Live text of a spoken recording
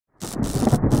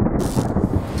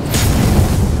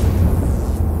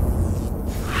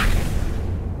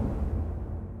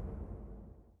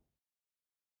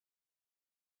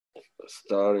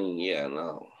Starting, yeah,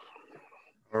 now.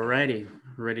 Alrighty,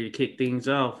 ready to kick things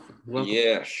off.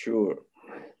 Yeah, sure.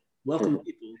 Welcome,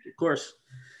 people. Of course,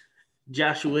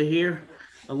 Joshua here,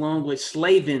 along with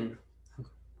Slaven.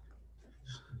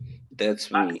 That's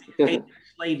me.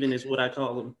 Slaven is what I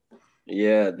call him.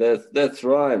 Yeah, that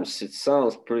rhymes. It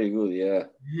sounds pretty good, yeah.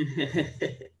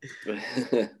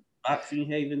 Boxing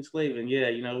Haven Slaven. Yeah,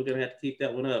 we're gonna have to keep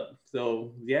that one up.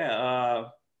 So yeah,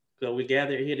 so we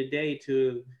gathered here today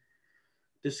to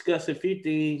discuss a few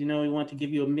things. We want to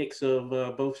give you a mix of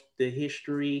both the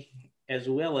history as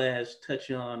well as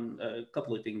touch on a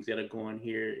couple of things that are going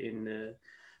here in the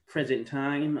present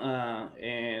time.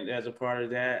 And as a part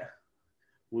of that,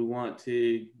 we want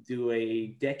to do a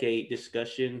decade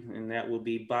discussion, and that will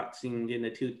be boxing in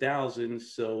the 2000s.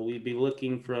 So we'd be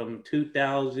looking from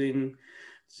 2000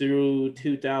 through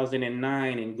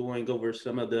 2009 and going over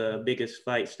some of the biggest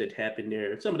fights that happened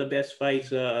there. Some of the best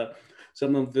fights.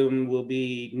 Some of them will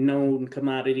be known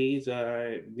commodities.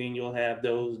 Then you'll have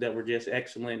those that were just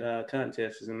excellent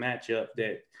contests and matchup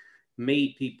that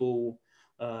made people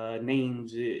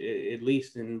names, at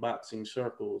least in boxing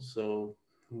circles. So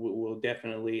we'll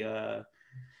definitely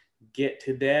get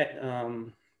to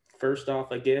that. First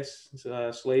off, I guess,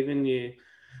 Slaven,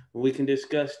 we can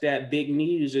discuss that big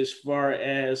news as far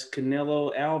as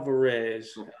Canelo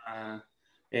Alvarez and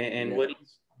Yeah. what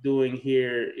he's doing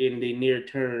here in the near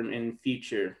term and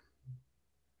future.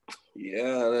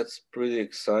 Yeah, that's pretty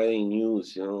exciting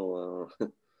news,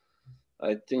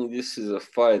 I think this is a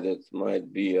fight that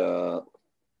might be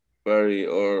very,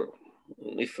 or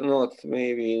if not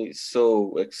maybe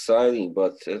so exciting,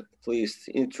 but at least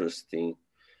interesting,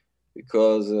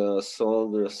 because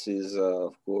Saunders is,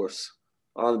 of course,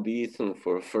 unbeaten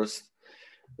for first,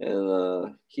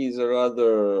 and he's a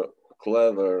rather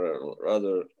clever,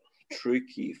 rather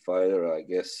tricky fighter, I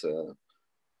guess,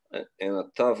 and a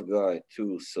tough guy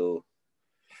too. So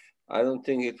I don't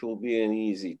think it will be an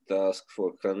easy task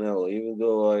for Canelo, even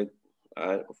though I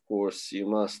of course, you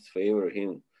must favor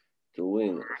him to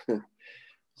win.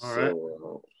 All right.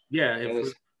 So, Yeah. and it's,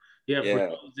 For yeah,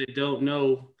 those that don't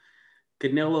know,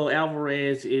 Canelo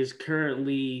Alvarez is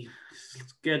currently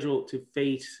scheduled to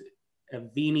face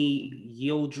Avini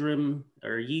Yildirim.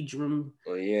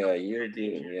 oh yeah,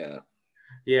 yielding, yeah,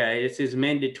 Yeah, it's his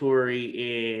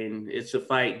mandatory, and it's a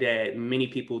fight that many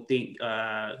people think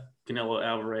Canelo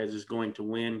Alvarez is going to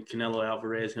win. Canelo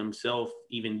Alvarez himself,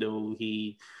 even though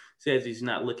he says he's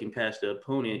not looking past the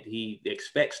opponent, he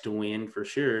expects to win for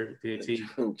sure.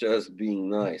 just being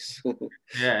nice.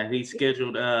 Yeah, he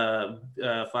scheduled a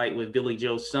fight with Billy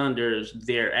Joe Saunders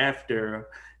thereafter.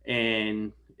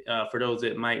 And for those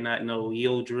that might not know,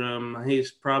 Yildirim,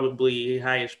 his probably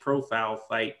highest profile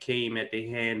fight came at the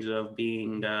hands of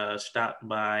being stopped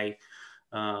by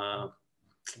uh,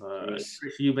 Chris,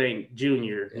 Chris Eubank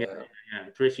Jr. Yeah, yeah,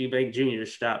 Chris Eubank Jr.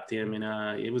 stopped him,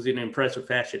 and it was in impressive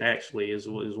fashion. Actually, is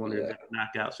one of the yeah, better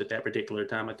knockouts at that particular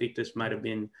time. I think this might have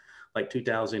been like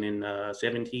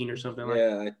 2017 or something like.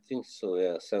 yeah, I think so.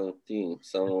 Yeah, 17,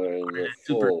 somewhere in the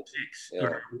Super fall. Six,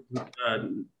 Yeah, or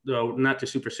no, not the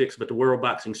Super Six, but the World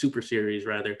Boxing Super Series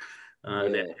rather.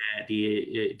 That yeah, had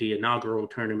the inaugural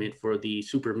tournament for the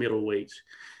super middleweights,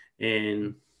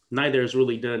 and neither has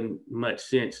really done much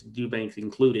since, Eubanks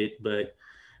included. But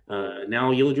mm,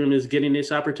 now Yildirim is getting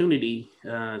this opportunity,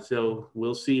 so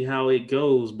we'll see how it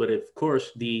goes. But of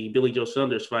course, the Billy Joe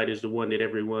Saunders fight is the one that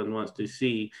everyone wants to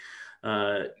see.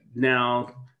 Uh,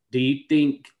 Now, do you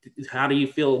think? How do you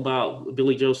feel about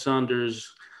Billy Joe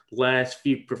Saunders' last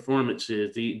few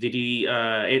performances? Did he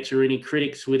answer any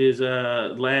critics with his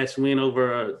last win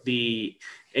over the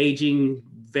aging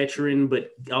veteran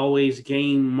but always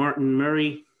game Martin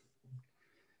Murray?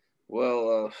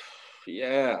 well,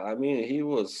 yeah, I mean, he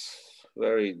was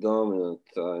very dominant.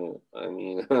 I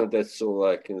mean, that's all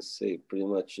I can say. Pretty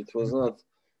much, it was not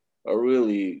a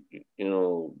really, you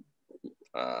know,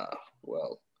 uh,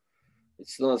 well,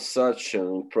 it's not such an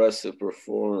impressive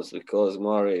performance because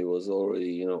Murray was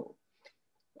already,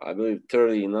 I believe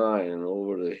 39 and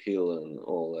over the hill and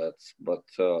all that. But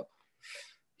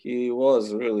he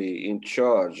was really in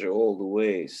charge all the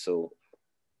way. So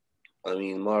I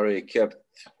mean, Murray kept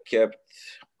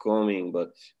coming,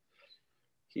 but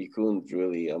he couldn't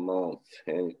really amount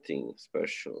anything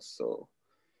special. So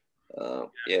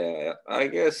yeah, I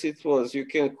guess it was. You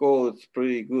can call it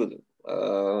pretty good.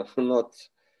 Not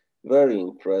very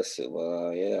impressive.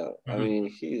 Yeah, I Mhm. mean,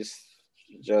 he's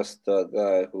just a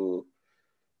guy who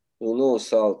knows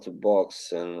how to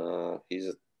box, and he's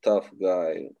a tough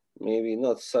guy. Maybe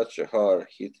not such a hard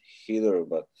hitter,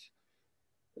 but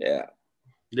yeah,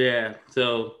 Yeah.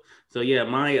 So yeah,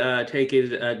 my take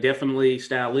is definitely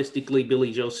stylistically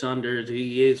Billy Joe Saunders.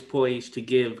 He is poised to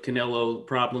give Canelo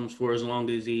problems for as long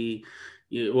as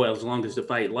well, as long as the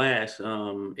fight lasts.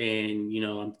 And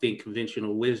I think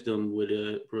conventional wisdom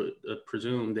would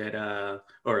presume that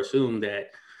or assume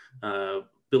that uh,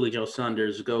 Billy Joe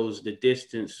Saunders goes the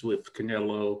distance with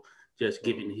Canelo, just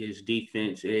given his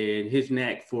defense and his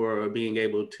knack for being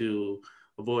able to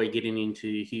avoid getting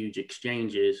into huge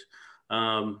exchanges.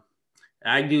 Um,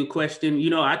 I do question,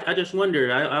 I just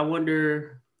wonder. I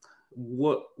wonder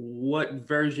what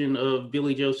version of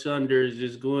Billy Joe Saunders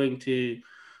is going to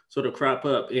sort of crop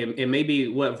up, and maybe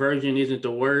what version isn't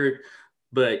the word,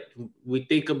 but we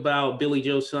think about Billy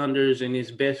Joe Saunders and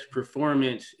his best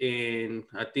performance, and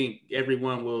I think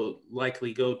everyone will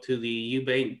likely go to the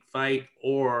Eubank fight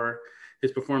or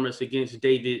his performance against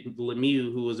David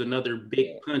Lemieux, who was another big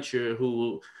Yeah, puncher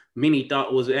who many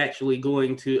thought was actually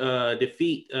going to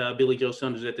defeat Billy Joe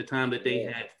Saunders at the time that they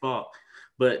yeah, had fought.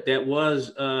 But that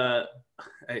was,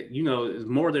 it was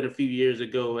more than a few years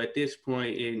ago at this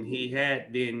point, and hmm he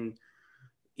had been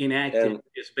inactive and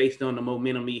just based on the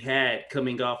momentum he had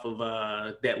coming off of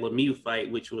that Lemieux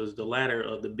fight, which was the latter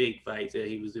of the big fights that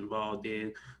he was involved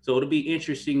in. So it'll be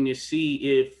interesting to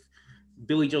see if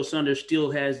Billy Joe Saunders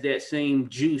still has that same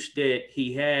juice that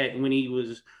he had when he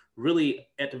was really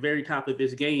at the very top of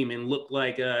his game and looked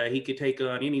like he could take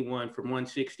on anyone from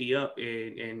 160 up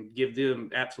and give them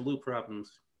absolute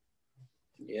problems.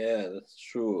 yeah, that's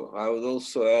true. I would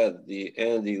also add the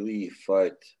Andy Lee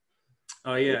fight,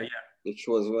 Oh which, yeah, which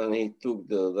was when he took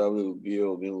the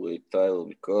WBO middleweight title,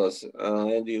 because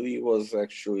Andy Lee was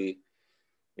actually,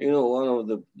 one of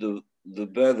the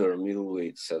better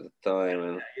middleweights at the time,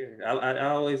 and yeah. I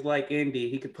always like Andy.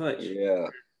 He could punch. yeah,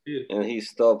 Yeah. and he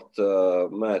stopped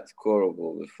Matt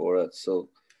Corbo before that. So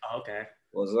Oh, okay.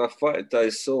 was a fight I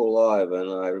saw live,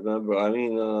 and I remember. I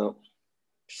mean,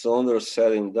 Saunders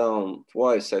sat him down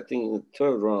twice. I think in the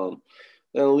third round.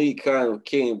 Then Lee kind of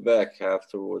came back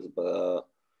afterwards, but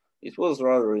it was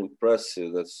rather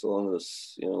impressive that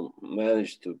Saunders,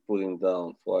 managed to put him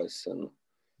down twice. And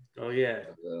Oh yeah.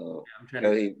 uh, I'm trying to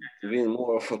had think. he been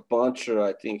more of a puncher,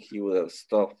 I think he would have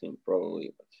stopped him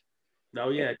probably. But Oh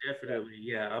yeah, yeah, definitely.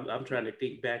 Yeah, I'm trying to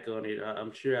think back on it.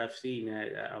 I'm sure I've seen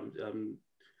that. I'm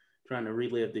trying to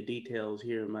relive the details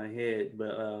here in my head,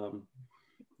 but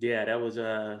yeah, that was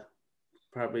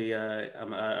probably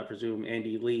I presume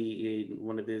Andy Lee in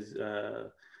one of his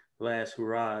last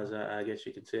hurrahs. I guess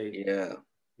you could say. yeah,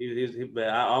 But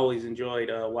I always enjoyed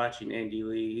watching Andy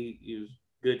Lee. He was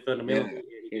good yeah, fundamentally,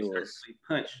 and he he could was certainly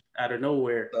punch out of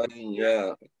nowhere. exciting.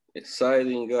 Yeah,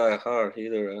 exciting guy, hard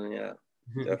hitter, and yeah,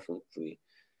 definitely.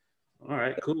 All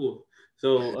right, cool.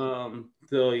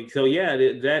 So yeah,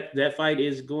 that fight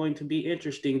is going to be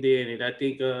interesting then, and I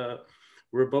think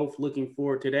we're both looking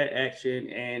forward to that action.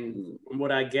 And Mm, from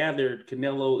what I gathered,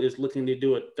 Canelo is looking to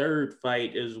do a third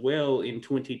fight as well in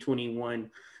 2021,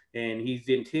 and he's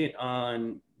intent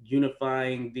on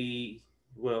unifying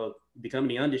well, becoming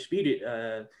the undisputed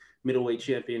middleweight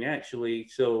champion. Actually,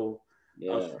 so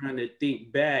I was yeah, trying to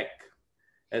think back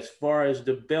as far as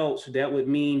the belts, that would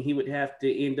mean he would have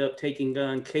to end up taking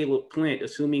on Caleb Plant,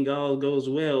 assuming all goes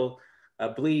well. I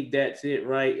believe that's it,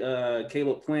 right?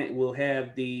 Caleb Plant will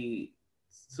have the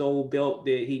sole belt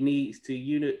that he needs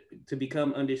to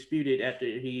become undisputed after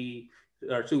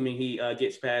or assuming he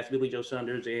gets past Billy Joe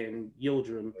Saunders and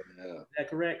Yildirim. Is yeah. that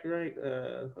correct, right?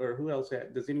 Or who else?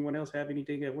 Does anyone else have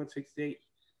anything at 168?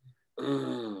 I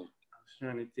was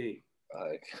trying to think.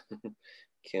 I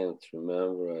can't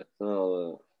remember right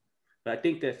now. But I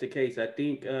think that's the case. I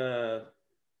think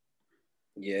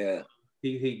Yeah,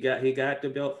 he got the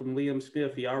belt from Liam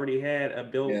Smith. He already had a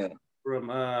belt yeah. from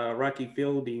Rocky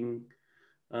Fielding.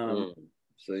 Um, Mm.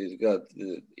 So he's got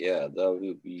the yeah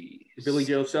WB. Billy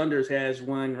Joe Saunders has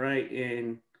one, right,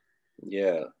 and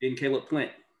Yeah, in Caleb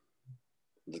Plant.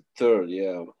 the third.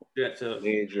 Yeah, That's a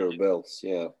major belts.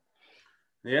 Yeah,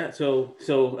 yeah.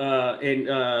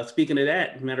 And speaking of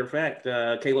that, matter of fact,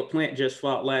 Caleb Plant just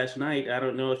fought last night. I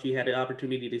don't know if you had the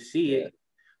opportunity to see yeah. it,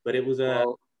 but it was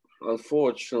Well,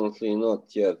 unfortunately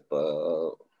not yet,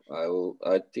 but I will.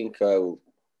 I think I will.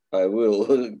 I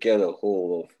will get a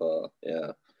hold of.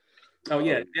 Yeah. oh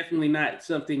yeah, Um, definitely not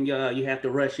something you have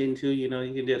to rush into. You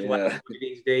can just watch yeah. one of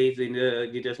these days and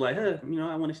you're just like, I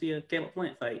want to see a Caleb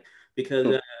Plant fight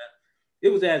because it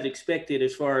was as expected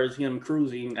as far as him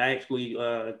cruising. I actually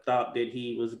thought that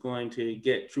he was going to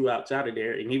get Truouts out of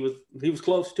there, and he was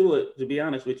close to it, to be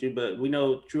honest with you. But we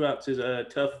know Truouts is a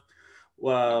tough,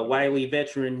 wily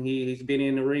veteran. He's been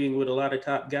in the ring with a lot of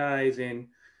top guys, and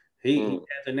he Mm,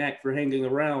 has a knack for hanging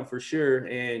around for sure.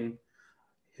 And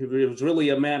it was really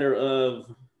a matter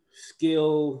of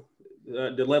skill,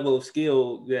 the level of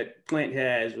skill that Plant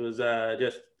has was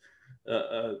just uh,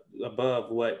 uh,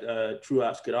 above what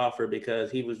Truax could offer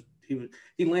because he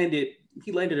landed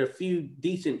he landed a few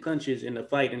decent punches in the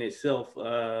fight in itself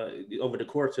over the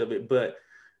course of it, but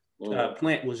Mm,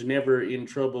 Plant was never in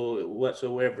trouble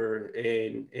whatsoever,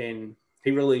 and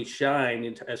he really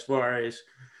shined as far as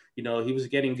he was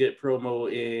getting good promo,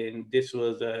 and this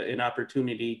was an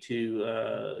opportunity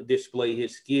to display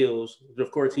his skills.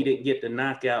 Of course, he didn't get the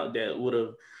knockout that would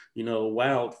have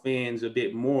wowed fans a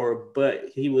bit more, but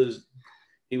he was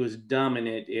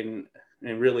dominant and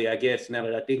really, I guess now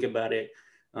that I think about it,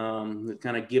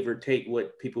 kind of give or take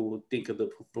what people would think of the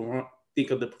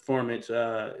performance.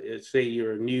 Say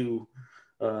you're new,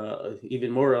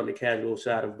 even more on the casual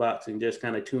side of boxing, just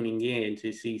kind of tuning in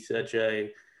to see such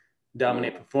a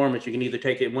dominant mm, performance. You can either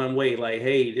take it one way, like,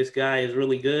 hey, this guy is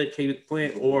really good, Caleb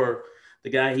Plant, or the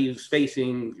guy he was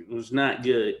facing was not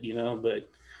good, But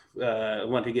I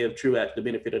want to give Truax the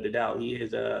benefit of the doubt. He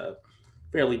is a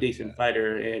fairly decent yeah,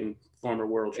 fighter and former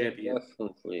world yeah, champion.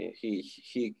 definitely.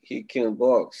 He can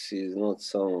box. He's not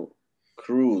some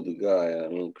crude guy. I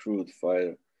mean, crude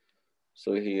fighter.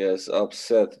 So he has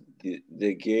upset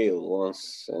the Gale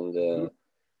once, and Mhm.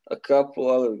 a couple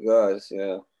other guys.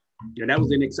 Yeah, And that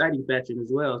was an exciting fashion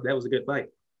as well. That was a good fight.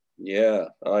 yeah.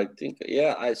 I think.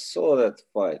 Yeah, I saw that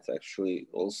fight actually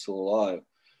also live.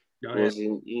 Oh, It yeah. was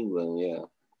in England. Yeah,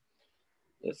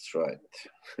 that's right.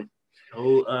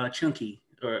 Oh, Chunky,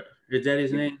 or is that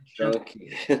his name?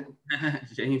 Chunky? Chunky.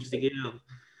 James DeGale.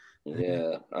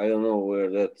 Yeah, I don't know where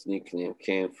that nickname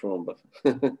came from, but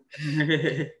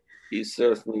he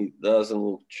certainly doesn't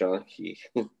look chunky.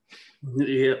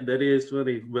 Yeah, that is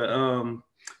funny. But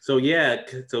so yeah,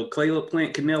 so Caleb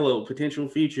Plant Canelo potential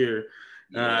future.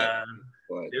 Yeah, Uh,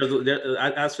 quite.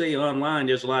 I say online,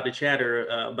 there's a lot of chatter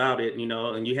about it,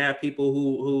 and you have people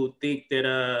who think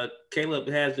that Caleb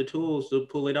has the tools to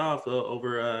pull it off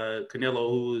over Canelo,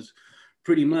 who's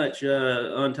pretty much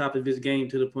on top of his game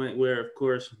to the point where, of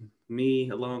course, me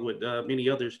along with many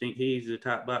others think he's the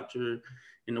top boxer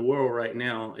in the world right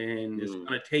now, and it's Mm,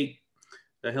 going to take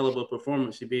a hell of a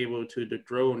performance to be able to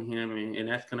dethrone him, and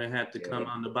that's going to have to come yeah,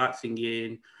 on the boxing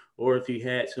end. Or if you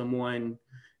had someone,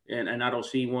 and I don't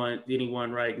see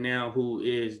anyone right now who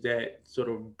is that sort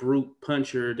of brute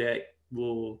puncher that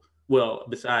will, well,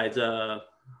 besides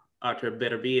Artur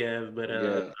Beterbiev, but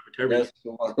yeah. Beterbiev.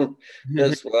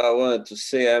 That's what I wanted to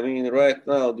say. I mean, right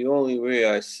now, the only way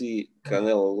I see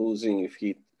Canelo losing if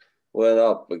he went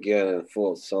up again and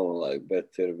fought someone like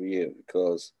Beterbiev,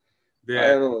 because I Yeah,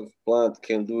 don't know if Plant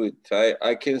can do it.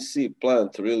 I can see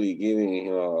Plant really giving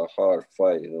him a hard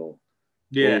fight,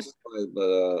 yeah, close fight.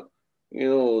 But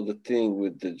the thing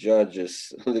with the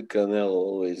judges, the Canelo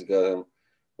always got him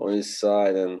on his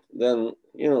side, and then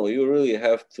you really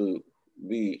have to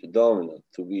be dominant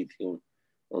to beat him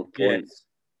on yeah, points.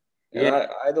 And yeah.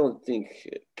 I don't think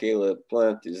Caleb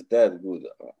Plant is that good.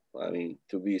 I mean,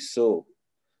 to be so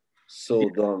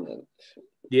dominant.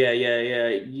 Yeah.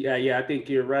 I think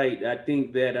you're right. I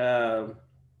think that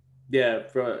yeah,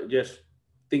 for just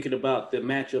thinking about the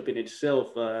matchup in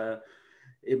itself,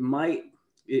 it might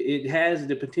it has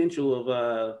the potential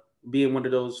of being one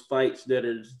of those fights that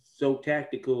are so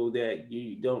tactical that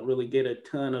you don't really get a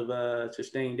ton of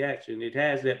sustained action. It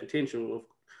has that potential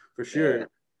for Yeah, sure.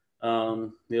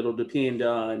 It'll depend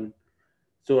on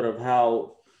sort of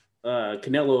how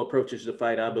Canelo approaches the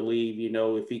fight. I believe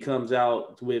if he comes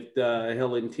out with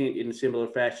hell intent in a similar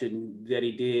fashion that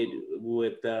he did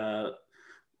with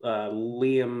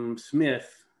Liam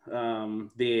Smith,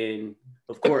 then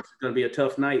of course it's going to be a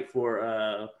tough night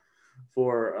for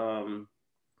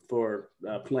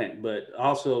Plant. But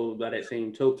also by that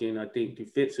same token, I think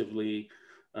defensively,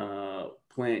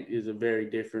 Plant is a very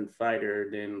different fighter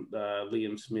than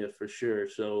Liam Smith for sure.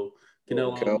 So or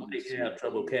Canelo Calvin might have Smith. I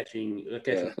trouble mean, catching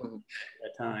yeah,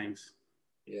 at times.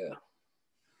 yeah,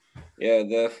 yeah,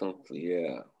 definitely.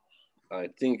 Yeah, I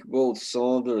think both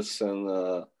Saunders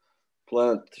and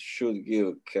Plant should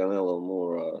give Canelo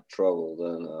more trouble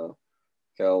than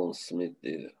Calvin Smith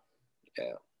did.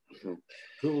 Yeah.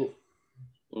 Cool.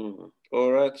 Mhm.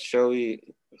 All right, shall we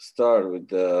start with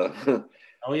the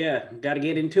Oh yeah, got to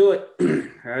get into it.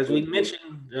 As we with the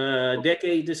mentioned,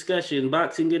 decade discussion,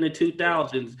 boxing in the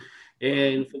 2000s.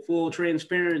 And for full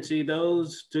transparency,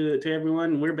 those to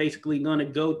everyone, we're basically going to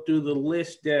go through the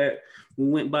list that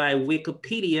went by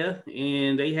Wikipedia,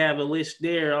 and they have a list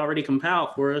there already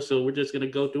compiled for us. So we're just going to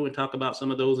go through and talk about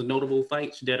some of those notable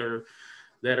fights that are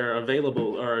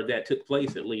available or that took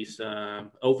place at least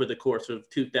over the course of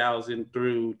 2000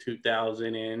 through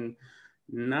 2010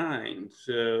 9.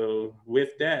 So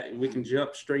with that, we can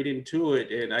jump straight into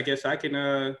it, and I guess I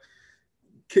can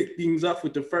kick things off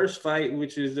with the first fight,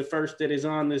 which is the first that is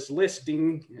on this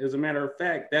listing. As a matter of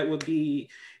fact, that would be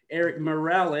Eric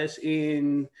Morales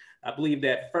in, I believe,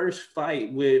 that first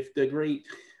fight with the great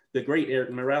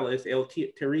Eric Morales, El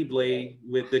Terrible,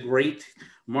 with the great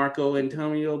Marco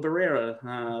Antonio Barrera,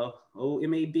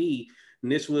 OMAB.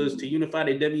 And this was to unify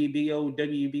the WBO,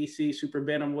 WBC Super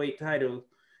Bantamweight title.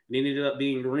 It ended up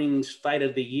being Ring's Fight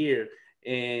of the Year.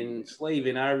 And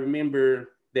Slaven, I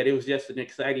remember that it was just an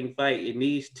exciting fight. And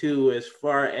these two, as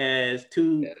far as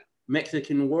two Yeah,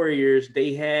 Mexican warriors,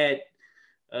 they had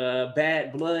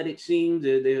bad blood. It seems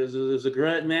there was a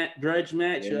grudge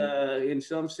match yeah, in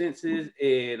some senses,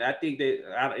 and I think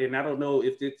that, and I don't know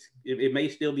if it may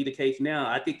still be the case now.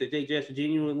 I think that they just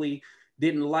genuinely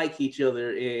didn't like each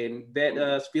other, and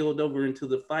that spilled over into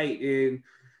the fight. And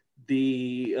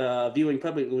the viewing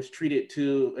public was treated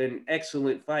to an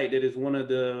excellent fight. That is one of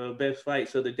the best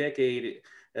fights of the decade.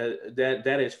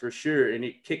 That is for sure. And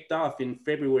it kicked off in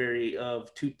February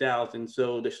of 2000.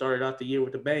 So they started off the year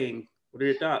with a bang. What are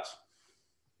your thoughts?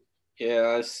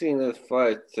 yeah. I've seen that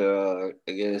fight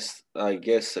against, I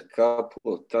guess, a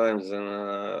couple of times,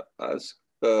 and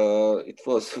it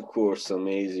was of course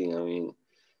amazing. I mean,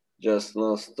 just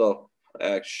non-stop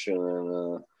action,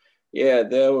 and yeah,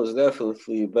 there was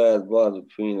definitely bad blood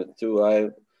between the two.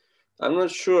 I'm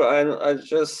not sure. I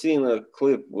just seen a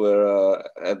clip where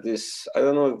at this, I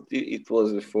don't know if it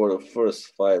was before the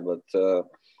first fight, but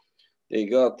they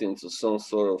got into some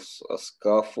sort of a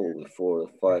scuffle before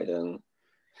the fight, and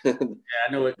Yeah,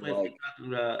 I know what clip you're like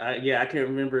talking about. Yeah, I can't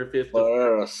remember if it's the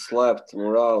Barrera slapped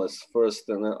Morales first,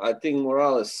 and I think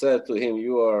Morales said to him,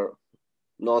 "You are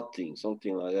nothing,"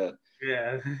 something like that.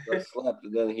 yeah. Just slapped,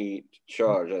 and then he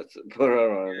charged at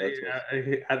Barrera, and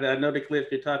that was I know the clip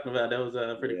you're talking about. That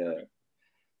was pretty yeah.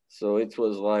 So it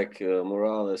was like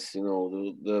Morales,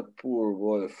 the poor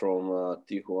boy from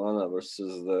Tijuana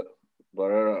versus the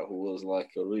Barrera, who was like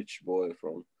a rich boy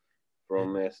from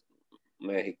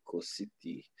Mexico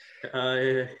City.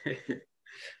 funny.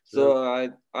 So So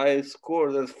I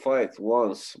scored that fight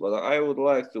once, but I would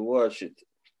like to watch it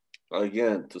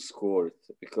again to score it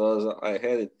because I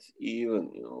had it even,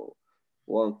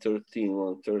 113,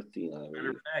 113, I matter of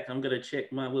believe. fact, I'm gonna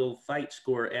check my little Fight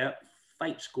Score app.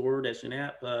 Fight Score, that's an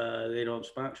app. They don't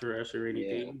sponsor us or Yeah.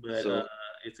 anything, but So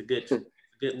it's a good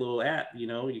little app. You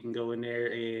can go in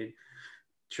there and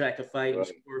track a fight and right.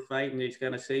 score a fight, and it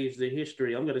kind of saves the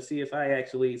history. I'm gonna see if I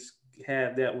actually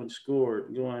have that one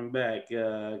scored going back,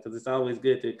 because it's always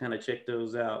good to kind of check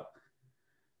those out.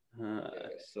 Uh,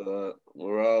 Yes,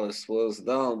 Morales was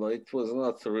down, but it was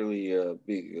not really a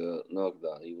big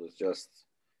knockdown. He was just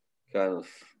kind of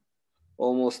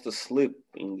almost asleep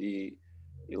in the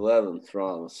 11th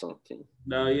round or something.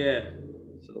 no, yeah,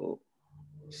 So,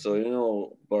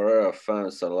 Barrera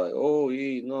fans are like, "Oh,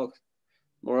 he knocked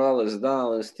Morales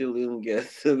down and still didn't get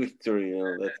the victory,"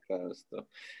 that kind of stuff.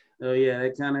 oh yeah,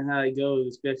 that's kind of how it goes,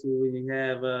 especially when you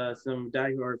have some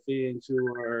diehard fans who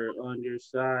are on your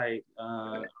side,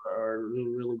 or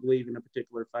who really believe in a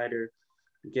particular fighter.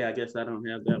 Yeah, I guess I don't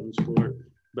have that one scored.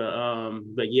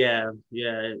 But yeah,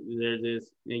 yeah, there's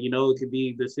this, and it could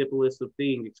be the simplest of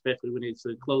things, especially when it's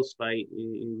a close fight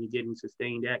and you're getting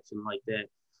sustained action like that.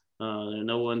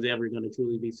 No one's ever going to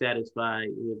truly be satisfied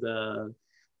with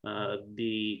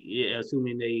yeah,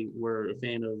 assuming they were a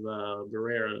fan of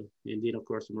Barrera, and then of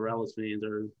course the Morales fans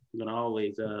are going to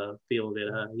always feel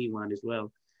that he won as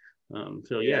well.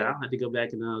 So yeah, Yeah, I'll have to go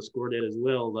back and score that as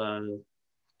well.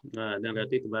 Now that I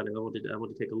think about it, I want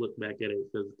to take a look back at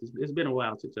it because it's been a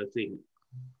while since I've seen it.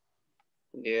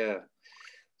 yeah.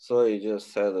 So he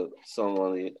just had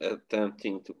someone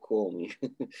attempting to call me.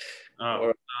 Oh,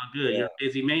 Or good. yeah, You're a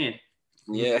busy man.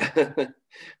 yeah.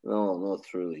 No, not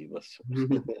really, but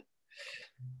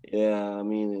yeah. I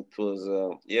mean, it was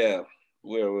yeah.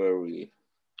 Where were we?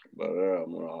 Barrera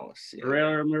Morales. Yeah,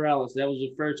 Herrera Morales. That was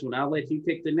the first one. I'll let you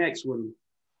pick the next one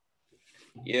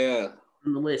yeah.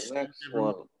 on the The list. next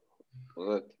one.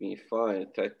 Let me find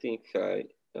it. I think I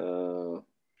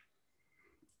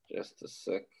just a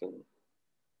second.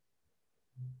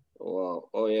 Wow.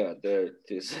 Oh yeah, there it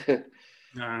is.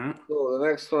 Uh-huh. So the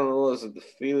next one was the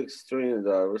Felix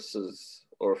Trinidad versus,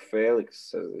 or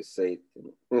Felix as they say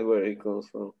it, where he comes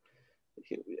from,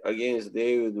 against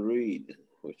David Reed,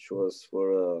 which was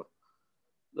for a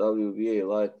WBA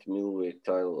light middleweight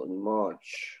title in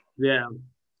March. Yeah.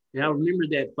 Yeah, I Yeah, remember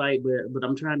that fight, but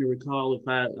I'm trying to recall if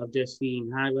I've just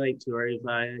seen highlights or if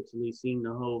I actually seen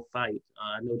the whole fight.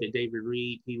 I know that David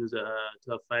Reed, he was a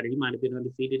tough fighter. He might have been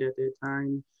undefeated at that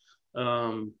time.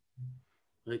 Um,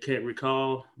 I can't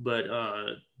recall, but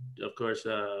of course,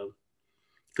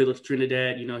 Phillips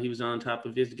Trinidad, he was on top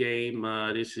of his game.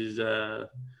 This is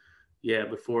yeah,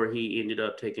 before he ended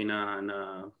up taking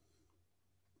on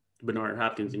Bernard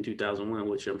Hopkins in 2001,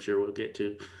 which I'm sure we'll get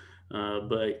to.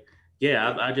 But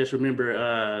yeah, I just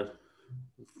remember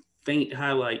faint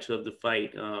highlights of the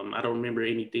fight. I don't remember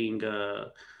anything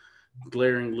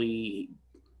glaringly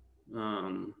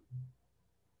um,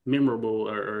 memorable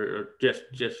or just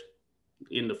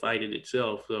in the fight in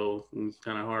itself. So it's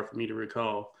kind of hard for me to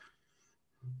recall.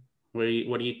 What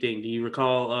do you think? Do you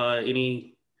recall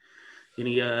any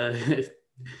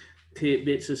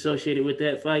tidbits associated with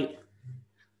that fight?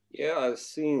 Yeah, I've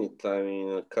seen it. I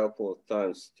mean, a couple of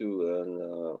times too,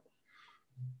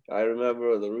 and I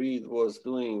remember the Reed was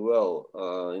doing well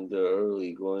in the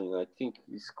early going. I think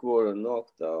he scored a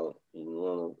knockdown in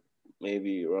one of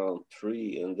maybe round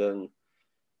three, and then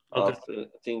Okay. after I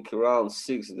think round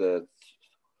six that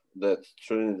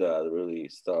Trinidad really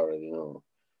started,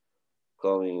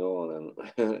 coming on,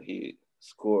 and he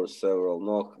scored several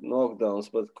knockdowns,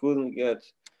 but couldn't get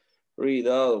Reed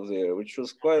out of there, which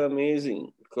was quite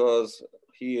amazing because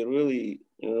he really,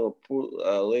 put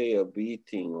lay a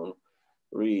beating on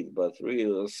Reed, but Reed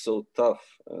was so tough,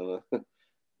 and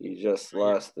he just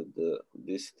lasted the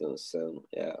distance, and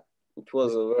yeah, it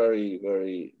was a very,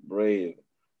 very brave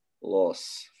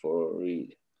loss for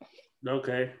Reed.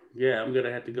 Okay. Yeah, I'm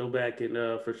gonna have to go back and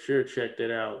for sure check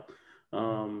that out.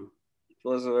 Um, It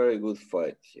was a very good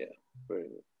fight, yeah, very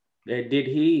good. did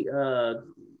he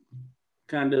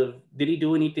did he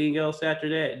do anything else after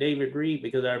that, David Reed?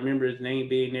 Because I remember his name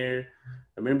being there.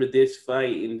 I remember this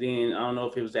fight, and then I don't know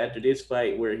if it was after this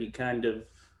fight where he kind of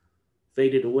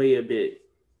faded away a bit.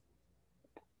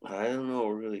 I don't know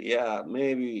really. Yeah,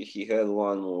 maybe he had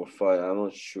one more fight. I'm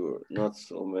not sure. Not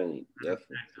so many,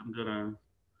 definitely. I'm gonna.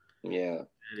 Yeah,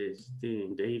 That is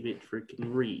thing, David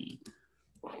freaking Reed.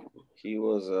 he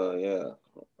was yeah,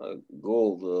 a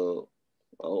gold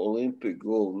Olympic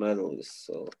gold medalist.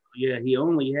 So Yeah, he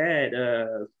only had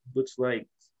looks like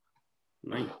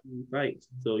 19 fights.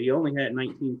 So he only had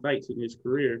 19 fights in his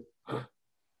career.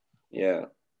 yeah,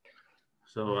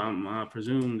 So I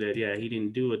presume that yeah he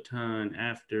didn't do a ton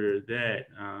after that.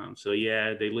 So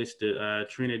yeah, they listed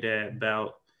Trinidad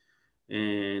bout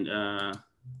and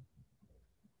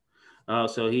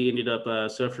so he ended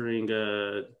up suffering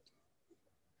uh,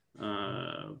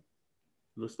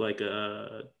 looks like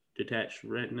a detached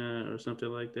retina or something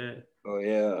like that. oh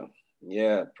yeah,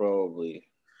 yeah, probably.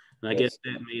 And I guess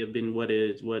That's that may have been what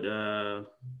mm,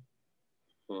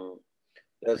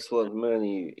 that's what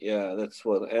many. Yeah, that's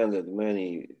what ended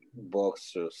many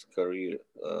boxers' careers.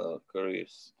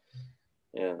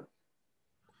 Yeah,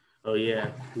 oh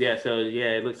yeah. So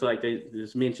yeah, it looks like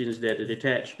this mentions that the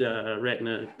detached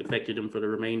retina affected him for the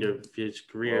remainder of his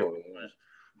career, oh which yeah, was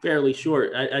fairly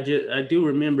short. I do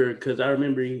remember because I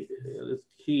remember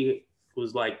he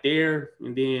was like there,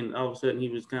 and then all of a sudden he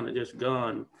was kind of just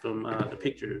gone from the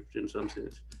picture in some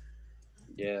sense.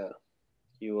 yeah.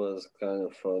 He was kind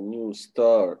of a new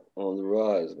star on the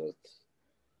rise,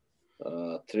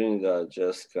 but Trinidad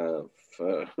just kind of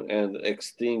and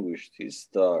extinguished his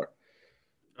star.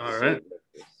 All So right,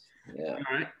 yeah,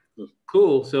 all right,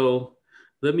 cool. So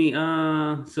let me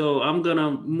so I'm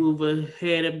gonna move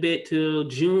ahead a bit to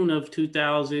June of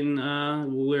 2000,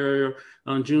 where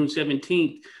on June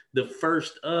 17th, the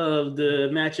first of the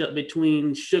matchup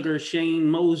between Sugar Shane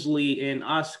Mosley and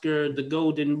Oscar the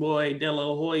Golden Boy De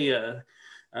La Hoya.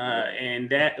 And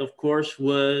that, of course,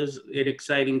 was an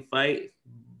exciting fight.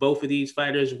 Both of these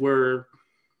fighters were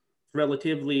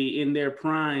relatively in their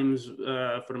primes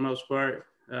for the most part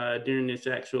during this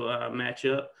actual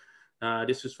matchup.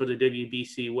 This was for the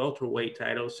WBC welterweight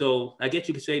title. So I guess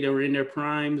you could say they were in their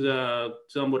primes.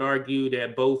 Some would argue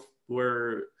that both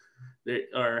were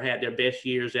or had their best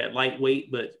years at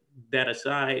lightweight, but that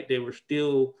aside, they were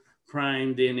still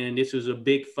primed. And this was a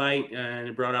big fight, and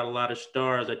it brought out a lot of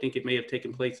stars. I think it may have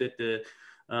taken place at the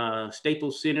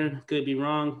Staples Center. Could be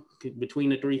wrong between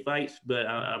the three fights, but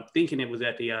I'm thinking it was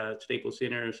at the Staples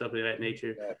Center or something of that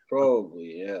nature. yeah,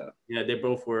 probably, yeah, Yeah, they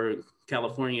both were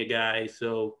California guys.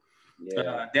 So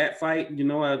yeah, that fight,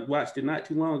 I watched it not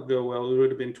too long ago. Well, it would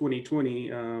have been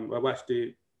 2020. I watched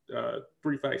the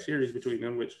three fight series between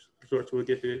them, which of course we'll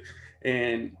get to.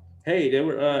 And hey, they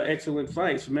were excellent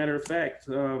fights. Matter of fact,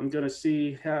 I'm gonna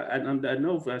see how I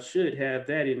know if I should have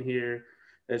that in here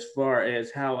as far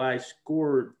as how I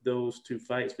scored those two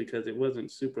fights because it wasn't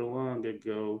super long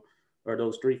ago, or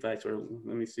those three fights. Or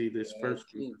let me see this yeah. I first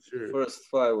one think for the sure. first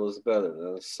fight was better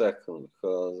than the second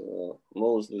because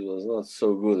Mosley was not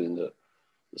so good in the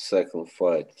second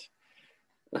fight.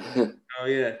 Oh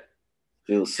yeah.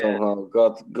 still somehow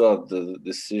got the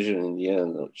decision in the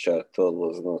end, which I thought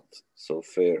was not so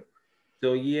fair.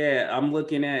 So yeah, I'm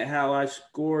looking at how I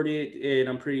scored it, and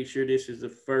I'm pretty sure this is the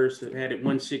first. I had it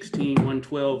 116,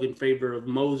 112 in favor of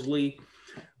Mosley.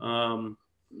 Um,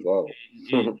 Wow.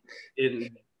 and,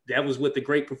 and that was with the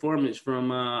great performance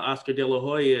from Oscar De La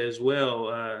Hoya as well.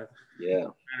 Yeah.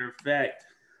 Matter of fact,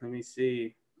 let me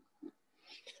see.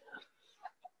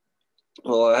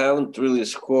 Well, I haven't really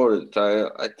scored it.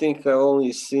 I think I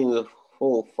only seen the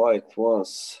whole fight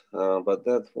once, but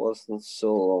that wasn't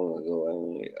so long ago.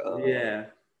 I mean, Yeah,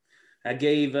 I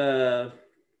gave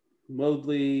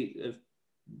Mosley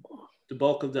the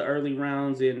bulk of the early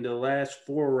rounds. In the last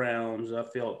 4 rounds, I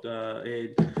felt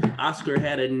Oscar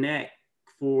had a knack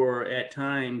for at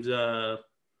times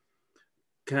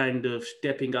kind of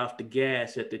stepping off the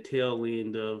gas at the tail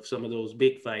end of some of those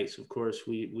big fights. Of course,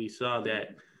 we saw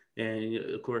that, and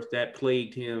of course that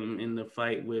plagued him in the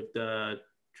fight with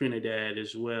Trinidad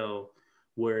as well,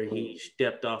 where he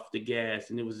stepped off the gas.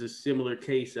 And it was a similar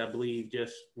case, I believe,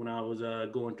 just when I was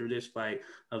going through this fight.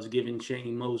 I was giving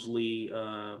Shane Mosley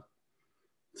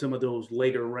some of those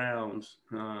later rounds,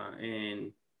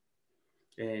 and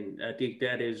I think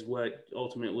that is what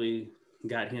ultimately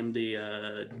got him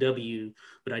the W.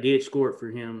 But I did score it for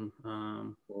him.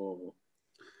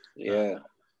 yeah,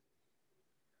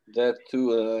 that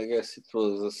too. I guess it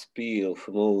was the speed of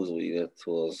Mosley that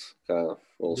was kind of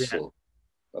Yeah, also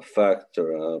a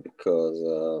factor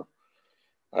because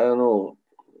I don't know.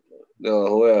 De La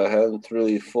Hoya hadn't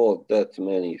really fought that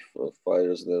many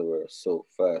fighters that were so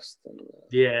fast. And,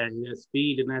 yeah,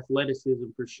 speed and athleticism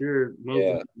for sure. Mosley,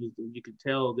 yeah, you could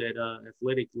tell that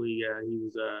athletically he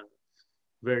was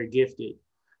very gifted.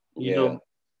 You yeah. know,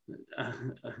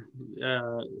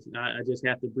 uh, I just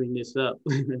have to bring this up.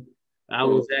 I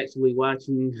Hmm. was actually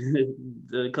watching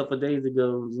a couple of days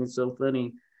ago. It's so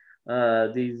funny.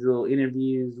 These little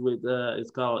interviews with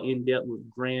it's called In Depth with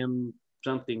Graham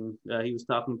something. He was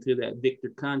talking to that Victor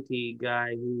Conti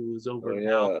guy who was Oh over yeah.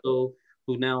 Balco,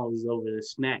 who now is over the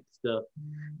snack stuff.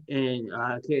 And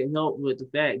I can't help with the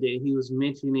fact that he was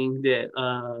mentioning that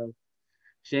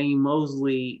Shane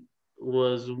Mosley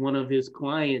was one of his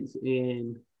clients,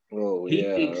 and Oh he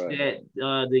yeah. thinks Right.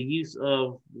 that the use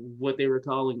of what they were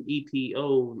calling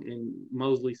EPO, and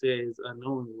Mosley says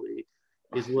unknowingly,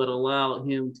 is what allowed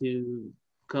him to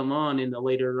come on in the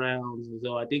later rounds.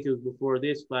 So I think it was before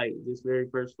this fight, this very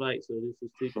first fight. So this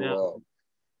was Wow. 2000.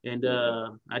 And Yeah.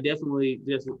 I definitely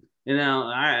just, and now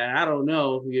I don't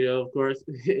know, of course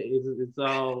it's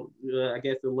all I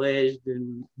guess alleged,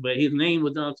 and but his name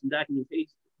was on some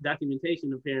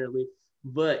documentation apparently,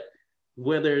 but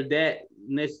whether that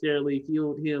necessarily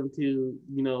fueled him to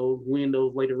win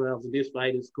those later rounds of this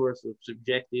fight is of course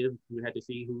subjective. We had to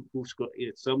see who scored.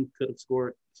 Some could have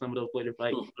scored some of those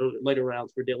later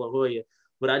rounds for De La Hoya,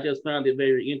 but I just found it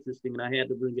very interesting, and I had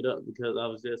to bring it up because I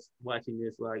was just watching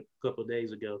this like a couple of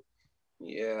days ago.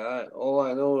 Yeah. All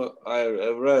I know, I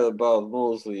read about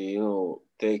Mosley,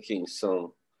 taking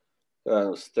some kind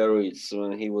of steroids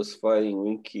when he was fighting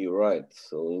Winky Wright.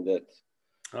 So in that,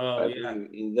 Oh I yeah, believe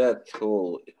in that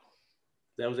whole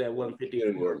that was at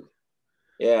 154. period.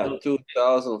 Yeah, So,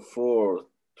 2004,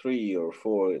 3 or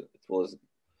 4. It was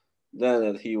then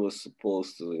that he was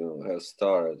supposed to, have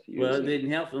started well, it using.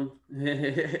 didn't help him.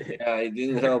 Yeah, it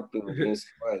didn't help him against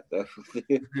fight,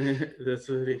 definitely. That's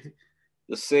what it.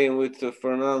 The same with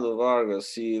Fernando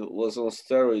Vargas. He was on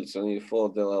steroids when he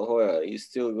fought De La Hoya. He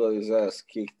still got his ass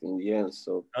kicked in the end.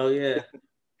 So, Oh yeah,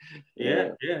 yeah, yeah,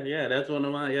 yeah, yeah. That's one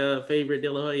of my favorite De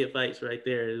La Hoya fights right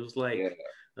there. yeah,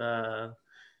 Uh,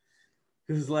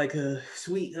 it was like a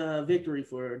sweet victory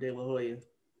for De La Hoya.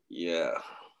 yeah.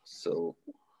 So,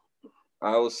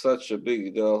 I was such a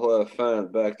big De La Hoya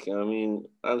fan back. I mean,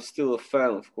 I'm still a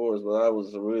fan, of course, but I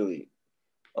was really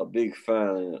a big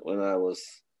fan when I was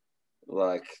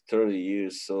like 30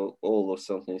 years so old or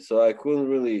something. So I couldn't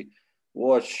really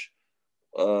watch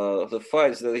the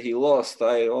fights that he lost.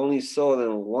 I only saw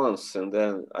them once, and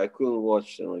then I couldn't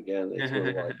watch them again. It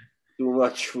was like too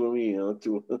much for me,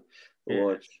 to Yeah.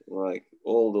 watch like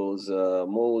all those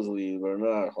Mosley,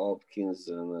 Bernard Hopkins,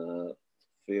 and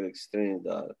Felix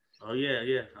Trinidad. Oh yeah,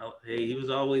 yeah. Hey, he was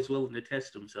always willing to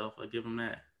test himself. I give him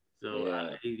that. So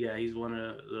Yeah, yeah, he's one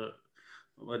of the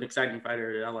an exciting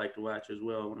fighter that I like to watch as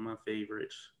well. One of my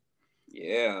favorites.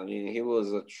 yeah. I mean, he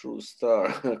was a true star,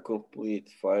 a complete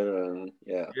fighter, and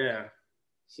yeah, Yeah,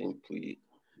 simply,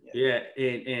 yeah, yeah,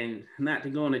 and not to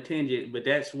go on a tangent, but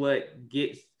that's what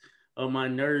gets on my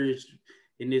nerves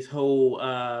in this whole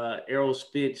Errol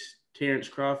Spence Terrence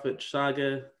Crawford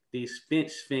saga. These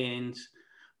Spence fans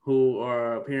who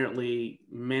are apparently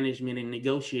management and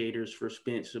negotiators for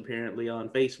Spence, apparently on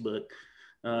Facebook.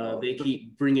 Wow. They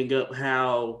keep bringing up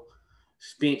how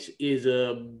Spence is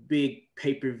a big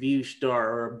pay per view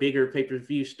star or a bigger pay per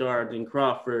view star than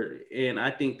Crawford. And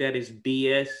I think that is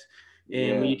BS.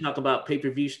 And when Yeah. you talk about pay per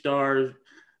view stars,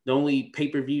 the only pay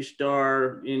per view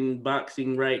star in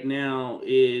boxing right now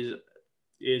is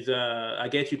I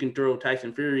guess you can throw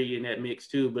Tyson Fury in that mix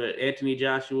too, but Anthony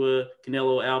Joshua,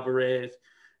 Canelo Alvarez,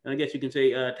 and I guess you can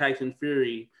say Tyson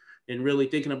Fury. And really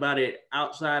thinking about it,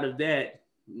 outside of that,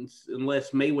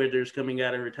 unless Mayweather's coming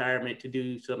out of retirement to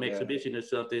do some Yeah. exhibition or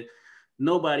something,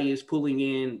 nobody is pulling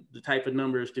in the type of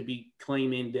numbers to be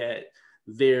claiming that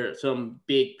they're some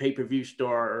big pay per view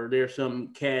star or they're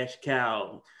some cash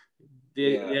cow.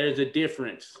 Yeah. There's a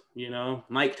difference, you know.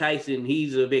 Mike Tyson,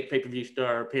 he's a big pay per view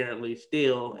star apparently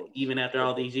still, even after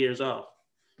all these years off.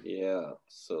 Yeah,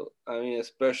 so I mean,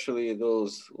 especially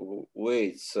those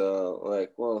weights,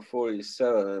 like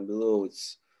 147 and below,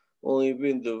 it's only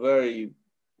been the very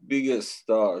biggest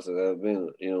stars that have been,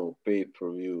 pay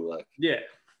per view, like, Yeah,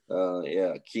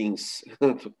 yeah, kings,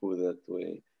 to put it that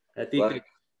way. I think that Like,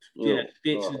 yeah,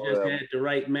 Spence has just However, had the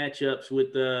right matchups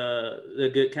with the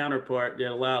good counterpart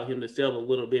that allowed him to sell a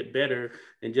little bit better.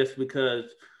 And just because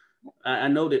I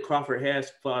know that Crawford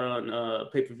has fought on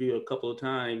pay per view a couple of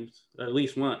times, at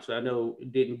least once. I know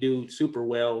it didn't do super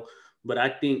well, but I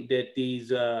think that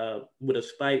these with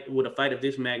a fight of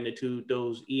this magnitude,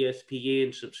 those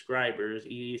ESPN subscribers,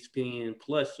 ESPN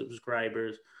Plus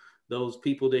subscribers, those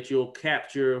people that you'll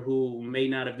capture who may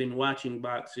not have been watching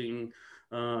boxing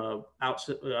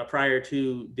prior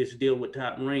to this deal with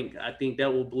Top Rank, I think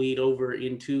that will bleed over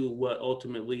into what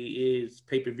ultimately is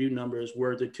pay per view numbers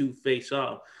where the two face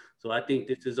off. So I think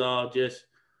this is all just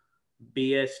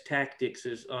BS tactics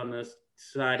is on the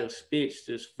side of Spitz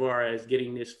as far as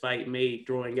getting this fight made,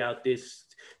 throwing out this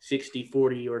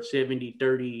 60-40 or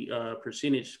 70-30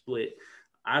 percentage split.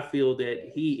 I feel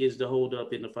that he is the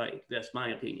holdup in the fight. That's my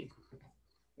opinion.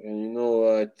 and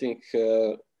I think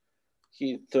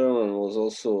Keith Thurman was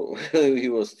also he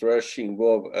was thrashing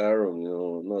Bob Arum,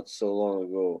 not so long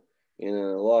ago in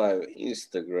a live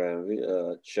Instagram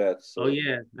chat. Oh So,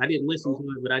 yeah, I didn't listen to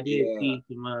it, but I did yeah. see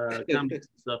some comments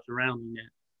and stuff surrounding that.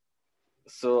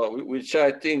 So, which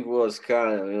I think was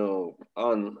kind of,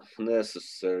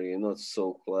 unnecessary and not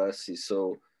so classy.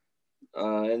 So,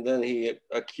 and then he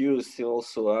accused him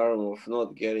also Arum of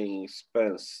not getting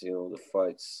Spence, the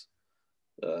fights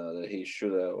that he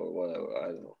should have or whatever. I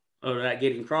don't know. Oh, that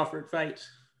getting Crawford fights.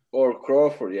 Or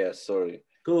Crawford, yeah, sorry.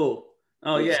 Cool.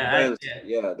 Oh With yeah, Spence, yeah,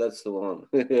 yeah, that's the one.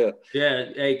 Yeah, yeah.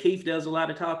 Hey, Keith does a lot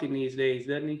of talking these days,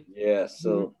 doesn't he? yeah. Mhm.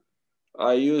 So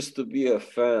I used to be a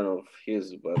fan of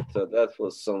his, but that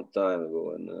was some time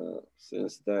ago, and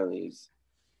since then he's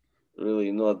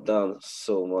really not done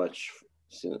so much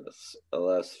since the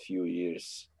last few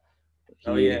years.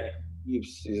 Oh He yeah.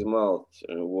 keeps his mouth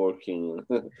working.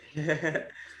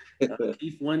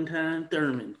 Keith one time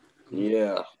Thurman.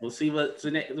 Yeah, We'll see what's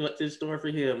in store for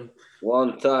him.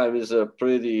 one time is a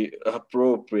pretty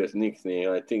appropriate nickname,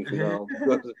 I think now,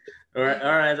 because Or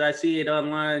as I see it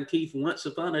online, Keith once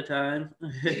upon a time.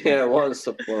 yeah, once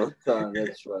upon a time,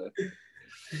 that's right.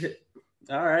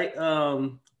 All right.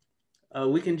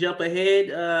 We can jump ahead.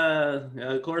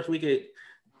 Of course, we could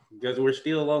because we're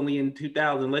still only in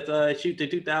 2000. Let's shoot to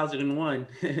 2001.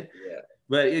 Yeah,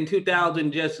 But in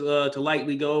 2000, just to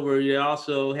lightly go over, you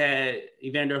also had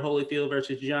Evander Holyfield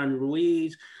versus John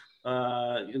Ruiz.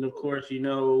 And of course,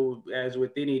 as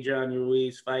with any John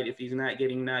Ruiz fight, if he's not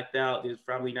getting knocked out, it's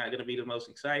probably not going to be the most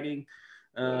exciting.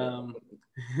 yeah, Um,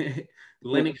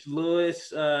 Lennox Lewis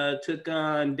took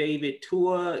on David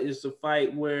Tua. Is the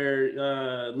fight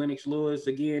where Lennox Lewis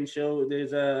again showed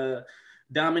his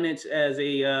dominance as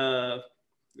a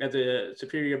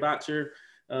superior boxer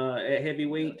at yeah,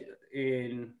 heavyweight,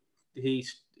 and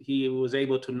he was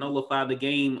able to nullify the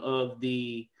game of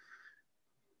the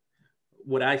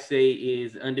what I say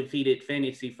is undefeated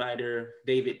fantasy fighter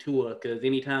David Tua. Because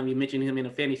anytime you mention him in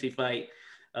a fantasy fight,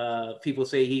 people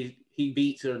say he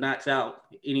beats or knocks out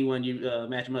anyone you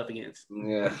match him up against.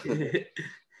 yeah.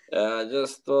 I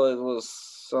just thought it was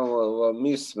somewhat of a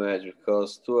mismatch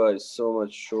because Tua is so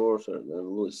much shorter than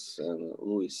Lewis,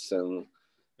 and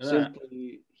uh,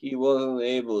 simply he wasn't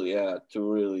able, yeah, to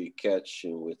really catch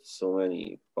him with so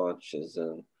many punches,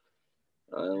 and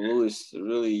Lewis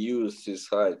really used his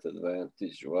height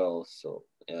advantage well. So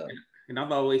yeah, and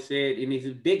I've always said in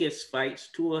his biggest fights,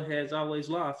 Tua has always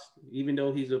lost, even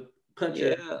though he's a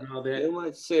puncher yeah, and all that. you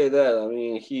might say that. I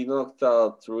mean, he knocked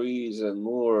out Ruiz and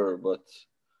Moore, but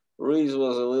Ruiz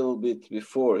was a little bit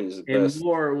before his And best.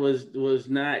 Moore was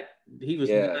not he was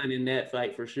Yeah, done in that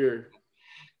fight for sure.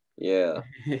 yeah.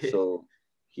 So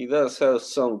he does have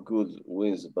some good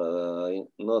wins, but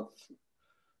not.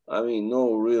 I mean,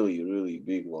 no really, really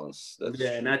big ones. That's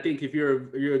Yeah, and true. I think if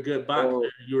you're a good boxer, Oh,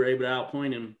 you were able to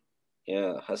outpoint him.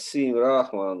 yeah, Hasim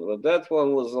Rahman, but that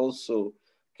one was also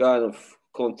kind of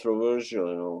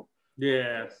controversial,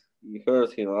 Yeah, because he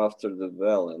hurt him after the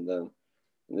bell, and then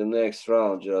in the next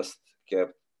round just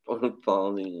kept on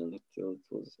pounding until it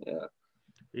was, yeah,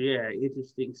 yeah,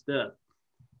 interesting stuff.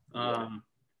 yeah, Um,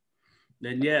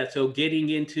 then yeah, so getting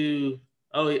into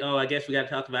I guess we got to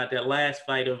talk about that last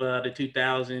fight of the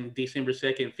 2000 December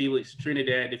 2nd. Felix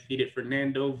Trinidad defeated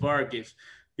Fernando Vargas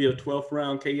via 12th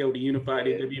round KO to unify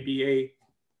the yeah, WBA,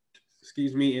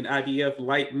 excuse me, and IBF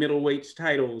light middleweights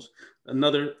titles.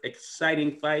 Another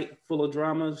exciting fight, full of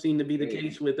drama. Seemed to be the hey,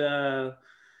 case with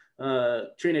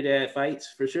Trinidad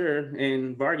fights for sure,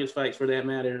 and Vargas fights for that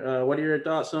matter. What are your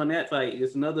thoughts on that fight?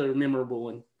 It's another memorable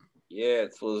one. yeah,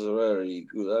 it was very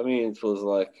good. I mean, it was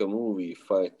like a movie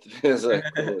fight, as I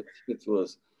call it. It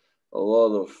was a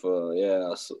lot of,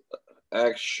 yeah,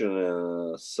 action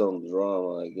and some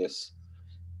drama, I guess.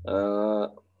 Uh,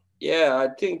 yeah, I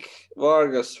think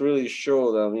Vargas really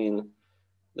showed. I mean,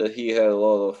 that he had a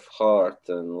lot of heart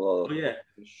and a lot Oh of yeah,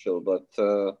 potential,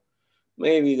 but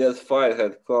maybe that fight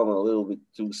had come a little bit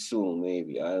too soon.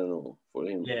 Maybe I don't know for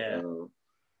him. yeah,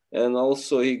 And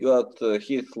also he got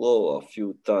hit low a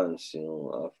few times,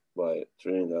 by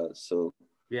Trinidad. So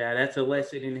yeah. That's a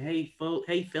lesson in hey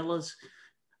fellas,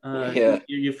 yeah,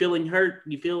 you're feeling hurt.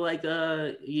 You feel like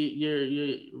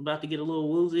you're about to get a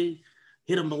little woozy.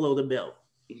 Hit them below the belt.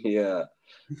 yeah.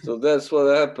 So that's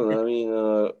what happened. I mean,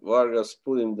 Vargas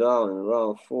put him down in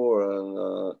round four,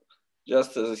 and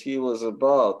just as he was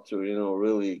about to,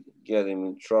 really get him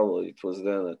in trouble, it was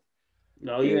then that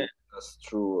Oh he yeah, just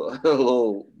threw a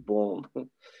low bomb.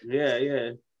 yeah,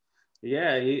 yeah.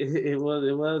 Yeah, it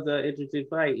was an interesting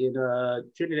fight.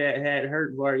 And Trinidad had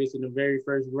hurt Vargas in the very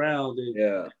first round,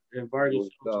 Yeah, and he Vargas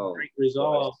was showed some down great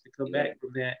resolve twice. to come Yeah. back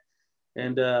from that.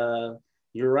 And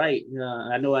you're right.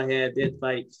 I know I had that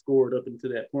fight scored up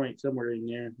until that point somewhere in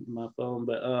there in my phone,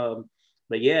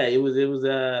 but yeah, it was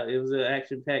an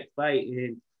action packed fight,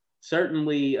 and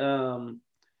certainly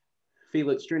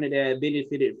Felix Trinidad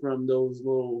benefited from those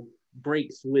little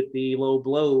breaks with the low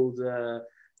blows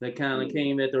that kind of Mm,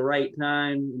 came at the right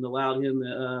time and allowed him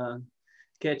to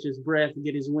catch his breath and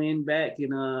get his wind back.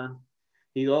 And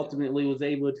he yeah. ultimately was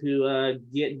able to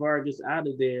get Vargas out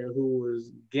of there, who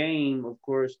was game, of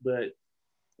course, but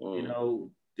you Mm,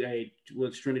 know,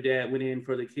 once Trinidad went in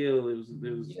for the kill, it was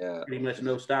yeah. pretty much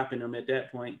no stopping him at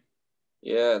that point.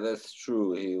 Yeah, that's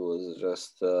true. He was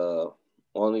just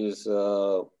on his,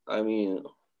 I mean,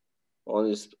 on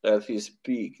his at his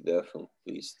peak,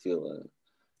 definitely still.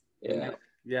 And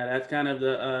Yeah, that's kind of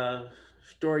the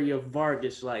story of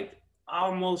Vargas, like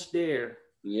almost there,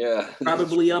 yeah,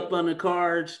 that's probably up right. on the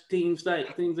cards, teams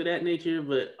like things of that nature,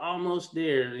 but almost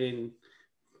there. And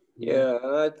you know, Yeah,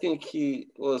 and I think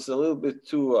he was a little bit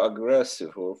too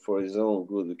aggressive for his own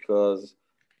good because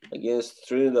against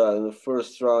Trinidad in the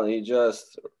first round, he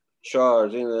just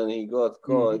charged in and he got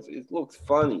caught. mhm. It looked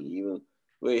funny, even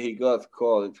way he got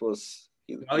caught. It was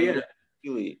Oh he yeah, looked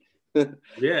silly.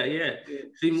 yeah, yeah.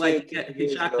 Seemed like Same he thing he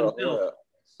against shocked himself. yeah.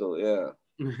 So yeah,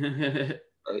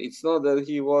 it's not that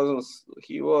he wasn't.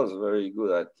 He was very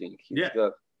good. I think Yeah,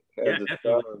 had yeah, the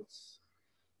definitely. talents.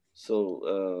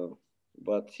 So,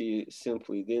 but he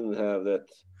simply didn't have that,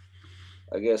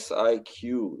 I guess,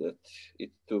 IQ that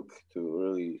it took to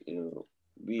really, Oh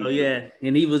beat him. yeah,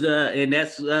 and he was and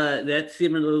that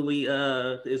similarly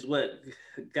is what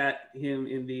got him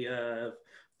in the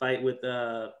fight with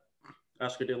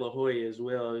Oscar De La Hoya as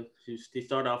well. He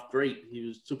started off great. He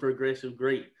was super aggressive,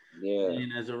 great. Yeah.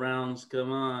 And as the rounds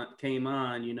came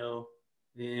on,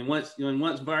 and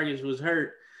once Vargas was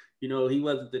hurt, he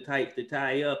wasn't the type to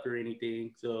tie up or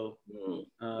anything. So Mm.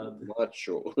 uh,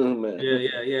 Macho yeah, man.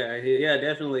 yeah, yeah, yeah,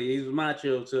 definitely. He's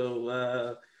macho. So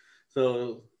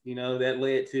that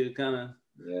led to kind of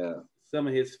Yeah. some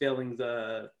of his failings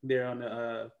there on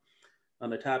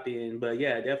the top end. But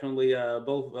yeah, definitely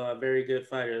both very good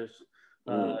fighters.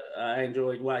 Mm. I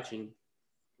enjoyed watching.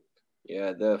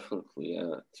 Yeah, definitely.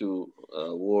 Yeah, two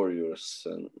warriors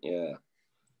and yeah,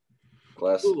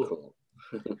 Cool. classical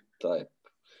type,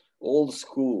 old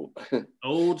school.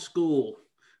 Old school.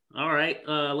 All right,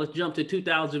 let's jump to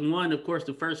 2001. Of course,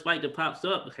 the first fight that pops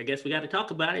up. I guess we got to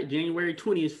talk about it. January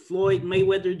 20th, Floyd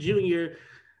Mayweather Jr.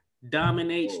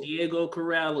 dominates Oh, Diego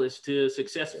Corrales to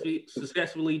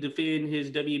successfully defend his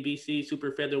WBC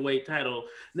super featherweight title.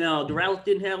 Now, Corrales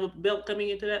didn't have a belt coming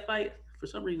into that fight. For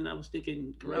some reason, I was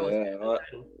thinking Corrales had yeah. the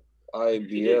title.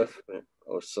 He did. IBF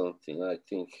or something. I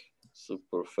think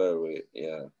super featherweight.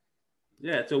 Yeah.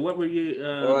 Yeah. So what were you?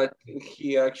 Or I think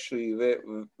he actually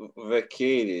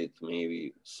vacated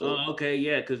maybe. So Oh, okay,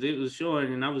 yeah, because it was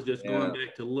showing, and I was just going yeah,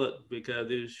 back to look because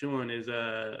it was showing as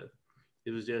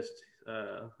it was just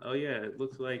oh yeah, it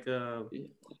looks like oh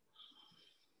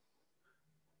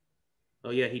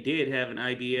yeah, he did have an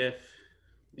IBF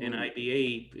and mm,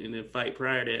 IBA in the fight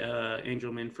prior to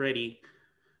Angel Manfredi.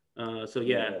 So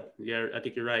yeah, yeah, yeah, I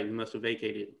think you're right. He must have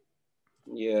vacated.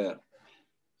 yeah.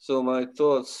 So my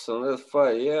thoughts on that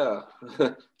fight, yeah.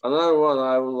 Another one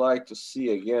I would like to see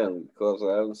again because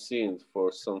I haven't seen it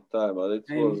for some time. But it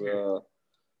Same was here.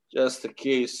 just a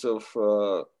case of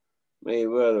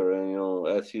Mayweather,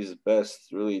 and at his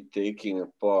best, really taking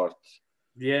apart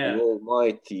the Yeah,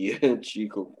 almighty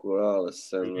Chico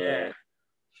Corrales, and yeah,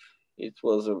 it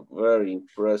was a very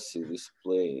impressive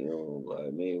display, by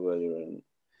Mayweather, and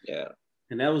yeah,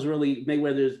 and that was really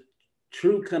Mayweather's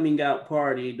true coming out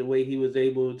party. The way he was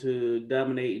able to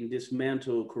dominate and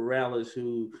dismantle Corrales,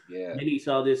 who yeah, many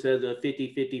saw this as a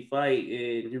 50-50 fight,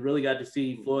 and you really got to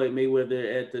see Floyd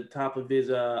Mayweather at the top of his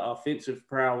offensive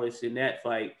prowess in that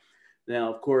fight.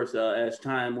 Now, of course, as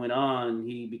time went on,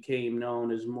 he became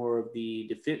known as more of the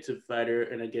defensive fighter,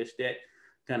 and I guess that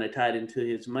kind of tied into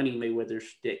his money Mayweather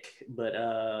stick. But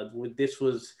this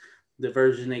was the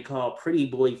version they call Pretty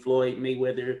Boy Floyd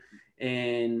Mayweather,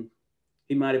 and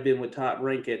he might have been with Top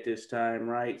Rank at this time,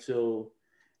 right? So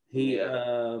he yeah,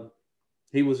 uh,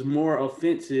 he was more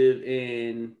offensive,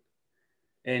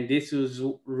 and this was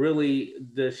really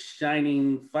the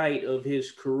shining fight of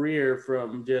his career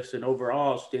from just an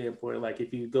overall standpoint. Like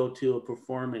if you go to a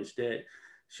performance that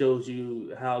shows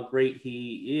you how great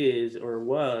he is or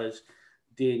was,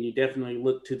 then you definitely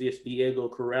look to this Diego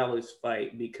Corrales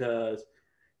fight because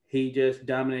he just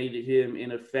dominated him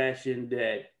in a fashion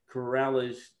that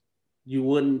Corrales, you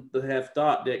wouldn't have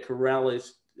thought that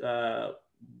Corrales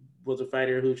was a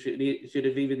fighter who should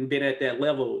have even been at that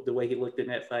level. The way he looked in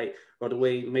that fight, or the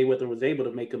way Mayweather was able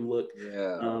to make him look,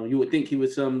 yeah, you would think he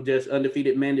was some just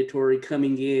undefeated mandatory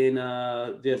coming in,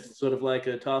 just sort of like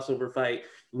a tossover fight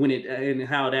when it and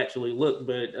how it actually looked,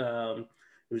 but.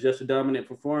 It was just a dominant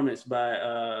performance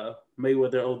by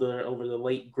Mayweather over the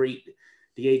late great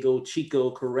Diego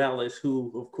Chico Corrales,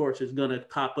 who of course is going to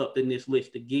pop up in this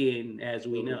list again, as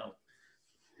we mhm, know.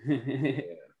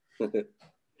 yeah.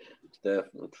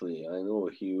 Definitely, I know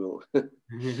he will.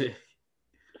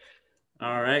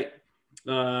 All right.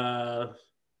 Uh,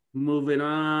 Moving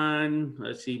on.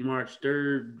 Let's see. March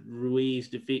 3rd, Ruiz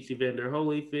defeats Evander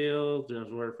Holyfield.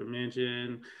 Just worth a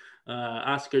mention.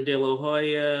 Oscar De La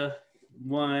Hoya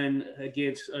won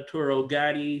against Arturo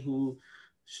Gatti, who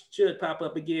should pop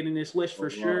up again in this list Oh for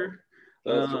wow, sure.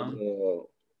 that was Um,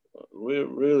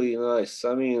 really nice.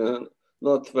 I mean,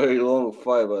 not very long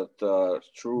fight, but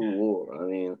true yeah. war. I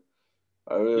mean,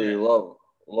 I really Yeah.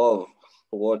 love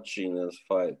watching this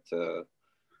fight.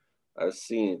 I've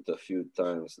seen it a few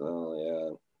times now. Yeah,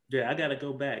 Yeah, I gotta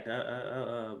go back.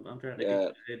 I'm trying to think. yeah.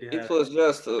 They It have was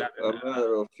just forgotten. a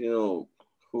matter of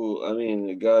who. I mean,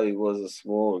 the guy was a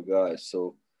small guy,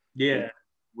 so he Yeah,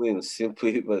 win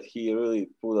simply. But he really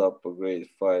put up a great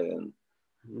fight, and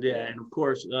yeah, yeah, and of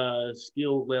course,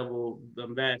 skill level, the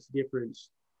vast difference,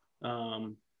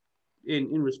 um,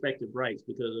 in respective rights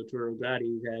because Arturo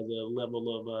Gatti has a level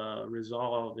of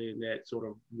resolve and that sort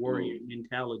of warrior mm,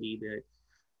 mentality that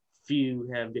few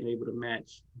have been able to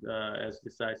match as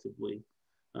decisively.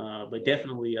 But yeah.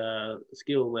 definitely,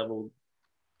 skill level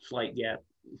slight gap.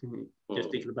 Just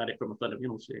Mm. thinking about it from a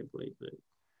fundamental standpoint, but.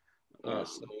 Yeah,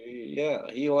 so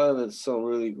he landed some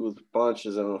really good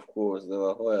punches, and of course, De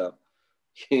La Hoya,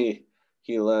 he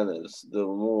he landed the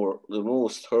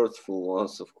most hurtful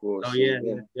ones, of Oh course. yeah, And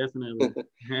yeah, then, definitely.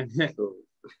 so,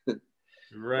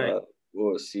 Right. but of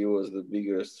course, he was the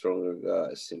bigger, stronger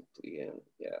guy, simply, and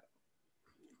yeah.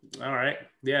 All right.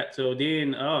 Yeah. So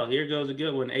then, oh, here goes a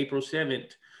good one. April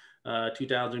 7th,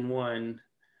 2001.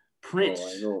 Oh,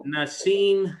 I Prince know.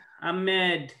 Nassim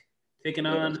Ahmed taking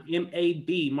Yeah. on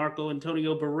MAB, Marco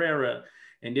Antonio Barrera.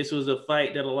 And this was a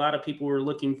fight that a lot of people were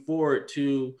looking forward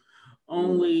to, Mm,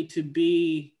 only to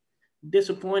be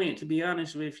disappointed, to be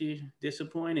honest with you.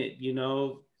 Disappointed,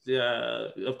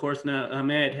 of course, now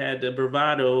Ahmed had the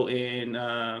bravado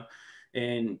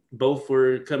and both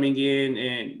were coming in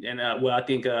and well, I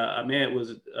think Ahmed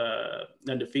was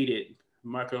undefeated.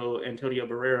 Marco Antonio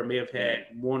Barrera may have yeah. had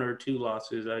one or two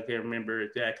losses. I can't remember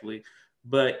exactly,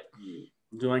 but Mm,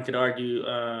 one could argue,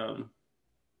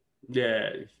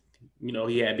 yeah,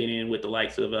 he had been in with the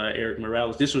likes of Eric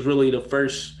Morales. This was really the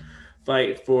first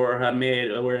fight for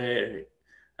Hamed where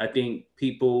I think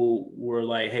people were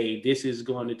like, "Hey, this is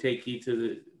going to take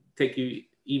you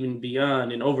even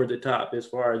beyond and over the top as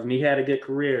far as." And he had a good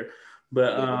career,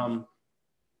 but Yeah,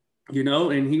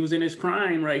 and he was in his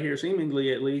prime right here,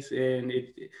 seemingly at least. And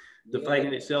the fight yeah.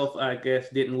 in itself, I guess,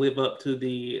 didn't live up to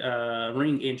the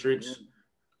ring entrance.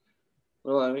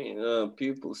 Well, I mean,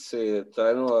 people say that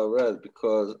I know I read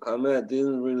because Ahmed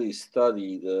didn't really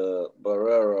study the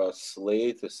Barrera's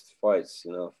latest fights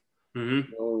enough.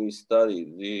 Mm-hmm. He only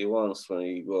studied the ones when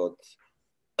he got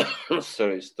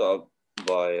sorry stopped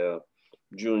by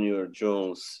Junior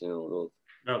Jones, that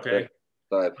Okay.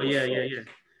 type Oh of yeah, yeah, fight. yeah.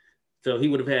 So he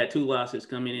would have had two losses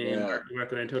coming in, Yeah.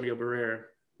 Marco Antonio Barrera.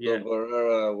 So Yeah.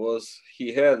 Barrera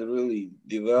he had really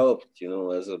developed,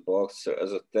 as a boxer,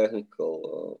 as a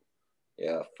technical,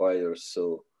 fighter.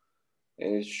 So,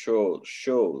 and it showed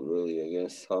really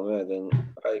against Hamed. And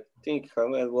I think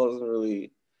Hamed wasn't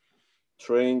really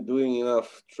doing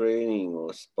enough training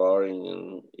or sparring.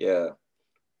 And yeah,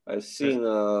 I've seen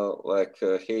like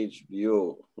a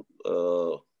HBO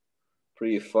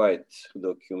pre-fight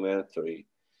documentary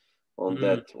on Mm-hmm.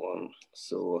 that one.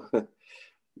 So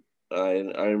I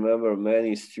remember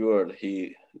Manny Stewart.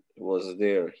 He was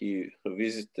there. He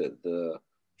visited the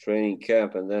training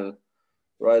camp, and then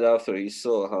right after he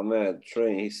saw Hamed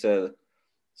train, he said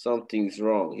something's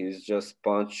wrong. He's just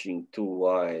punching too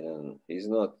wide, and he's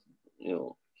not.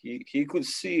 He could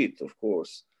see it, of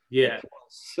course, at Yeah.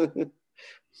 once.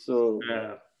 So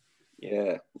Uh,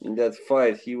 yeah, in that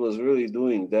fight, he was really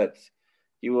doing that.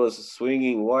 He was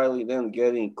swinging wildly, then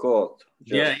getting caught.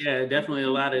 yeah, Just yeah, definitely a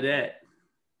lot of that.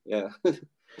 yeah.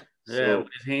 Yeah, So with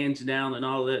his hands down and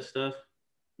all that stuff,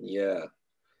 yeah,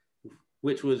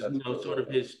 which was that was sort of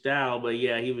his style. But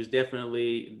yeah, he was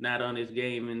definitely not on his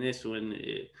game in this one.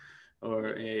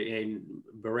 And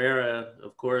Barrera,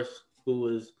 of course, who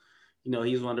was,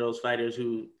 he's one of those fighters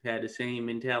who had the same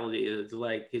mentality. It's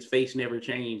like his face never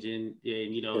changed, and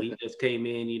he just came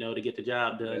in, to get the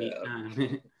job done each yeah,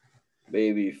 time.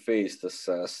 baby faced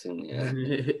assassin. Yeah,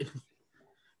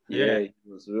 Yeah, yeah. He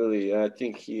was really. I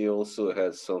think he also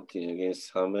had something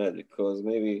against Hamed because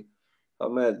maybe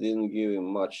Hamed didn't give him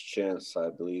much chance. I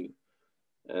believe,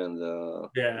 and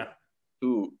yeah.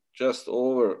 too just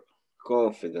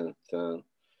overconfident and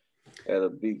had a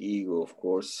big ego, of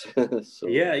course. So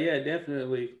Yeah, yeah,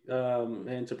 definitely.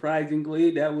 And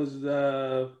surprisingly, that was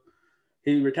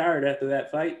he retired after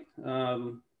that fight.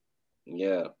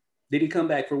 yeah, Did he come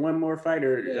back for one more fight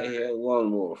yeah, or? he had one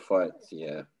more fight.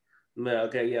 Yeah, Well,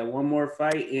 okay, yeah, one more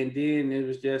fight, and then it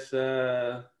was just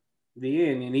the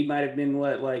end. And he might have been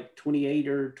what, like 28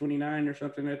 or 29 or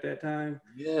something at that time.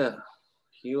 yeah.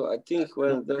 I think I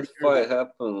don't when that remember. fight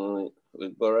happened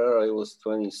with Barrera, he was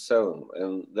 27,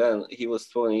 and then he was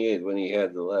 28 when he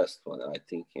had the last one. I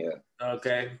think, yeah.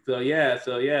 Okay, so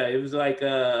yeah, it was like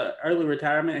early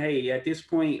retirement. Hey, at this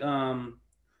point,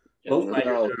 both And fighters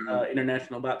now are he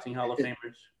international boxing Hall of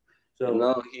Famers. and So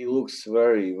now he looks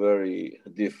very, very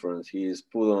different. He is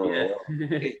put on a lot of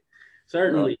yeah, weight.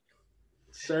 Now certainly,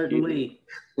 he certainly.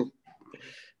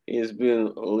 he's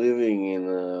been living in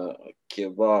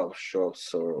kebab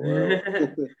shops or wherever.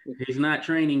 He's not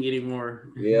training anymore.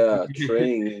 Yeah,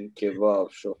 training in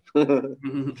kebab shop.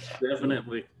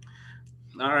 Definitely.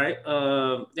 All right.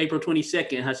 April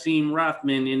 22nd, Hasim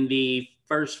Rothman in the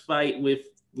first fight with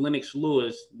Lennox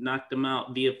Lewis knocked him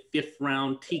out via fifth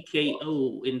round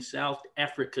TKO in South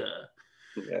Africa.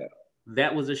 Yeah,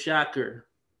 That was a shocker.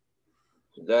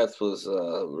 that was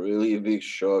a really big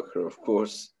shocker, of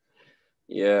course.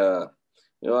 Yeah,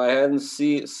 I hadn't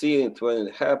seen it when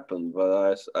it happened,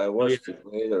 but I Oh yeah, watched it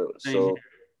later. same here. So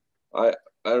I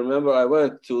I remember I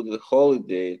went to the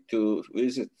holiday to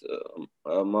visit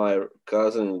my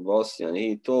cousin in Boston, and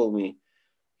he told me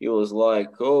he was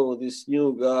like, "Oh, this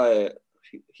new guy,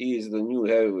 he is the new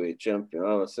heavyweight champion."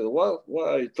 I said, "What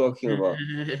are you talking about?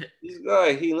 This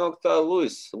guy, he knocked out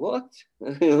Lewis. What?"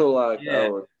 Like I Yeah,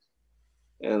 was,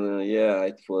 and yeah,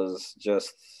 it was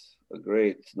just a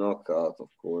great knockout, of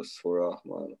course, for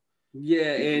Rahman.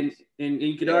 yeah, He and, was, and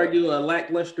you could yeah, argue a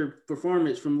lackluster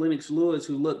performance from Lennox Lewis,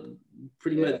 who looked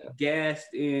pretty much yeah.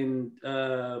 gassed and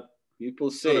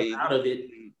People sort of say he out of didn't it.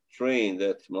 really train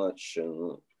that much,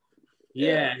 and yeah,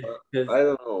 Yeah, but because I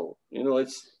don't know.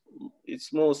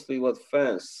 It's mostly what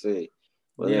fans say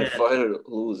when a yeah, fighter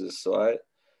loses. So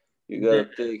you yeah, gotta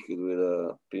take it with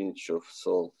a pinch of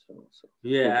salt. So.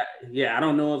 yeah, yeah. I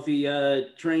don't know if he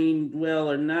trained well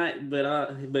or not,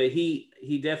 but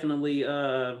he definitely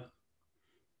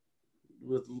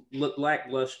was looked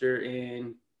lackluster,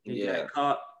 and he got Yeah,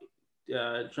 caught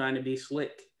trying to be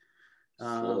slick.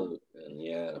 Um, slow and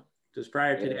yeah. Because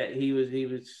prior to Yeah. that, he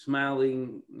was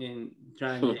smiling and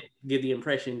trying to give the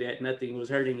impression that nothing was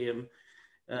hurting him.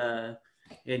 Uh,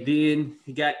 and then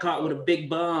he got caught with a big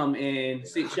bomb and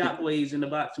sent shockwaves in the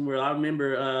boxing world. I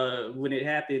remember when it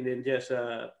happened and just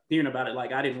hearing about it.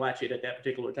 Like I didn't watch it at that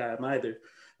particular time either,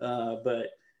 but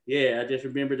yeah, I just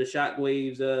remember the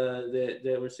shockwaves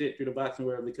that were sent through the boxing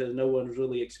world because no one was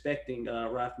really expecting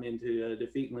Rothman to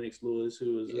defeat Lennox Lewis,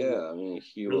 who was Yeah, I mean,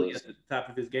 really at the top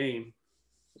of his game.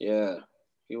 yeah,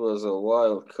 he was a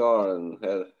wild card and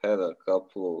had a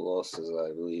couple of losses,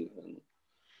 I believe,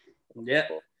 and Yeah.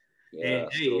 And yeah,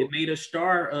 hey, it so made a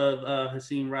star of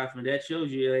Hakeem Rothman. That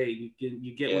shows you, hey,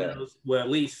 you get one of yeah, those. Well, at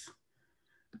least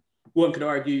one could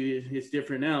argue it's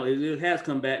different now. It has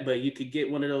come back, but you could get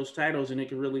one of those titles, and it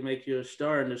could really make you a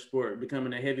star in the sport,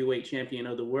 becoming a heavyweight champion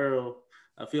of the world.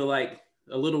 I feel like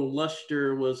a little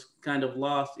luster was kind of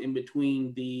lost in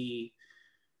between the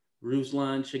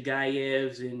Ruslan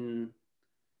Chagayevs and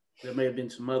there may have been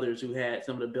some others who had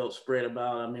some of the belts spread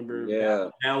about. I remember yeah,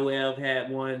 Balev had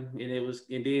one, and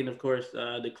then of course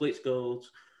the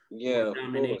Klitschko's were yeah, of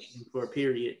dominating course. for a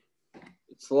period.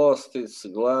 It's lost its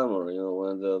glamour,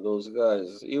 when those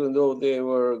guys, even though they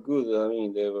were good, I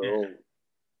mean, they were Yeah, all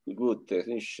good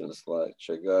technicians like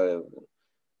Chagayev,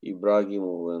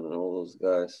 Ibrahimov, and all those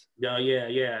guys. yeah, yeah,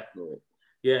 yeah, So,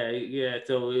 yeah.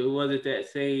 So it wasn't that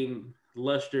same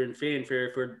luster and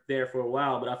fanfare for a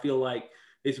while, but I feel like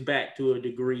it's back to a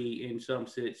degree in some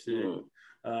sense hmm,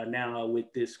 now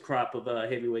with this crop of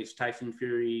heavyweights: Tyson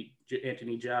Fury,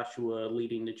 Anthony Joshua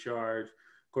leading the charge.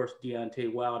 Of course,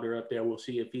 Deontay Wilder up there. We'll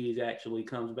see if he actually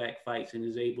comes back, fights, and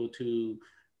is able to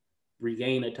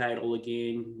regain a title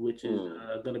again, which is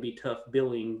hmm, going to be tough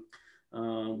billing.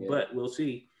 yeah, But we'll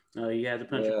see. He has a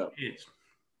puncher's yeah. chance.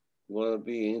 Will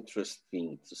be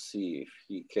interesting to see if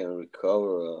he can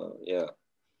recover. Yeah,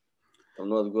 I'm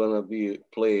not gonna be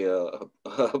play a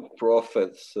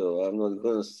prophet, so I'm not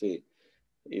gonna say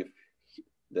if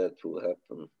that will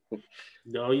happen.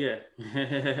 Oh yeah,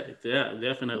 yeah,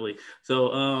 definitely.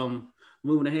 So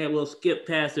moving ahead, we'll skip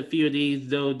past a few of these.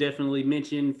 Though definitely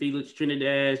mention Felix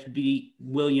Trinidad beat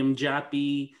William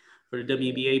Joppy for the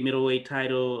Yeah, WBA middleweight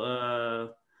title,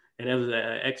 and that was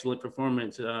an excellent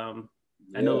performance. I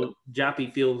yeah, know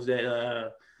Joppy feels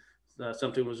that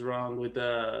something was wrong with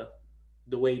the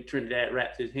way Trinidad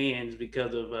wraps his hands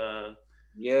because of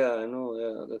yeah. I know.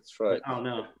 Yeah, that's right. I don't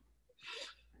know.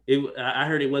 I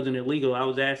heard it wasn't illegal. I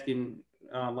was asking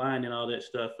online and all that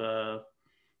stuff.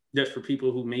 Just for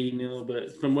people who may know,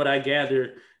 but from what I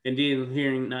gather, and then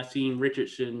hearing, not seeing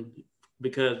Richardson,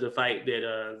 because the fight that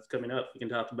is coming up, we can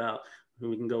talk about, who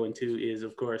we can go into, is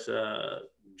of course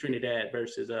Trinidad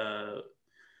versus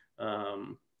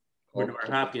um, Bernard Hopkins.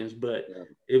 Hopkins. But Yeah.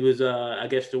 it was, I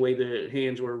guess, the way the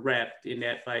hands were wrapped in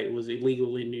that fight was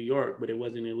illegal in New York, but it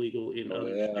wasn't illegal in Oh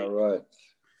other yeah. states. Right.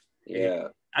 And Yeah.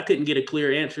 I couldn't get a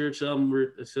clear answer. Some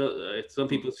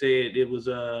people said it was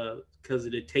because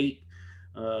of the tape,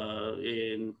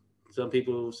 and some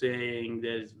people saying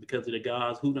that it's because of the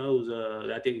gauze. Who knows?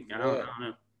 I think Yeah. I don't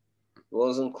know. It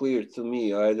wasn't clear to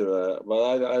me either,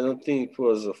 but I don't think it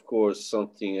was, of course,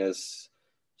 something as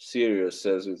serious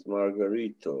as with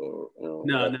Margarito, or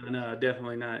No, that no, no,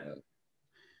 definitely not. uh,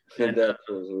 And that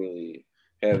was really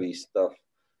heavy stuff.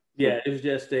 yeah, it was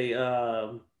just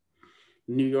a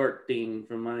New York thing,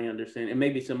 from my understanding, and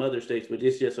maybe some other states, but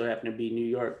this just so happened to be New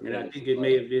York. And I Yes, think it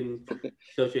may right. have been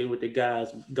associated with the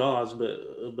gauze, but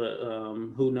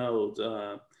who knows?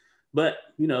 But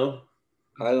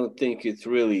I don't think it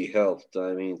really helped.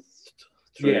 I mean,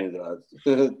 yeah, Trinidad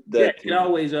yeah, that you can much.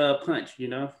 always punch.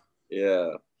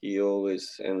 Yeah, he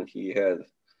always and he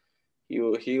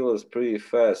was pretty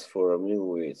fast for a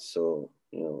middleweight. So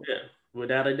Yeah,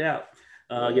 without a doubt.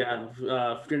 yeah,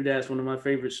 Yeah, Trinidad's one of my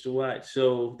favorites to watch.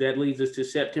 So that leads us to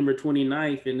September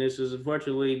 29th, and this is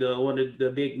unfortunately the one of the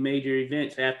big major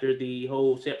events after the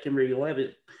whole September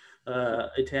 11th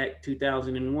attack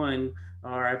 2001.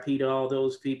 RIP to all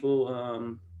those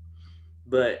people.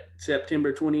 But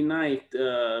September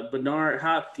 29th, Bernard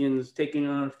Hopkins taking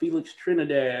on Felix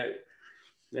Trinidad.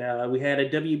 We had a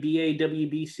WBA,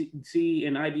 WBC,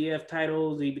 and IBF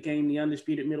titles. He became the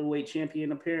undisputed middleweight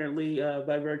champion, apparently,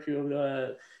 by virtue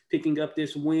of picking up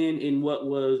this win in what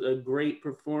was a great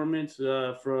performance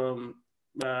from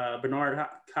Bernard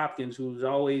Hopkins, who's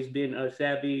always been a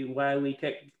savvy, wily,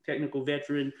 technical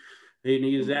veteran. And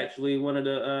he was actually one of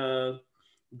the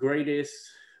greatest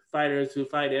fighters to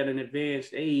fight at an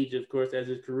advanced age, of course, as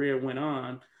his career went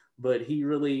on. But he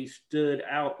really stood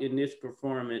out in this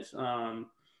performance.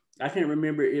 I can't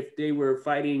remember if they were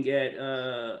fighting at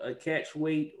a catch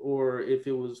weight or if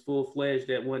it was full fledged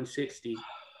at 160.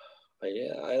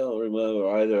 Yeah, I don't remember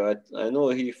either. I know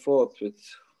he fought with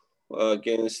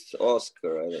against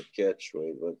Oscar at a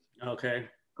catchweight, but Okay.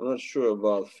 I'm not sure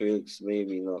about Felix.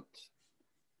 Maybe not.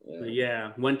 But Yeah,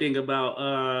 yeah, one thing about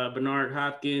Bernard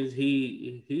Hopkins,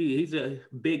 he's a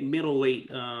big middleweight,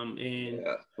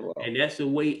 yeah. Wow. and that's the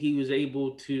weight he was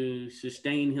able to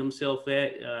sustain himself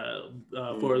at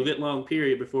for a Mm, good long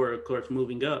period before, of course,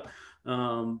 moving up.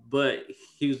 But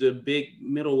he was a big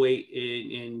middleweight,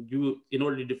 and you, in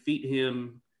order to defeat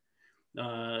him,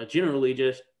 generally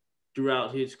just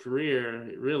throughout his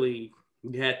career, really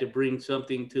you had to bring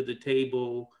something to the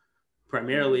table. mm,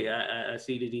 Primarily, I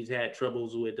see that he's had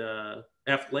troubles with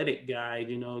athletic guys,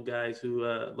 guys who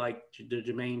like the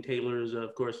Jermaine Taylors,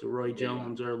 of course, the Roy yeah,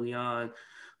 Jones early on,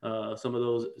 some of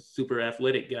those super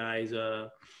athletic guys.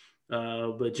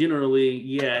 But generally,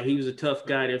 yeah, he was a tough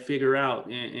guy to figure out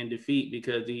and defeat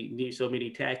because he knew so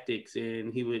many tactics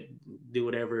and he would do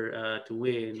whatever to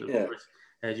win, of yeah. course,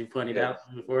 as you pointed Yes,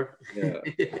 out before. yeah.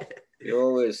 He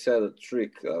always had a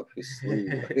trick up his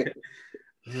sleeve.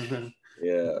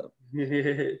 Yeah,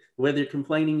 Whether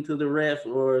complaining to the ref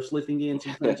or slipping in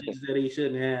some punches that he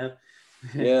shouldn't have.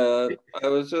 yeah. I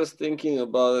was just thinking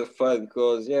about the fight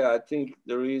because, yeah, I think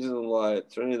the reason why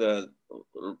Trinidad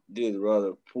did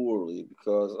rather poorly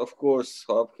because, of course,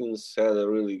 Hopkins had a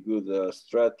really good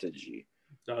strategy,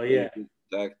 Oh really yeah, good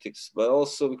tactics, but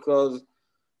also because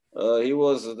he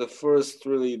was the first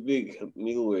really big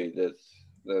middleweight that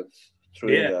yeah,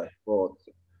 Trinidad fought.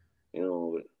 You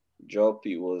know,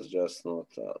 Joppy was just not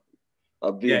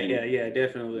a yeah, big yeah, yeah, middleweight.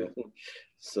 definitely.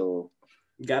 So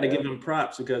Got to yeah, give him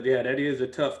props because yeah, that is a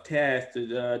tough task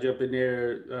to jump in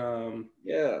there.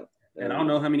 yeah, And I don't and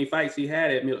know how many fights he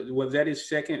had. Was that his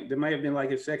second? There might have been like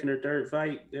his second or third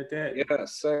fight at that. yeah,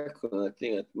 second I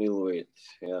think at middleweight.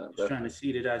 Yeah, Just trying to definitely.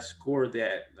 see that I scored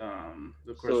that.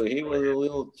 Of course, So he was a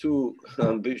little too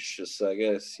ambitious, I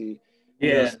guess. He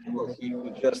yeah, just thought he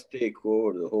could just take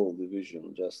over the whole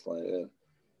division just like that.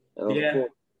 And of yeah,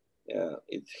 course, yeah,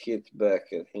 it hit back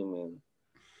at him and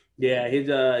yeah. His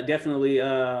definitely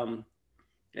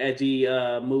as he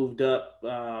moved up,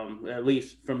 at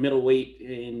least from middleweight,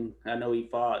 and I know he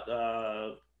fought,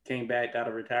 came back out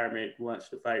of retirement once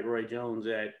to fight Roy Jones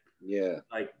at yeah.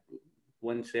 like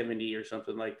 170 or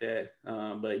something like that.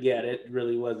 But yeah, that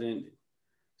really wasn't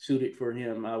suited for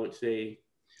him, I would say.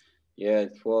 Yeah,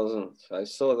 it wasn't. I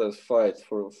saw that fight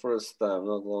for the first time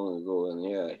not long ago, and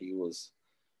yeah, he was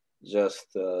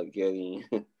just getting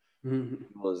he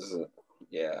was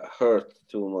yeah hurt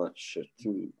too much,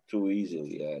 too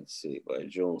easily, I'd say, by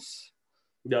Jones.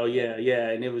 No, Yeah, yeah, yeah,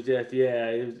 and it was just yeah,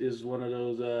 it was one of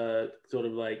those sort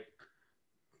of like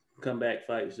comeback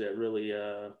fights that really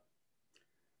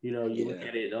you look yeah,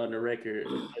 at it on the record,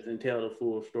 it doesn't tell the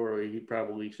full story. He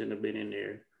probably shouldn't have been in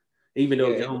there, even though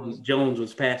yeah. He Jones was Jones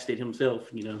was past it himself.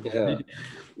 yeah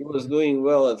he was doing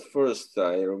well at first.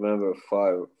 I remember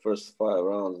first 5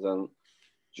 rounds. Then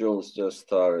Jones just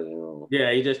started.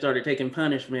 Yeah, he just started taking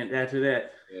punishment after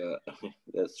that. Yeah,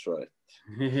 that's right.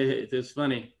 It's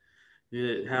funny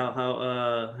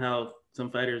how some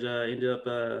fighters end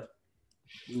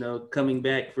up coming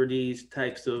back for these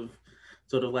types of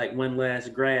sort of like one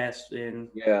last grasp and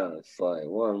Yeah, it's like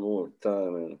one more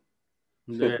time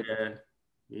the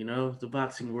the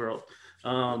boxing world.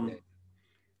 and Um,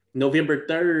 November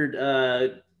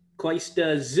 3rd,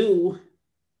 Costa Zoo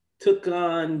took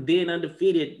on then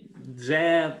undefeated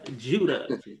Zav Judah,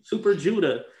 Super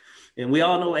Judah, and we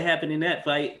all know what happened in that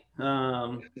fight.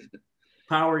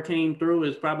 Power came through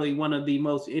is probably one of the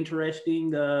most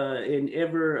interesting and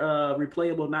ever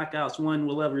replayable knockouts one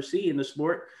will ever see in the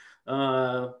sport.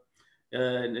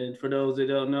 And for those that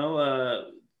don't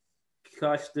know,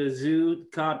 Costa Zoo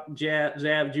caught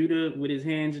Zav Judah with his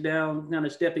hands down, kind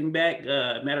of stepping back.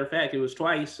 Matter of fact, it was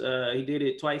twice. He did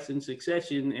it twice in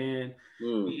succession, and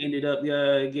mm, he ended up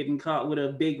getting caught with a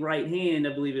big right hand,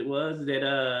 I believe it was,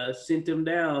 that sent him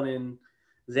down, and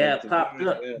at Zav popped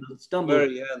up, the stumbled.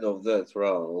 very end of that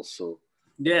round, also,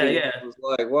 I Yeah, think yeah, it was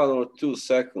like 1 or 2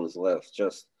 seconds left.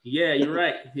 Just yeah. You're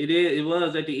right. It is. It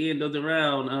was at the end of the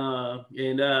round,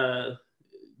 and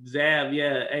Zav,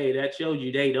 yeah, hey, that showed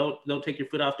you. Hey, don't take your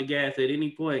foot off the gas at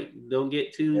any point. Don't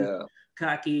get too yeah,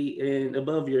 cocky and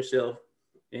above yourself.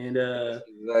 And that's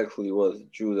exactly what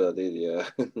Judah did. Yeah,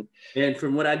 and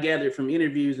from what I gathered from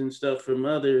interviews and stuff from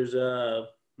others,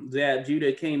 Zav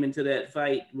Judah came into that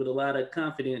fight with a lot of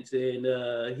confidence,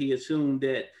 and he assumed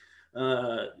that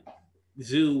uh,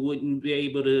 Zoo wouldn't be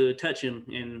able to touch him,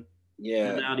 and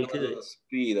yeah, turned out he because of could. the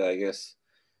speed, I guess.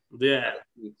 Yeah,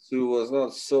 Sue was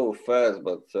not so fast,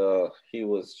 but he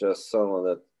was just someone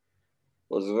that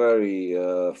was very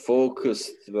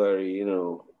focused, very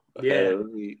had Yeah, a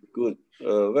really good,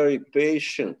 very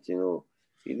patient.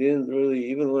 He didn't really,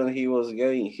 even when he was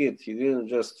getting hit, he didn't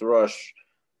just rush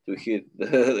to hit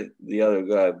the other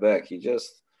guy back. He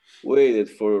just waited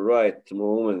for the right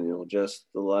moment,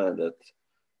 just to land that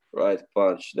right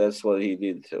punch. That's what he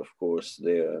did, of course.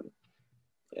 There,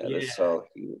 yeah, that's yeah, how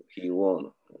he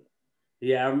won.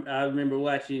 yeah. I remember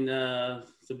watching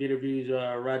some interviews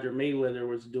Roger Mayweather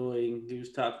was doing. He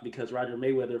was talking because Roger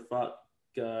Mayweather fought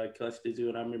Costa,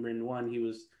 and I remember in one he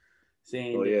was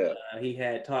saying Oh that yeah, he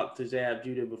had talked to Zab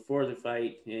Judah before the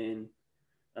fight, and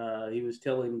he was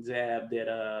telling Zab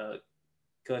that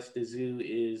Costa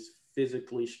is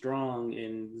physically strong,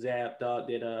 and Zab thought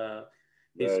that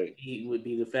his very. speed would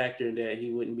be the factor, and that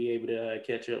he wouldn't be able to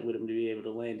catch up with him to be able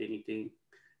to land anything.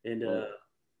 And Oh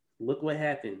look what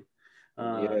happened.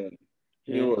 Uh, yeah,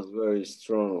 he and was very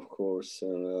strong, of course,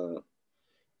 and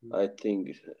I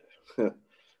think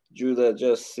Judah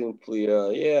just simply,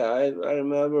 yeah, I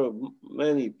remember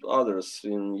many others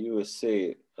in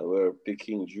USA were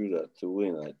picking Judah to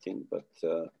win, I think, but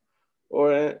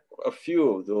or a few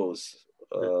of those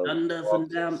the thunder from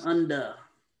down boxers. under.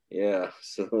 Yeah,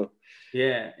 so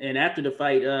Yeah, and after the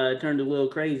fight, it turned a little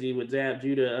crazy with Zab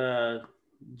Judah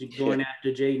yeah, going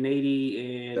after Jay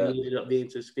Nady, and that he ended up being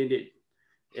suspended.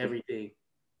 Everything.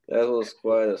 that was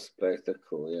quite a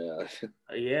spectacle. Yeah,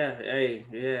 Yeah, hey,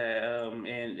 yeah,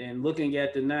 and looking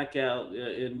at the knockout,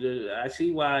 I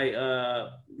see why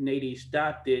Nady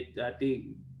stopped it. I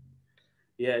think,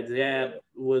 yeah, Zab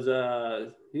was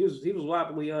he was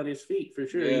wobbly on his feet for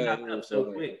sure. He yeah, he knocked up was so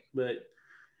on. quick, but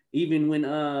even when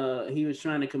he was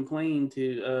trying to complain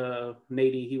to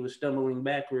Nady, he was stumbling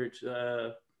backwards.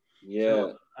 So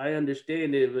Yeah, I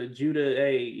understand it, but Judah,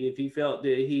 hey, if he felt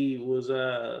that he was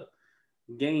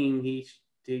game, he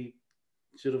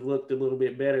should have looked a little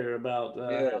bit better about how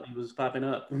yeah. he was popping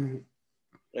up.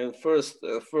 And first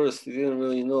he didn't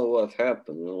really know what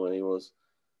happened, when he was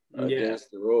Yeah.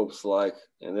 against the ropes, like,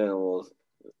 and then it was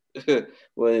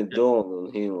when it dawned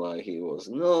on him, like he was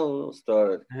no,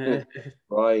 started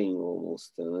crying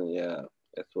almost, and then, yeah,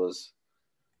 it was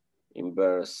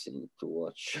embarrassing to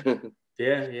watch.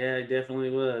 Yeah, it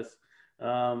definitely was.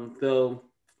 So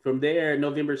from there,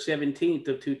 November 17th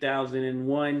of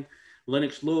 2001,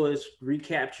 Lennox Lewis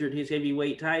recaptured his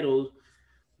heavyweight title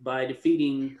by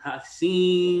defeating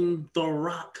Hasim The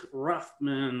Rock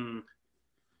Ruffman.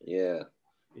 Yeah,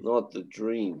 not the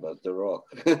Dream, but the Rock,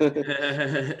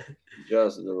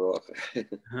 just the Rock.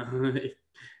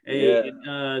 Hey,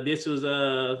 Yeah, this was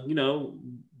a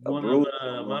one of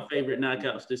brutal my favorite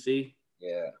knockout. knockouts to see.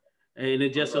 Yeah, And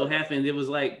it just so happened it was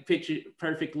like picture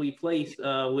perfectly placed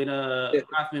when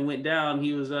Hoffman went down.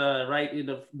 He was right in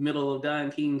the middle of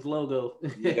Don King's logo.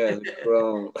 yeah, the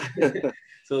crown.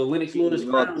 So Lennox Lewis King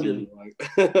crowned nothing, him.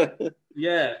 like.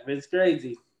 Yeah, it's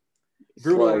crazy. It's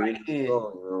Brutal like in right the hand.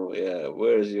 song, yeah,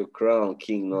 where's your crown,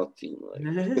 King Nothing? Like,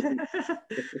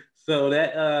 So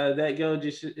that go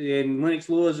just and Lennox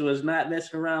Lewis was not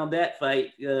messing around that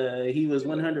fight. He was yeah,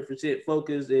 100%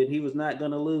 focused, and he was not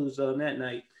going to lose on that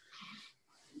night.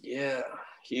 yeah,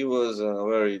 he was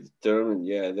very determined,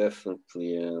 yeah,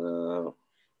 definitely. And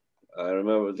I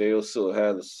remember they also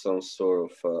had some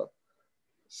sort of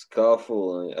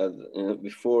scuffle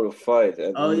before the fight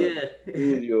Oh in the yeah.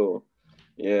 studio.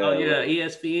 Oh Yeah, yeah,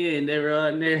 ESPN. They were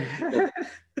on there.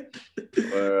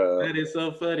 where That is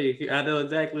so funny. I know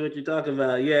exactly what you're talking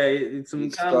about. Yeah, it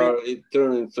started, it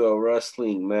turned into a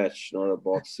wrestling match, not a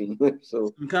boxing.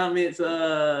 So some comments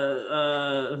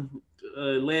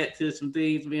led to some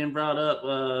things being brought up.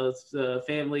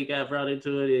 Family got brought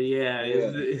into it. And yeah,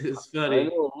 yeah, it's I funny.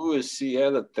 know Lewis. He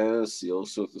had a tendency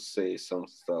also to say some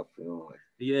stuff,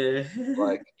 Yeah,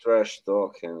 like trash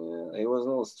talk, and he was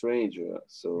no stranger.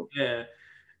 So yeah,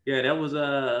 yeah. That was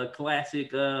a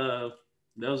classic.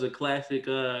 That was a classic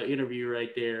interview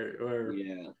right there. Or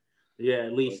yeah, yeah,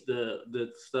 at least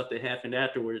the stuff that happened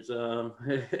afterwards.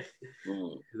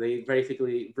 mm, They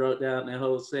basically broke down the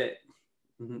whole set.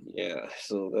 Mhm. yeah.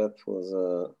 So that was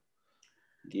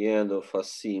the end of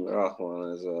Hasim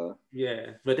Rahman as a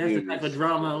Yeah, but that's the type of series.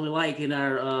 drama we like in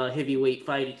our heavyweight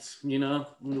fights. We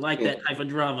like that type of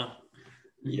drama.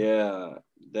 Yeah,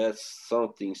 that's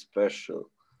something special.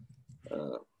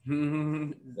 Uh,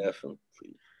 Definitely.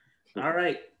 All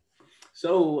right.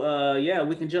 So yeah,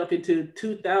 we can jump into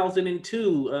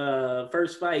 2002.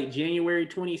 First fight, January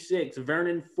 26th.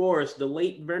 Vernon Forrest, the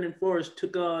late Vernon Forrest,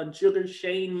 took on Sugar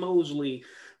Shane Mosley.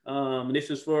 This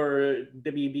is for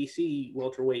WBC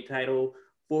welterweight title.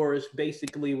 Forrest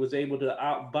basically was able to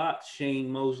outbox Shane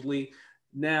Mosley.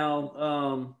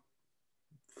 Now,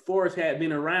 Forrest had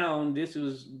been around. This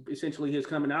was essentially his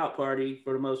coming out party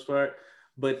for the most part.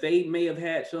 but they may have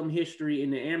had some history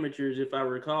in the amateurs, if I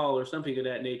recall, or something of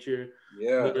that nature.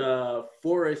 Yeah, But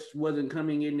Forrest wasn't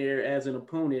coming in there as an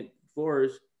opponent.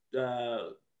 Forrest, I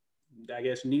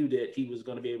guess, knew that he was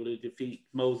going to be able to defeat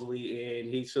Mosley,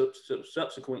 and he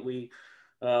subsequently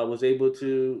was able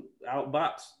to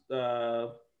outbox,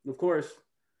 of course,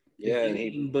 yeah, and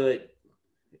Game, but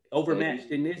overmatched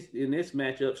he in this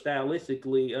matchup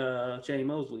stylistically, Shane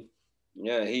Mosley.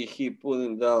 yeah he put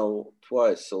him down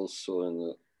twice also in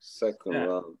the second Yeah.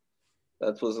 round.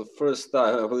 That was the first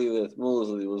time I believe that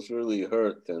Mosley was really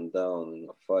hurt and down in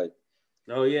a fight.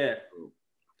 Oh yeah.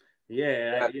 Yeah,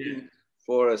 Yeah. I Yeah. think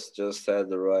Forrest just had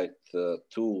the right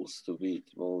tools to beat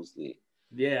Mosley.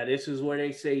 Yeah. This is where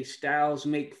they say styles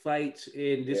make fights,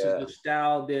 and this is Yeah. the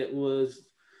style that was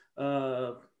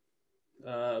uh,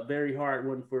 very hard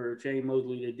one for Shane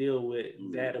Mosley to deal with.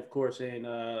 Mm. That, of course, and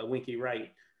Winky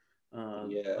Wright.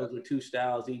 Yeah. Those were two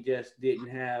styles he just didn't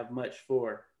have much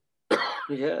for.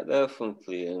 Yeah,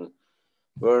 definitely. And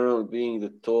Vernon being the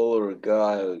taller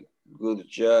guy, good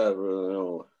jab,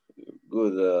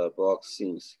 good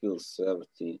boxing skills,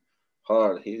 everything.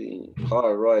 Hard hitting,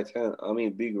 hard right hand. I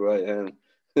mean, big right hand.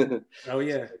 Oh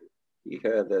yeah. He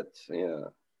had that, yeah.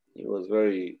 He was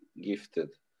very gifted.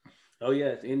 Oh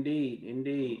yes, indeed,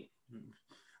 indeed.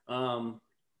 Um,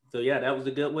 so yeah, that was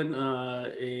a good one,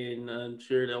 and I'm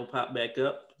sure they'll pop back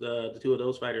up. The two of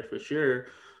those fighters for sure.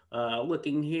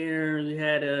 Looking here, we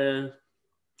had a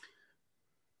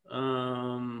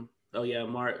oh yeah,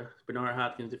 Bernard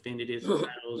Hopkins defended his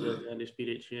titles as the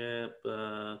undisputed champ.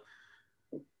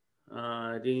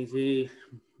 DZ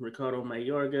Ricardo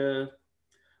Mayorga.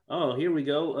 Oh, here we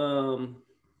go.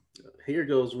 Here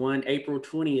goes one, April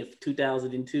 20th,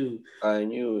 2002. I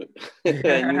knew it.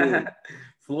 I knew it.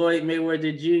 Floyd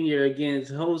Mayweather Jr.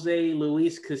 against Jose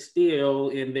Luis Castillo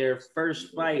in their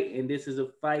first fight, and this is a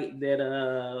fight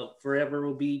that forever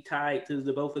will be tied to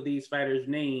the both of these fighters'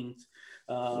 names.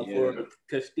 For Yeah.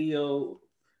 Castillo,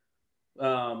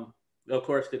 of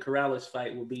course, the Corrales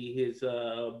fight will be his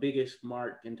biggest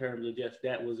mark in terms of just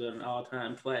that was an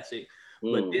all-time classic.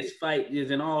 But Hmm. this fight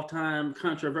is an all-time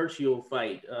controversial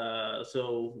fight.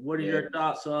 So, what are Yeah. your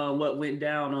thoughts on what went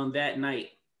down on that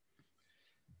night?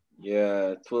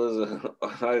 Yeah, it was.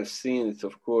 I've seen it,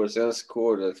 of course, and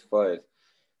scored that fight.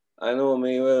 I know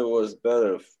Mayweather was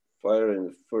better fighter in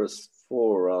the first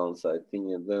 4 rounds, I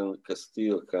think, and then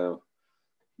Castillo kind of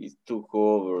he took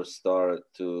over, started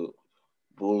to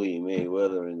bully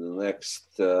Mayweather in the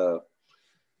next,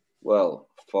 well,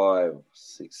 5,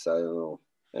 6, I don't know.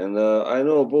 And I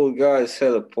know both guys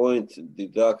had a point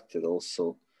deducted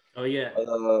also. Oh yeah,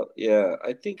 Yeah,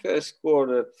 I think I scored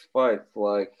that fight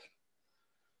like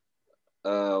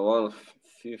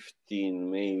 115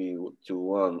 maybe to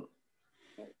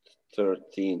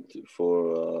 113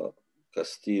 for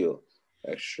Castillo,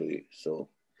 actually. So,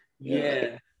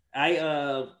 yeah.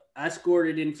 yeah. I scored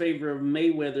it in favor of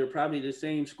Mayweather, probably the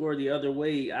same score the other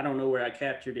way. I don't know where I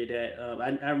captured it at.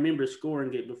 I remember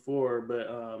scoring it before, but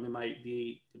it might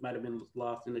have been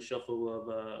lost in the shuffle of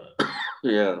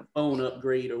Yeah. phone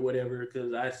upgrade or whatever,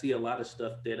 because I see a lot of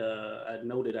stuff that I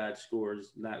know that I'd scored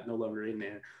is not no longer in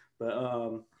there. But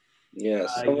Yeah,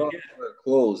 some yeah. rounds were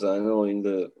close. I know in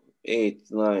the eighth,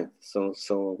 ninth, some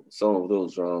of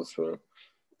those rounds were a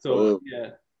So little,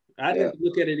 yeah, I'd have yeah, to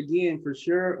look at it again for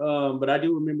sure. But I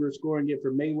do remember scoring it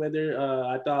for Mayweather.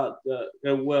 I thought,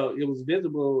 well, it was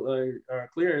visible or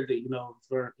clear that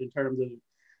for in terms of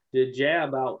the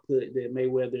jab output that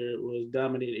Mayweather was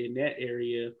dominant in that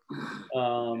area.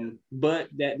 But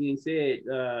that being said,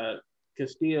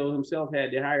 Castillo himself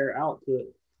had the higher output,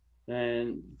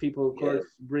 and people, of yeah, course,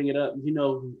 bring it up.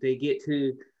 They get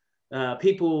to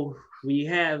people when you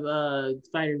have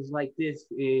fighters like this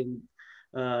and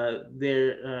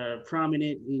they're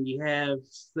prominent and you have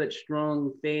such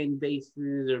strong fan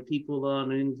bases or people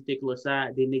on any particular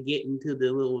side, then they get into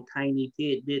the little tiny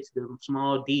tidbits, the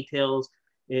small details,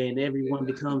 and everyone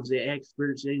becomes the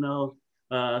experts. So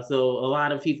a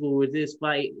lot of people with this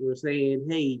fight were saying,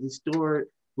 "Hey, the store,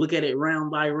 look at it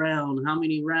round by round. How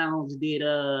many rounds did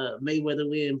Mayweather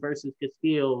win versus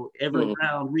Castillo? Every mhm,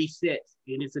 round resets,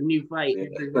 and it's a new fight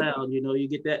every yeah, round. You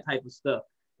get that type of stuff.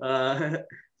 Uh,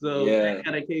 so that yeah,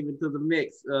 kind of came into the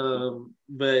mix.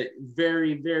 But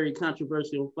very, very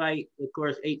controversial fight. Of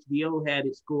course, HBO had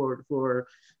it scored for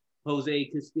Jose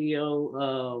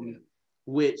Castillo, yeah.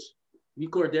 which,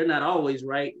 of course, they're not always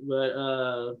right,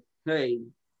 but hey,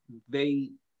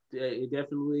 they, they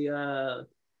definitely I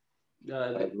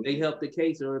they believe, help the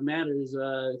case, or it matters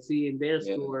seeing their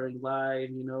yeah, scoring live,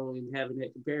 and having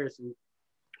that comparison.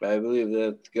 I believe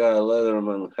that guy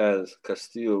Letterman has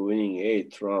Castillo winning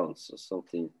 8 rounds or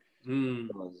something. Mm.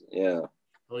 Yeah,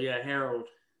 Oh yeah, Harold.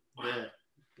 Yeah,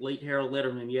 late Harold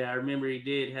Letterman. Yeah, I remember he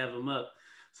did have him up.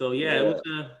 So yeah, it was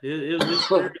Yeah, it was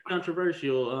very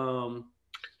controversial.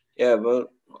 yeah, but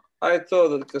I thought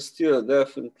that Castillo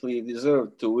definitely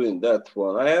deserved to win that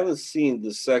one. I haven't seen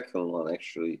the second one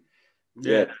actually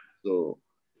Yeah, yet, so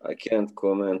I can't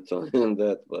comment on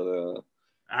that. But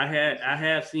I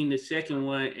have seen the second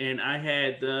one, and I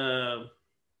had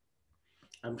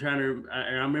I'm trying to I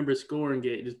remember scoring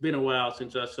it. It's been a while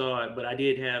since I saw it, but I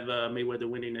did have Mayweather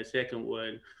winning the second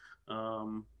one.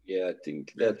 Um, yeah, I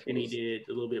think and that he was did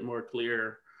a little bit more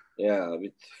clear. yeah a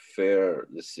bit fair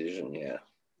decision. Yeah.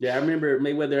 Yeah, I remember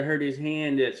Mayweather hurt his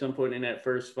hand at some point in that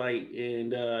first fight,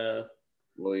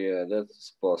 Well, yeah,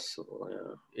 that's possible.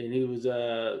 Yeah. and he was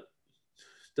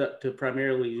stuck to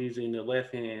primarily using the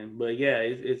left hand. But yeah,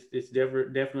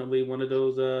 definitely one of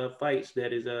those fights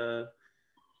that is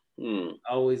Hmm.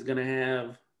 always gonna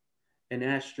have an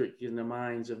asterisk in the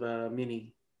minds of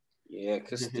many. Yeah,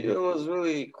 Castillo was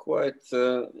really quite,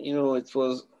 it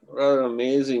was rather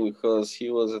amazing because he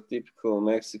was a typical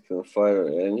Mexican fighter,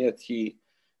 and yet he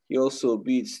also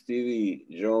beat Stevie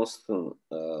Johnston,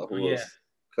 Oh who yeah, was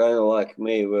kind of like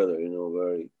Mayweather,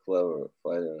 very clever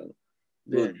fighter and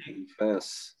yeah, good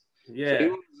defense. So he yeah,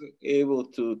 was able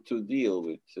to deal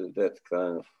with that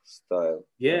kind of style.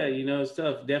 yeah.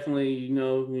 Stuff definitely.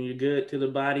 When you're good to the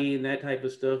body and that type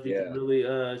of stuff, you can Yeah. really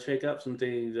shake up some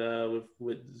things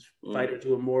with Mm. fighters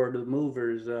who are more the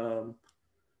movers.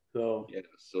 So Yeah, yeah,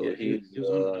 so he, he's he was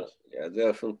one of those. yeah,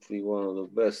 definitely one of the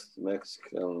best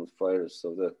Mexican fighters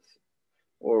of that,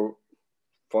 or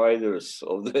fighters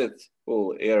of that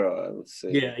whole era, I would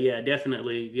say. Yeah, yeah,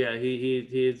 definitely. Yeah, he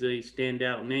is a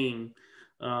standout name. Yeah.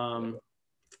 Um,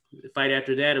 the fight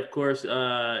after that, of course,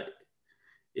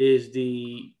 is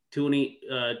the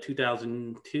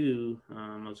 2002.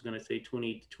 I was going to say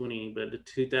 2020, but the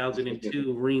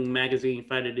 2002 Ring Magazine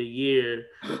Fight of the Year.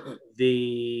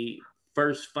 The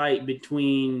first fight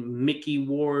between Mickey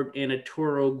Ward and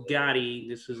Arturo Gatti.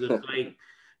 This is a fight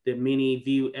that many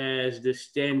view as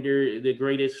the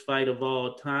greatest fight of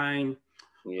all time.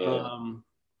 Yeah. Um,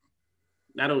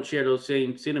 I don't share those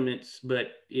same sentiments,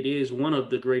 but it is one of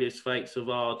the greatest fights of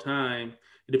all time.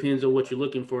 It depends on what you're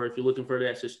looking for. If you're looking for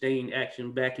that sustained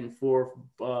action back and forth,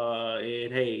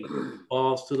 and hey,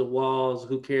 balls to the walls,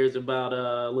 who cares about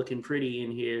looking pretty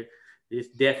in here? It's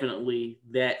definitely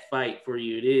that fight for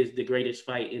you. It is the greatest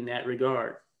fight in that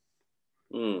regard.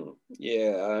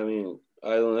 Yeah, I mean,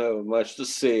 I don't have much to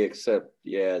say except,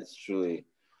 yeah, it's truly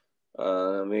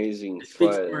an amazing It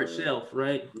speaks fight. for And, itself,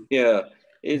 right? yeah,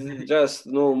 it's just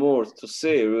no more to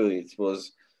say, really. It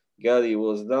was, Gotti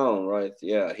was down, right?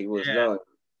 Yeah, he was Yeah. down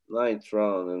ninth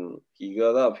round and he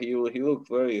got up. He looked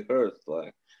very hurt,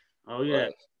 Oh yeah.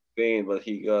 like pain, but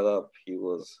he got up. He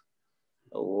was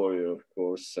a warrior, of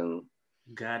course. And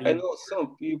I Gotti. know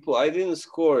some people, I didn't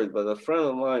score it, but a friend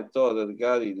of mine thought that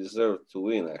Gotti deserved to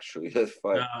win, actually, that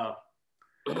fight. Uh,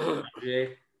 yeah.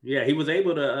 Yeah. He was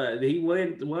able to. He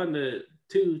won the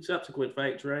two subsequent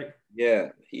fights, right?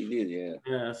 Yeah, he did, yeah.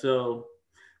 Yeah, so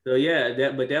yeah,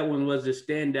 that one was a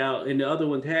standout, and the other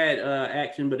ones had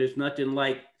action, but it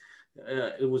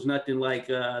was nothing like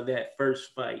that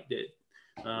first fight that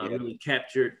Yeah. really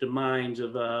captured the minds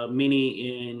of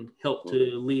many and helped to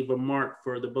Mm. leave a mark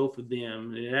for the both of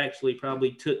them. And it actually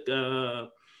probably took uh,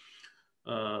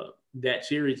 that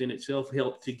series in itself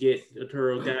helped to get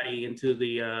Arturo Gatti into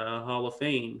the Hall of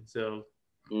Fame. So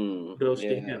kudos to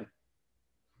Yeah. him,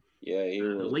 Yeah, he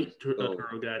the was late so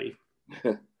Arturo Gatti.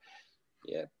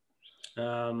 yeah.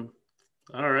 Um,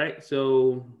 All right,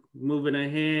 so moving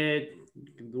ahead,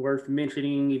 worth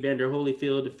mentioning Evander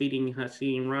Holyfield defeating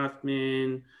Hakeem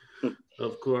Rothman.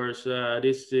 Of course,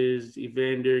 this is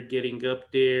Evander getting up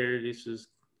there. This is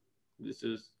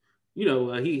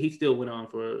he still went on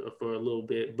for a little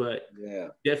bit, but Yeah.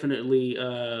 definitely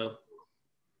It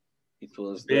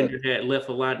was that. Evander had left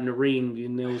a lot in the ring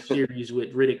in those series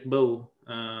with Riddick Bowe,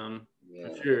 for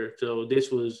Yeah. sure. So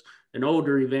this was an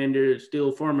older Evander,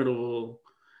 still formidable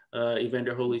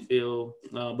Evander Holyfield,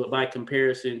 but by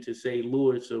comparison to say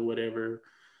Lewis or whatever,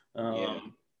 Yeah.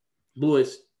 um,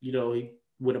 Lewis, he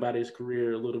went about his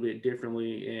career a little bit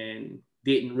differently and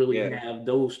didn't really Yeah. have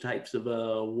those types of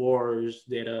wars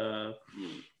that Mm.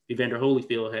 Evander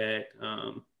Holyfield had.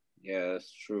 Yeah,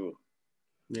 that's true.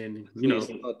 And At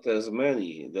least not as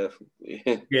many, definitely.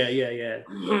 yeah, yeah, yeah.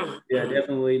 Yeah,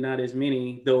 definitely not as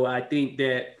many. Though I think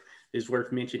that is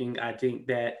worth mentioning. I think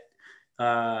that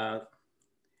uh,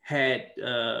 had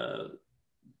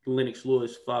Lennox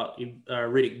Lewis fought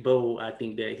Riddick Bowe, I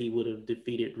think that he would have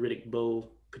defeated Riddick Bowe,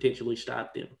 potentially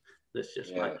stopped him. That's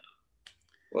just my Yeah. thought.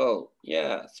 Well,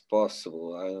 yeah, it's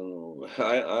possible. I don't know.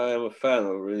 I am a fan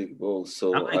of Riddick Bowe, I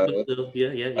so like Bo too.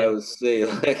 Yeah, yeah, I yeah. would say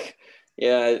like,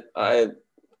 yeah, I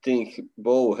think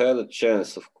Bowe had a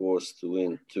chance, of course, to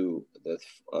win too that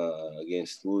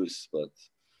against Lewis, but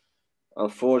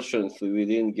unfortunately, we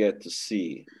didn't get to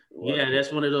see what. Yeah,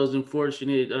 that's one of those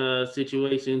unfortunate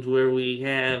situations where we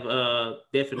have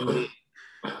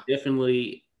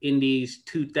definitely in these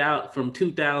 2000 from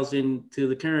 2000 to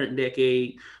the current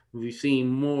decade, we've seen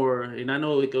more. And I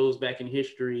know it goes back in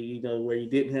history, where you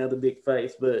didn't have the big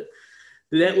fights, but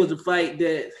that Yeah, was a fight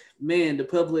that, man, the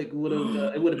public would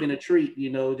have it would have been a treat,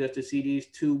 just to see these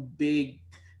two big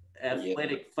yeah,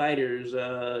 athletic fighters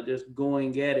just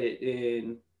going at it.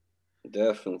 And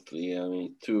definitely. I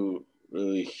mean, two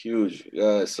really huge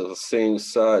guys of the same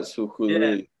size who could yeah,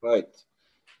 really fight,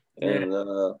 yeah. and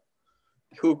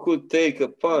who could take a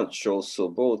punch. Also,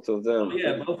 both of Oh them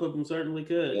yeah, really. both of them certainly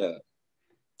could. Yeah.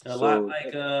 A lot So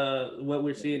like what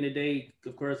we're seeing today.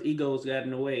 Of course, egos got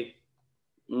in the way.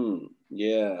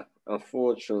 yeah,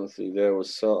 unfortunately, there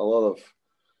was a lot of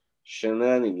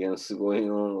shenanigans going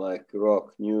on, like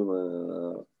Rock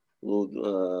Newman,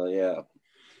 yeah,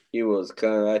 he was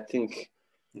kind of, I think,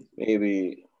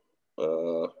 maybe,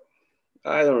 uh,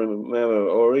 I don't remember,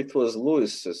 or it was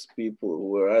Lewis's people who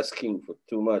were asking for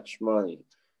too much money.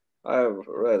 I've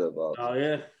read about Oh it.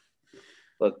 yeah.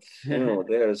 But,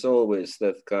 there's always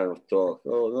that kind of talk.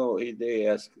 Oh, no, they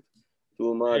asked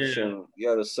too much, Yeah, and the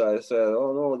other side said,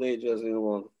 "Oh no, they just didn't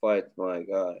want to fight my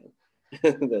guy."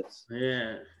 That's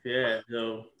yeah, yeah.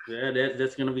 So yeah,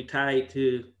 that's gonna be tied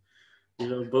to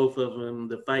both of them,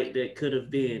 the fight that could have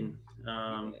been.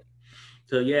 Um, yeah,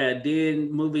 so yeah,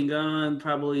 then moving on,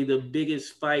 probably the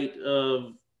biggest fight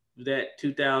of that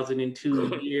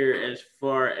 2002 year as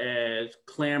far as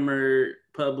clamor,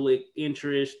 public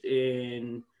interest,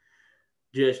 and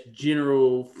just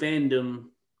general fandom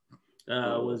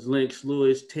mm, was Lennox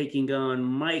Lewis taking on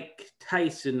Mike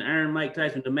Tyson, Iron Mike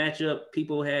Tyson. The matchup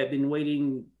people had been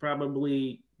waiting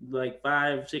probably like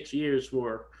 5, 6 years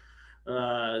for.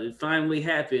 It finally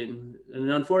happened,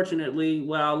 and unfortunately,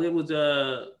 while it was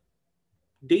a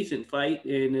decent fight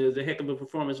and it was a heck of a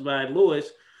performance by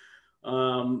Lewis,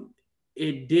 um,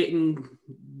 it didn't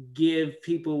give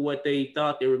people what they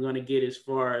thought they were going to get as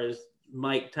far as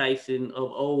Mike Tyson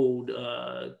of old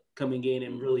coming in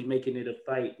and mm, really making it a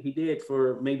fight. He did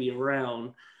for maybe a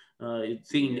round. It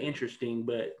seemed yeah, interesting,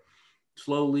 but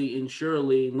slowly and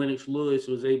surely, Lennox Lewis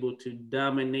was able to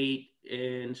dominate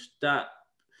and stop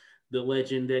the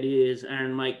legend that is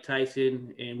Iron Mike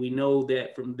Tyson. And we know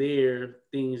that from there,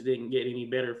 things didn't get any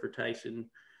better for Tyson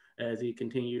as he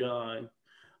continued on.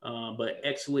 But yeah,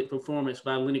 excellent performance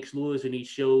by Lennox Lewis, and he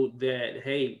showed that,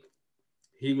 hey,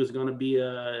 he was going to be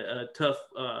a tough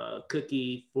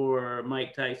cookie for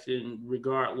Mike Tyson,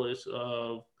 regardless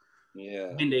of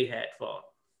yeah, when they had fought.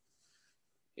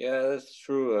 yeah. That's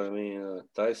true. I mean,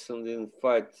 Tyson didn't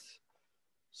fight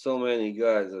so many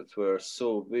guys that were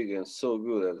so big and so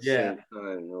good at the Yeah, same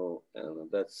time,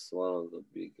 and that's one of the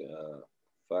big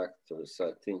factors,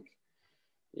 I think.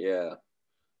 Yeah.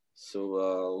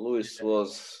 So Lewis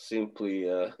was simply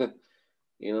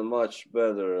in a much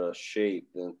better shape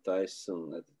than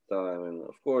Tyson at the time, and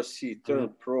of course he uh-huh.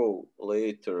 turned pro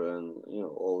later, and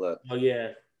all that Oh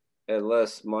yeah, had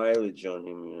less mileage on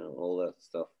him, all that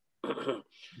stuff.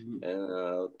 mhm.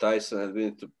 And Tyson had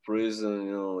been to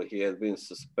prison, he had been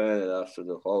suspended after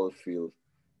the Holyfield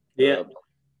Yeah. uh,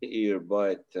 ear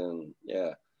bite, and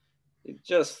yeah, it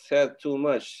just had too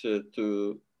much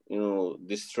to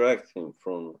distract him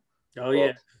from Oh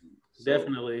yeah. boxing. So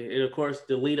Definitely. And of course,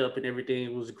 the lead up and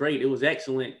everything was great. It was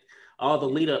excellent. All the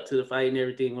yeah, lead up to the fight and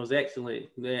everything was excellent.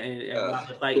 And yeah, while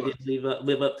the fight didn't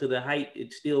live up to the hype,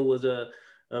 it still was a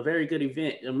very good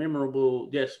event, a memorable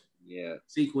just yeah,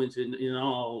 sequence in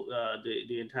all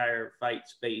the entire fight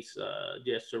space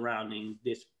just surrounding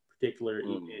this particular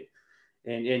mm, event.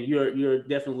 And you're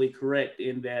definitely correct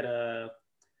in that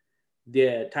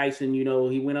yeah, Tyson,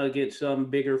 he went up against some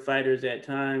bigger fighters at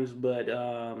times, but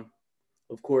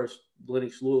of course,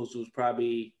 Lennox Lewis was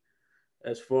probably,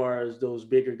 as far as those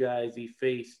bigger guys he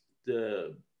faced,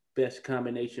 the best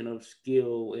combination of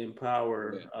skill and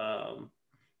power. yeah,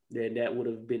 Then that would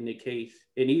have been the case.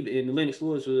 And even Lennox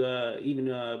Lewis was even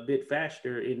a bit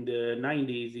faster in the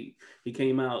 '90s. He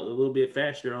came out a little bit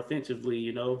faster offensively.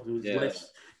 yeah.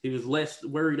 He was less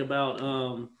worried about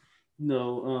you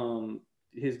know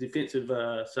his defensive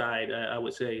side. I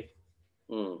would say.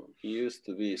 He used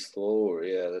to be slower.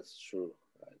 Yeah, that's true.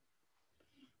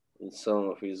 In some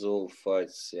of his old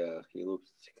fights, yeah, he looked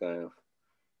kind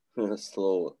of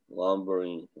slow,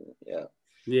 lumbering. Yeah.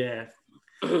 Yeah.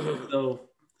 So.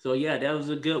 So yeah, that was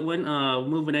a good one.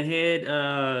 Moving ahead,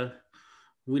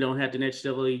 we don't have to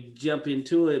necessarily jump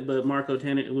into it, but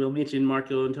we'll mention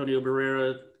Marco Antonio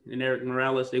Barrera and Eric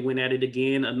Morales. They went at it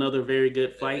again. Another very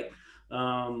good fight.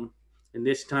 Yeah. Um, and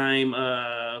this time,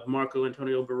 Marco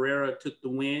Antonio Barrera took the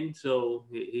win, so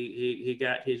he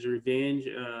got his revenge.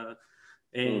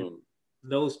 And Hmm.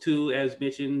 those two, as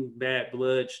mentioned, bad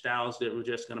blood styles that were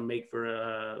just going to make for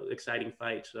exciting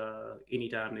fights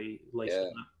anytime they lace them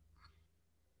Yeah. up.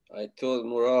 I thought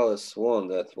Morales won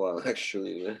that one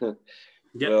actually,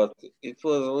 Yep. but it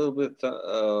was a little bit.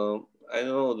 I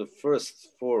know the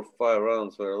first 4 or 5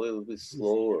 rounds were a little bit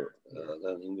slower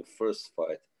than in the first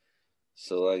fight,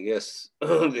 so I guess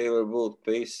they were both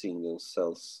pacing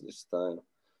themselves this time.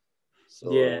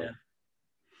 So Yeah.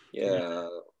 yeah,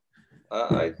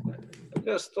 I I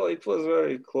just thought it was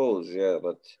very close. Yeah,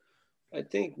 but I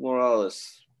think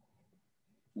Morales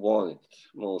won it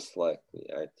most likely.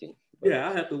 I think, but Yeah,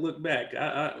 I have to look back.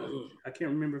 I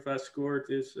can't remember if I scored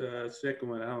this second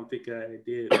one. I don't think I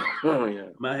did. yeah,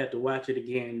 Might have to watch it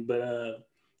again. But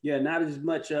yeah, not as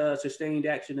much sustained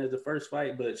action as the first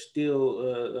fight, but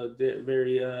still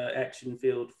very action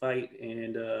filled fight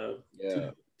and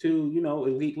yeah, two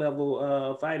elite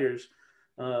level fighters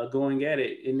going at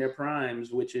it in their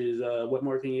primes, which is what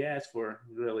more can you ask for,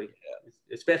 really?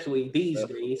 Especially these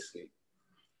days. definitely.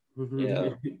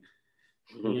 Yeah.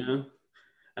 you know.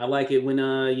 I like it when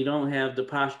you don't have the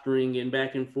posturing and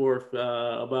back and forth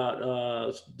about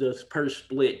the purse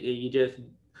split. You just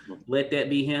let that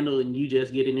be handled, and you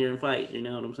just get in there and fight. You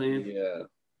know what I'm saying? Yeah,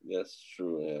 that's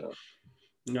true. Yeah.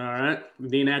 All right.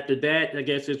 Then after that, I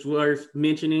guess it's worth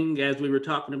mentioning, as we were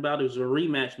talking about, it was a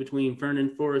rematch between Vernon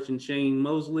Forrest and Shane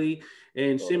Mosley,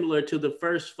 and Oh, similar to the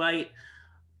first fight,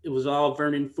 it was all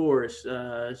Vernon Forrest.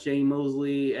 Shane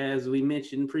Mosley, as we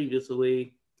mentioned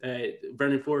previously,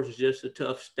 Vernon Forrest is just a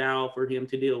tough style for him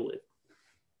to deal with.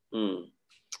 hmm.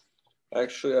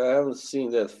 Actually, I haven't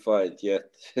seen that fight yet,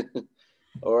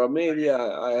 or maybe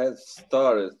I had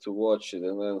started to watch it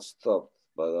and then stopped,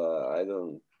 but I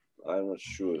don't. I'm not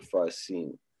sure if I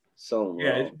seen some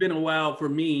Yeah, it's round. been a while for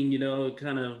me,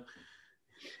 kind of,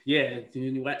 yeah,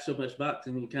 you watch so much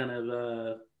boxing, you kind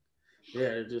of, yeah,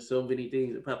 there's just so many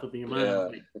things that pop up in your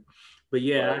mind. Yeah, But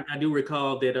yeah, but I do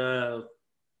recall that,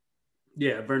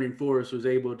 yeah, Vernon Forrest was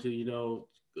able to,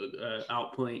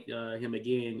 outpoint him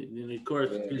again. And of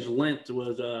course, his yeah, length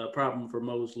was a problem for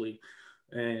Mosley,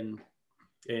 and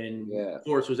and yeah.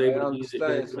 Forrest was I able to use it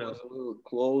understand very it was well. a little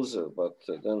closer, but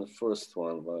than the first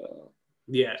one, but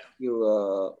Yeah.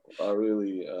 still a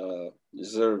really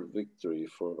deserved victory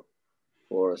for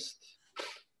Forrest.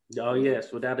 Oh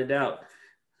yes, without a doubt.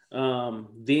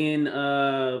 Then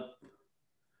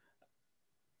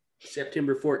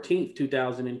September 14th,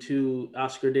 2002,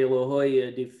 Oscar De La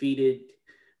Hoya defeated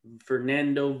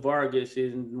Fernando Vargas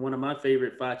in one of my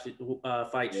favorite fights to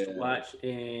Yeah, watch,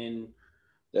 and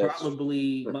that's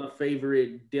probably true. my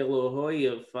favorite De La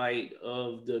Hoya fight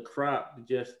of the crop,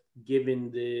 just given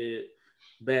the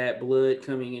bad blood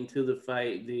coming into the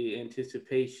fight, the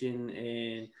anticipation.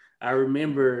 And I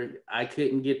remember I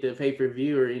couldn't get the pay per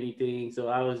view or anything, so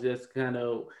I was just kind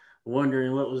of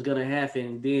wondering what was going to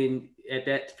happen. Then at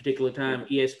that particular time,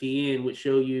 ESPN would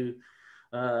show you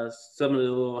some of the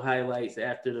little highlights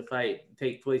after the fight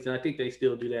take place, and I think they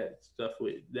still do that stuff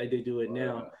with. They do it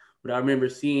now, Yeah. but I remember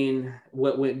seeing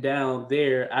what went down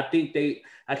there. I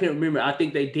can't remember. I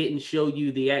think they didn't show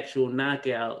you the actual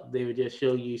knockout. They would just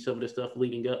show you some of the stuff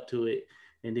leading up to it,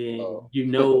 and then Oh,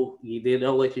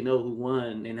 they'll let you know who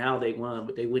won and how they won,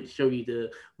 but they wouldn't show you the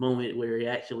moment where he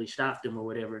actually stopped him or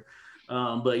whatever.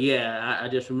 But yeah, I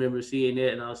just remember seeing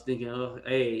that, and I was thinking, oh,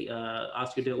 hey,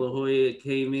 Oscar De La Hoya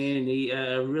came in and he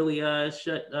really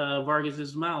shut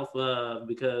Vargas's mouth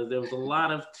because there was a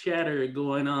lot of chatter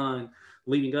going on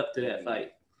leading up to that yeah.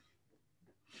 fight.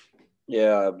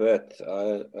 Yeah, I bet.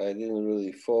 I didn't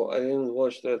really fall. I didn't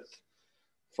watch that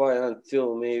fight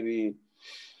until maybe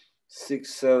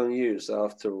 6 7 years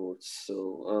afterwards.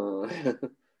 So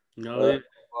No, yeah.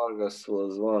 Vargas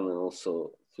was one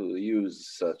also to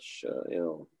use such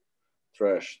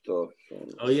trash talk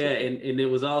and Oh so yeah, and it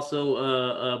was also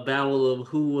a battle of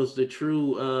who was the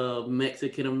true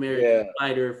Mexican American yeah,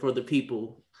 fighter for the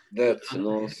people. You that's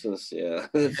nonsense. Yeah,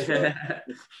 that's right.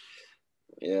 know?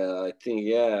 Yeah, I think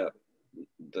yeah,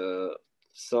 the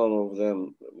some of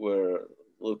them were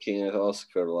looking at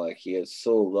Oscar like he had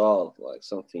sold out, like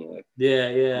something like Yeah,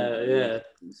 yeah, yeah.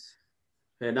 ridiculous.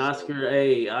 And So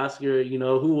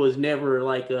Oscar, who was never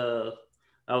like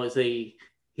I would say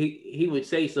he would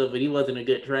say something. He wasn't a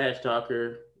good trash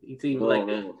talker. He seemed like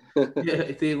no, yeah,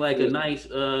 he seemed like a no. nice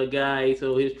guy.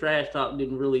 So his trash talk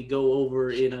didn't really go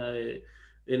over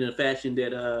in a fashion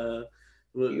that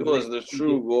He would let was the you get.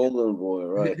 true golden boy,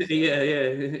 right? Yeah,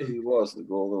 yeah. He was the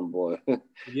golden boy.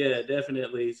 Yeah,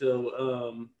 definitely.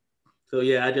 So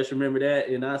yeah, I just remember that.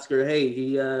 And Oscar, hey,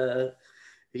 he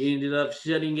ended up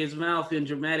shutting his mouth in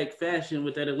dramatic fashion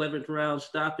with that 11th round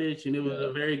stoppage, and it was Yeah,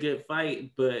 a very good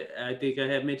fight. But I think I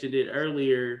had mentioned it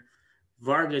earlier.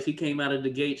 Vargas, he came out of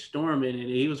the gate storming, and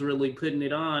he was really putting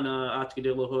it on Oscar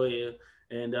De La Hoya.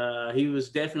 And he was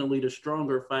definitely the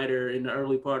stronger fighter in the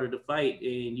early part of the fight,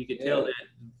 and you could tell yeah, that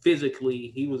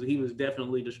physically he was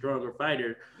definitely the stronger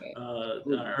fighter yeah.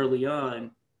 Good. early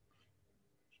on.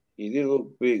 He did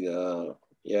look big.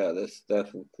 Yeah, that's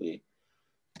definitely.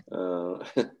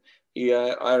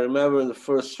 Yeah, I remember in the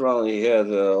first round he had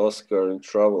Oscar in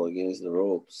trouble against the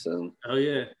ropes and Oh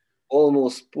yeah,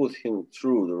 almost put him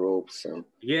through the ropes, and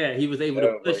yeah, he was able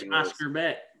to push everybody was. Oscar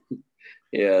back.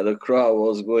 Yeah, the crowd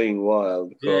was going wild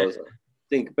Yeah. because I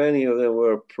think many of them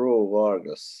were pro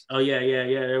Vargas, Oh yeah, yeah,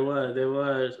 yeah. There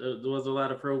was a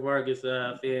lot of pro Vargas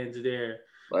fans there.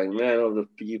 like man of the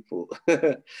people.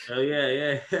 Oh yeah,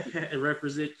 yeah.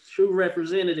 Represent true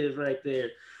representative right there.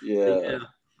 Yeah.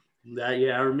 Yeah,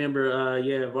 yeah. I remember.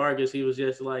 Yeah, Vargas. He was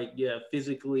just like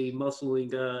physically muscling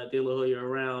De La Hoya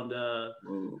around.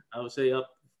 Mm, I would say up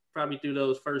probably through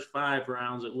those first 5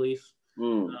 rounds at least.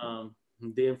 mm,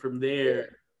 Then from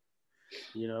there,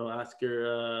 yeah. Oscar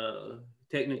Yeah,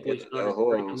 technically the started to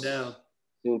break whole him down. was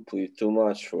simply too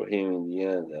much for him in the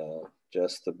end.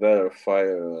 Just a better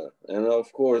fighter, and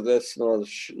of course that's not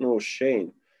no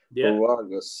shame for Yeah,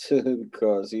 Vargas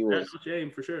because he that's was. a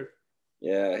shame for sure.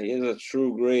 Yeah, he is a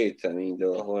true great. I mean,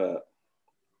 the whole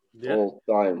Yeah. all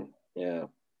time. Yeah.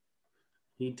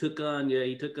 He took on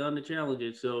the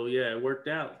challenges. So yeah, it worked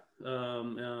out.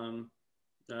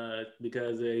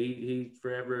 Because he's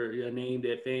forever a name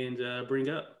that fans bring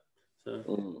up. So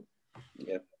Mm,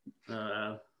 yeah.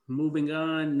 uh, moving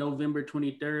on, November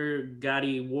 23rd,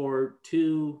 Gotti Ward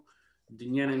 2, the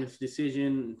unanimous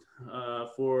decision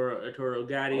for Arturo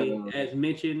Gotti. Uh, As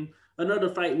mentioned, another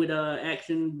fight with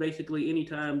action. Basically,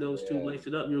 anytime those two yeah. lace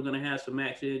it up, you're going to have some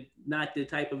action. Not the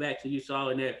type of action you saw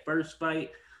in that first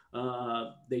fight.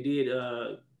 They did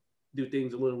do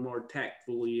things a little more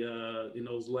tactfully in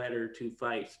those latter two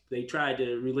fights. They tried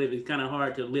to relive. It's kind of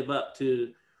hard to live up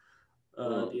to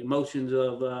Mm. the emotions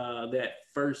of that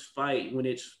first fight when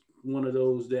it's one of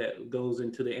those that goes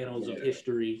into the annals of Yeah.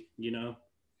 history. You know.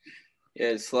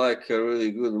 Yeah, it's like a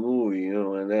really good movie,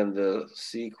 and then the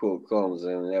sequel comes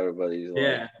and everybody's like,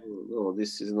 Yeah. oh, no,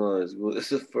 this is not as good as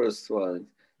the first one.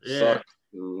 It Yeah. sucks,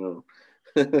 you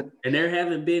know. And there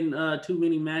haven't been too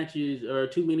many matches or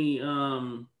too many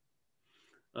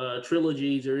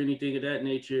trilogies or anything of that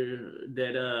nature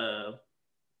that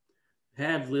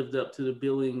have lived up to the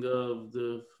billing of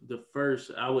the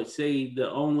first. I would say the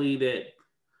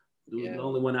Yeah.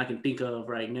 only one I can think of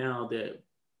right now that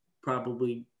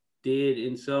probably did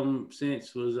in some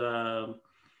sense was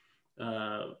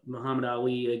Muhammad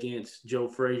Ali against Joe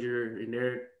Frazier in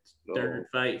their third So,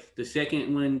 fight. The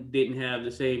second one didn't have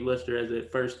the same luster as the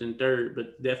first and third,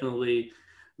 but definitely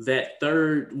that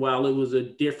third, while it was a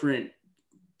different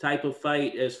type of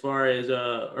fight as far as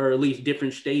or at least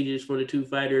different stages for the two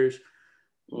fighters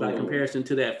by mm, comparison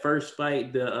to that first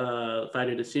fight, the fight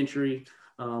of the century,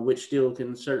 which still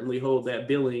can certainly hold that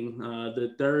billing.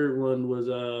 The third one was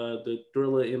the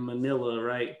Thriller in Manila,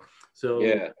 right? So,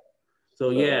 yeah. so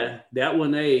Uh, yeah, that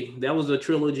was a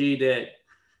trilogy that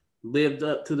lived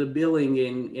up to the billing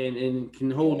and can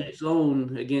hold yeah. its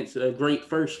own against a great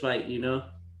first fight.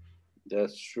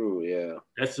 That's true. Yeah.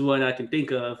 That's the one I can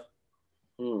think of.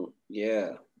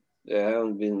 Yeah. There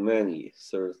haven't been many,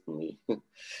 certainly.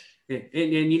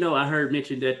 And I heard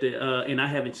mentioned that and I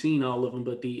haven't seen all of them,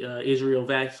 but the Israel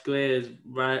Vasquez,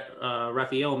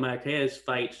 Rafael Marquez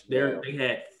fights, Yeah. they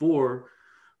had four.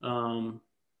 Um,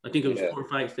 I think it was Yeah. four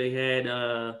fights they had.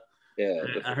 Yeah.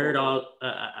 The I heard four. all.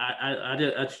 I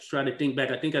just try to think back.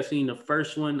 I think I seen the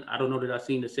first one. I don't know that I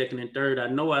seen the second and third. I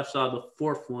know I saw the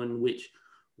fourth one, which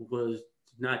was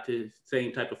not the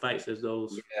same type of fights as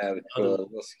those Yeah, other. because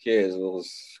Vasquez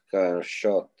was kind of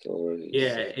shot already.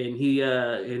 Yeah, So, and he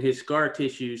and his scar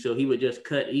tissue, so he would just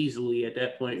cut easily at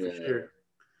that point for yeah. sure.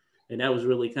 And that was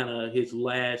really kind of his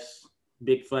last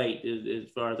big fight, as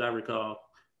far as I recall,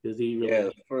 because he Yeah,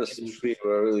 really the first three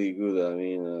were really good. I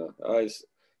mean,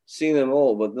 seen them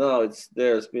all, but now it's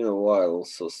been a while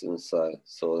also since I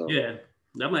saw them. yeah.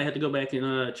 I might have to go back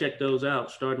and check those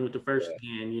out, starting with the first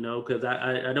Yeah. again, because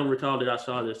I don't recall that I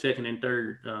saw the second and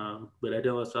third, but I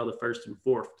know I saw the first and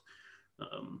fourth.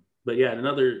 But yeah,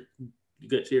 another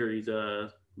good series.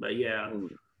 But yeah,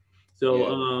 so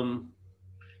Yeah.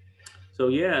 so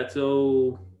yeah,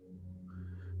 so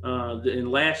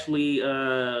And lastly,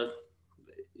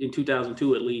 in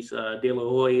 2002 at least, De La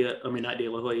Hoya, I mean not De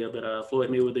La Hoya, but Floyd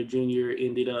Mayweather Jr.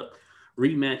 ended up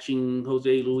rematching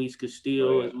Jose Luis Oh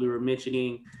Castillo, yeah, as we were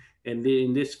mentioning, and then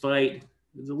in this fight,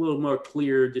 it's a little more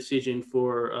clear decision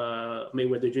for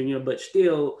Mayweather Jr., but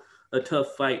still a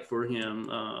tough fight for him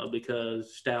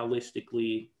because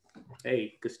stylistically,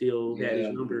 hey, Castillo had his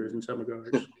yeah. numbers in some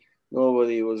regards.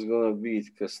 Nobody was gonna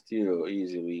beat Castillo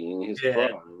easily in his Yeah,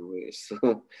 prime anyway.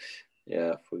 So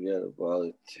yeah, forget about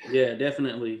it. yeah,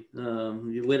 definitely.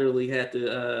 You literally had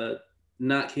to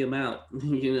knock him out,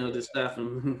 to stop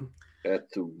him. Had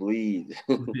to bleed.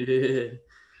 Yeah.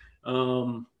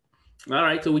 Um, all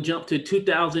right, so we jumped to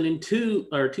 2002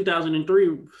 or 2003.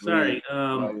 Three, Sorry.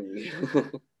 finally.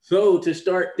 So to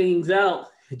start things out,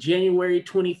 January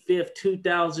 25th,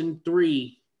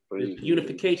 2003, is Pretty the good.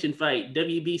 unification fight,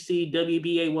 WBC,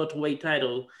 WBA welterweight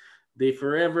title, the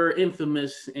forever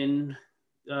infamous and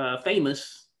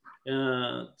famous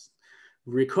uh,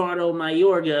 Ricardo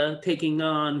Mayorga taking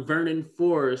on Vernon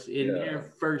Forrest in Yeah, their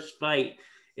first fight.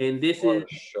 And this what is a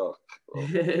shock, bro.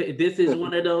 this is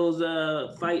one of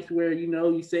those fights where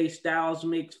you say styles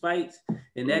makes fights,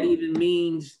 and that Mm, even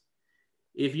means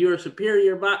if you're a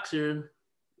superior boxer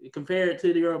compared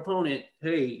to your opponent,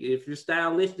 hey, if you're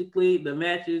stylistically the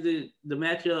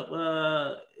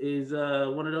matchup is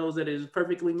one of those that is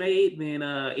perfectly made, then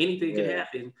anything can yeah,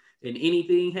 happen, and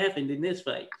anything happened in this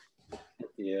fight.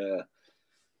 yeah,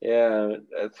 yeah.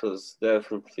 That was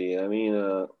definitely. I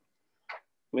mean,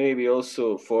 maybe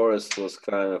also Forrest was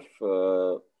kind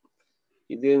of.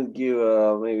 He didn't give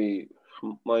maybe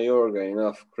Mayorga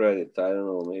enough credit. I don't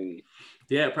know. Maybe.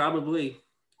 Yeah, probably.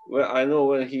 Well, I know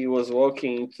when he was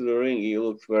walking into the ring, he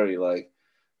looked very like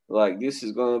this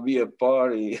is gonna be a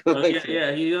party. Oh yeah, Like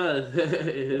yeah, he was.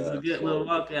 It's a yeah, good little so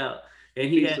walkout, and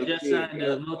he piece had of just cake. signed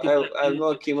a I multi-fight I deal.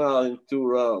 knock him out in 2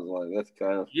 rounds. Like that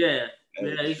kind of Yeah,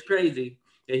 yeah, it's attitude. crazy.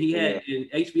 And he had, Yeah.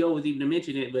 and HBO was even to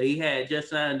mention it, but he had just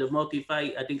signed a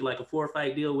multi-fight, I think like a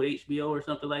 4-fight deal with HBO or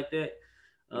something like that.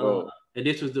 Uh, Oh, and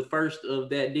this was the first of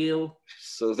that deal.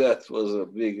 so that was a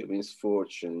big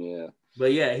misfortune. Yeah.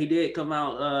 But yeah, he did come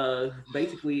out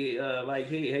basically like,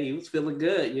 hey, he was feeling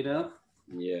good.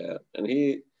 Yeah, and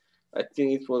I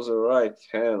think it was a right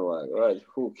hand, like right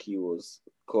hook he was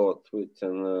caught with,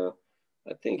 and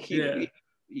I think Yeah,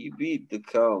 he beat the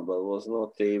count, but was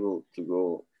not able to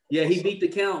go yeah, for he some. beat the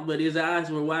count, but his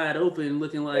eyes were wide open,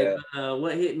 looking like, Yeah,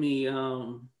 what hit me?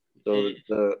 so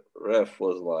the ref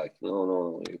was like, no,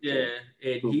 no, no, you Yeah, can.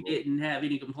 and he didn't have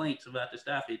any complaints about the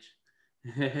stoppage.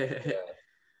 Yeah,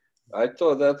 I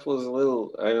thought that was a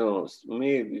little, I don't know,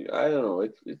 maybe I don't know.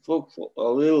 It looked a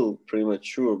little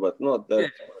premature, but not Yeah,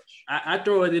 that much. I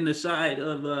throw it in the side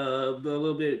of a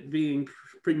little bit being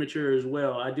premature as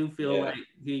well. I do feel Yeah, like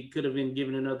he could have been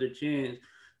given another chance,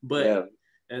 but yeah,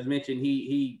 as mentioned,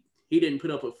 he didn't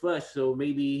put up a fuss, so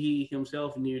maybe he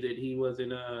himself knew that he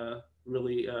wasn't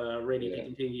really ready to yeah.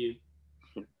 continue.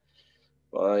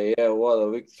 Yeah, what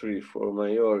a victory for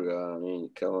Mayorga. I mean,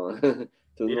 come on.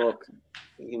 To Yeah, knock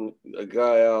a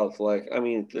guy out like, I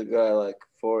mean, a guy like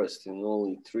Forrest in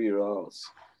only 3 rounds.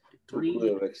 Who could three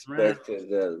have rounds. expected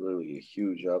that? Really a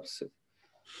huge upset.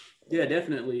 Yeah,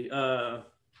 definitely.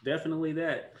 Definitely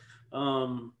that.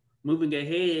 Moving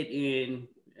ahead, and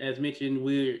as mentioned,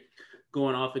 we're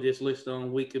going off of this list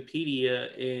on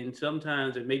Wikipedia, and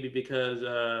sometimes it may be because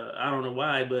I don't know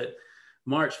why, but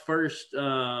March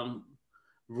 1st,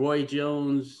 Roy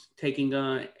Jones taking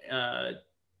on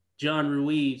John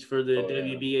Ruiz for the Oh, yeah.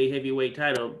 WBA heavyweight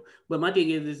title. But my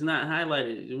thing is, it's not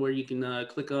highlighted where you can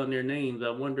click on their names. I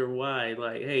wonder why.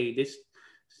 Like, hey, this.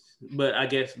 But I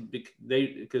guess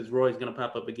because Roy's gonna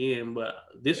pop up again. But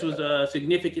this was Yeah. a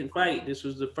significant fight. This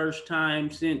was the first time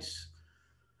since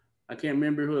I can't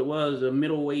remember who it was. A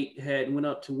middleweight had went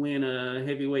up to win a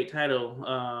heavyweight title.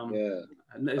 Yeah.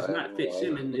 It's I not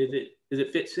Fitzsimmons, know. is it? Is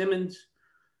it Fitzsimmons?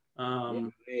 Yeah,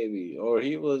 Um, maybe. Or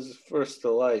he was first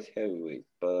a light heavyweight.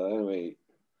 But anyway,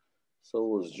 so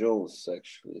was Jones,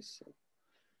 actually. So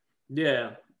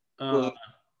yeah. it Uh, was,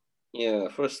 yeah,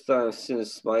 first time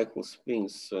since Michael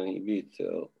Spinks when he beat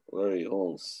Larry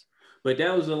Holmes. but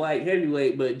that was a light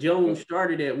heavyweight. But Yeah. Jones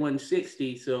started at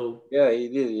 160, Yeah, he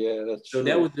did. Yeah, that's so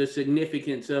that true. was the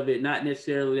significance of it. Not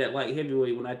necessarily that light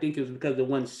heavyweight. When I think it was because of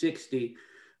 160,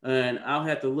 and I'll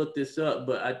have to look this up.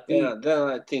 But I think Yeah, then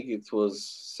I think it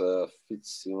was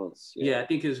Fitzsimmons. Yeah, yeah, I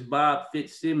think it's Bob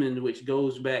Fitzsimmons, which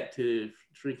goes back to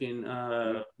freaking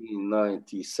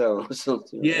 1997 or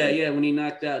something like yeah, that. yeah, when he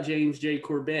knocked out James J.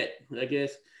 Corbett, I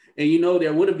guess. And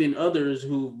there would have been others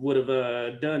who would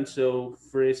have done so.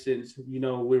 For instance, we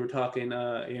were talking,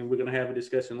 and we're gonna have a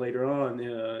discussion later on.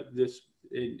 This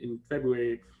in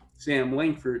February, Sam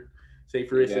Langford, say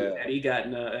for instance, Yeah, had he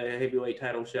gotten a heavyweight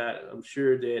title shot, I'm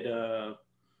sure that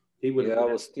he would yeah. have.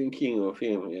 I was thinking of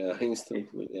him. Yeah,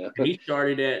 instantly. Yeah, And he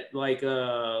started at like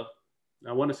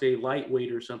I want to say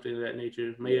lightweight or something of that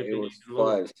nature. May yeah. have It been was even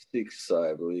lower.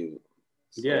 5'6", I believe.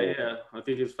 Yeah, So yeah. I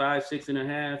think it's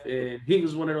 5'6.5", and he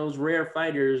was one of those rare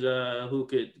fighters who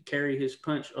could carry his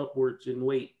punch upwards in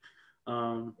weight.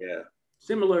 Um, yeah,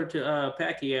 Similar to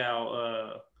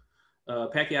Pacquiao.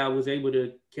 Pacquiao was able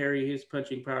to carry his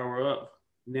punching power up.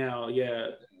 Now, yeah,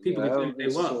 people yeah. can I say what have they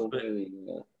been want, so but many.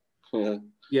 Yeah,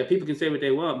 yeah, people can say what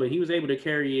they want, but he was able to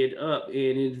carry it up, and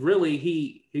it really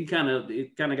he kind of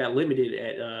got limited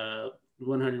at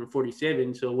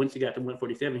 147. So once he got to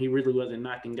 147, he really wasn't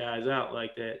knocking guys out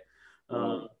like that.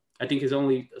 mm, I think his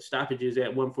only stoppages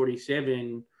at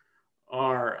 147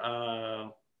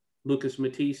 are Lucas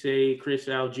Matisse, Chris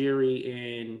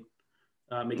Algieri, and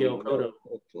Miguel Miguel Cotto.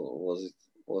 Cotto, was it?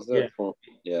 Was Yeah, that one?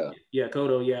 Yeah, yeah,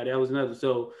 Cotto. Yeah, that was another.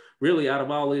 So really, out of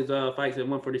all his fights at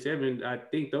 147, I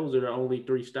think those are the only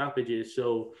three stoppages.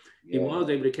 So he yeah. was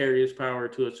able to carry his power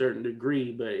to a certain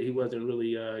degree, but he wasn't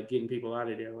really getting people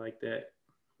out of there like that.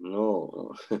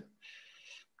 No, no.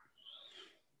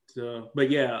 So,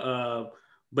 yeah,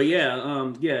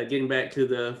 getting back to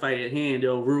the fight at hand,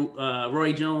 though,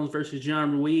 Roy Jones versus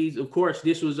John Ruiz. Of course,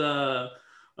 this was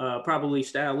probably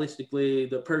stylistically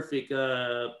the perfect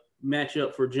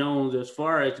matchup for Jones as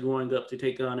far as going up to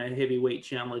take on a heavyweight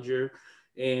challenger,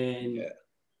 and Yeah,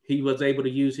 he was able to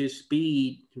use his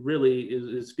speed. Really,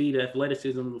 his speed,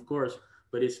 athleticism, of course,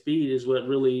 but his speed is what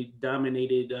really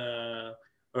dominated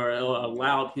or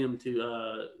allowed him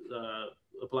to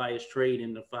apply his trade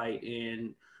in the fight.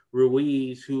 And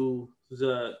Ruiz, who was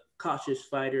a cautious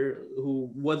fighter,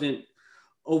 who wasn't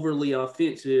overly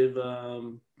offensive,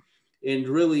 and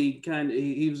really kind of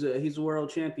he's a world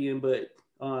champion, but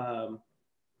um,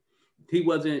 he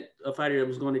wasn't a fighter that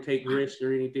was going to take risks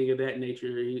or anything of that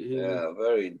nature. He was, yeah.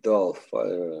 Very dull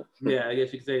fighter. yeah, I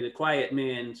guess you could say the quiet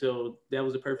man. So that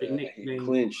was a perfect Yeah, he nickname for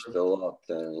clinched him. a lot,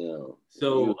 and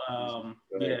So used his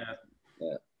strength.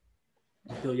 yeah,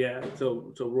 Yeah,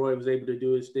 so Roy was able to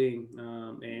do his thing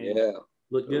and yeah.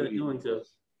 look good Ruiz doing so.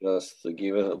 was just to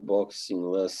give a boxing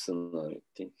lesson, I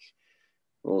think,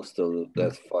 most of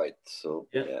that fight. So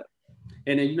Yeah, yeah,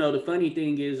 and then the funny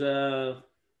thing is,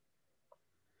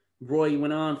 Roy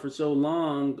went on for so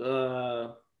long,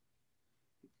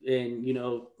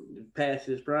 and past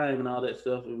his prime and all that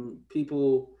stuff, and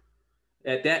people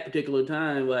at that particular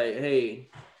time, like, hey,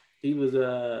 he was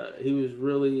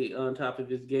really on top of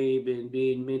his game and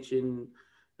being mentioned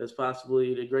as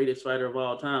possibly the greatest fighter of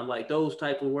all time, like those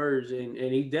type of words, and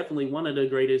he definitely one of the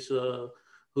greatest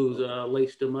who's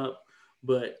laced him up.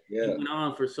 But he yeah, went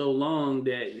on for so long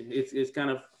that it's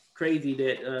kind of crazy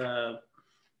that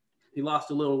he lost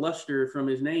a little luster from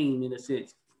his name in a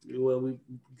sense. Well,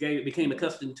 became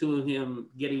accustomed to him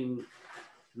getting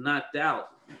knocked out,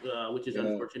 which is yeah,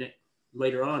 unfortunate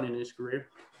later on in his career.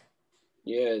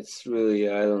 yeah. It's really,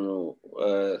 I don't know.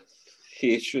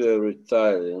 He should have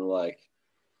retired in like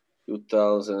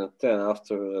 2010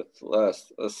 after that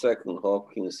last a second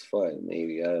Hopkins fight.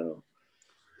 Maybe, I don't know.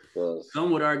 Because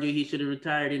Some would argue he should have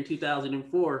retired in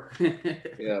 2004.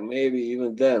 yeah, maybe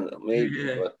even then, maybe,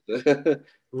 Yeah, but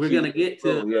we're he gonna didn't get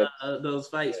to go yet. those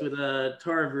fights Yeah, with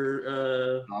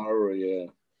Tarver, Power, yeah,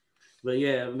 but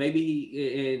yeah,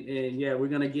 maybe and yeah, we're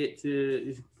gonna get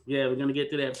to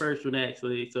that first one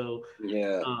actually. So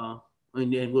yeah, uh,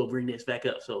 and then we'll bring this back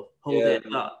up. So hold yeah, that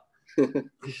thought.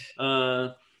 Uh,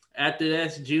 After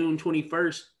that's June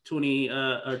 21st,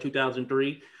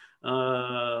 2003.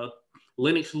 Uh,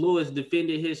 Lennox Lewis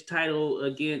defended his title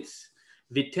against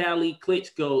Vitaly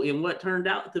Klitschko in what turned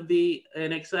out to be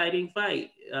an exciting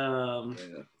fight. yeah,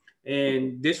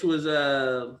 And this was,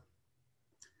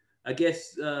 I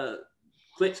guess,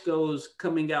 Klitschko's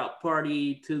coming out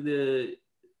party to the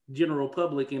general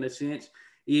public in a sense.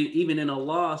 Even in a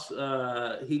loss,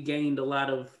 he gained a lot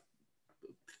of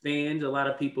fans, a lot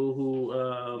of people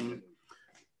who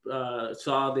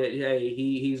saw that hey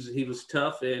he was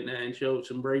tough and showed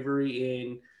some bravery,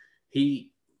 and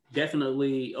he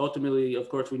definitely ultimately, of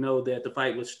course, we know that the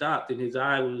fight was stopped and his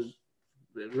eye was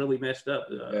really messed up,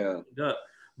 yeah,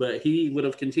 but he would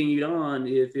have continued on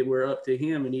if it were up to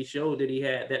him, and he showed that he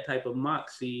had that type of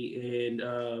moxie,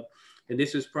 and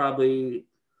this is probably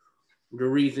the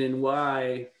reason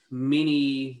why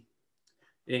many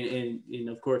and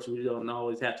of course we don't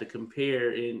always have to compare,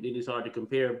 and it is hard to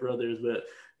compare brothers, but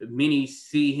many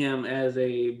see him as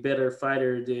a better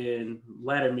fighter than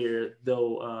Vladimir,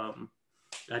 though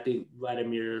I think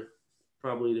Vladimir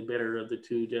probably the better of the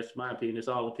two. Just my opinion. It's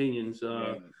all opinions.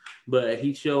 Yeah, But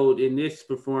he showed in this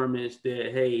performance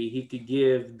that hey, he could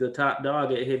give the top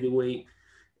dog at heavyweight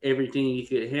everything he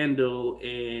could handle,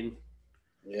 and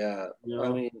yeah. you I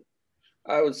know, mean,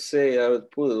 I would say I would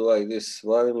put it like this: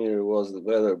 Vladimir was the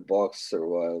better boxer,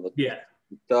 while yeah.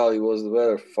 Vitaly was the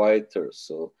better fighter.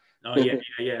 So, Oh yeah,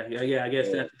 yeah. I guess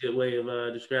yeah. that's a good way of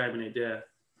describing it. Yeah,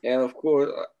 And of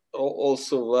course,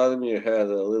 also Vladimir had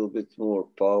a little bit more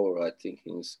power, I think,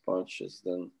 in his punches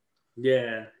than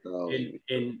yeah. And Vitaly.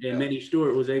 and Yeah, Manny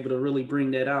Stewart was able to really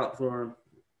bring that out for him.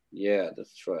 yeah,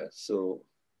 that's right. So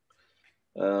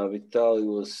Vitaly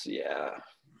was, yeah,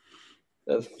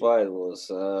 that fight was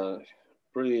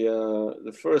pretty.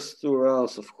 The first two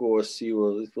rounds, of course, it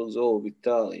was all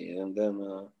Vitaly,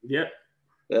 and Yep.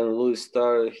 then Luis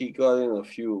started. He got in a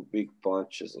few big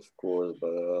punches, of course,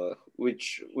 but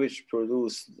which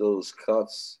produced those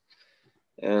cuts.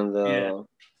 And Yeah.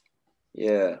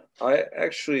 yeah, I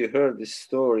actually heard this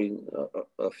story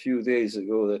a few days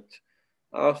ago that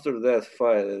after that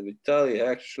fight, Vitaly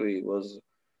actually was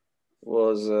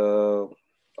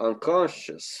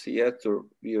unconscious. He had to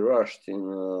be rushed in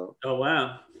Oh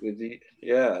wow. with the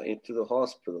yeah into the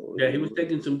hospital. Yeah, he was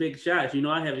taking some big shots. You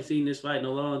know, I haven't seen this fight in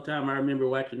a long time. I remember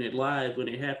watching it live when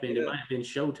it happened. It Yeah, might have been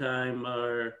Showtime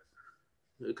or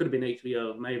it could have been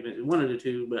HBO, maybe one of the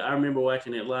two. But I remember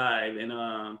watching it live,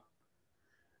 and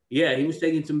yeah, he was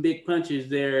taking some big punches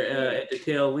there yeah, at the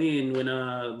tail end when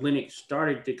Lennox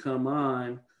started to come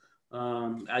on.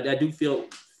 I do feel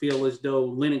as though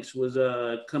Lennox was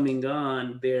coming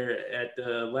on there at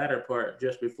the latter part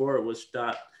just before it was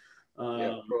stopped.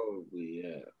 yeah, Um, probably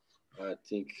yeah. I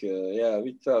think yeah,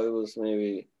 Vitaly was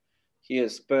maybe he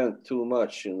has spent too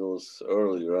much in those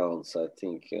early rounds, I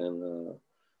think, and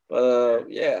but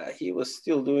yeah, he was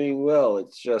still doing well.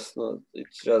 It's just not.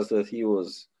 It's just that he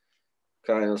was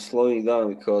kind of slowing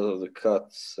down because of the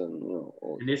cuts and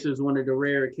all and the, this is one of the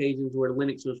rare occasions where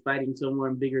Lennox was fighting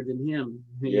someone bigger than him.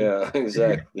 yeah,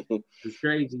 exactly. It's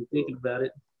crazy thinking about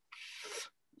it.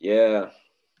 Yeah,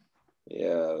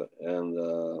 yeah, and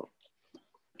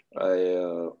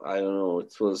I don't know.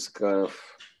 It was kind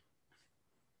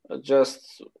of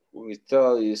just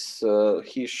Vitaly's.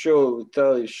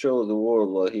 Vitaly showed the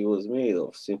world what he was made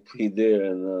of. Simply there,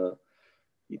 and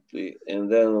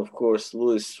and then of course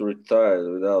Lewis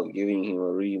retired without giving him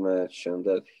a rematch, and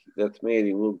that made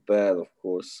him look bad, of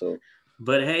course. So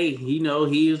But hey, he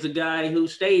was the guy who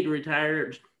stayed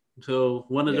retired. So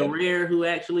one of the yeah, rare who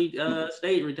actually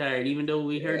stayed retired, even though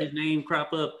we heard yeah, his name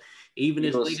crop up even he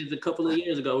as late was as a couple of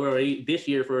years ago, or this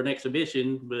year for an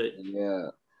exhibition. But yeah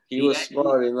he he was actually,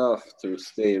 smart enough to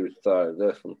stay retired,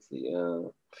 definitely. Yeah,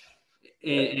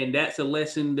 and that's a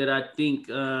lesson that I think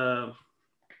uh,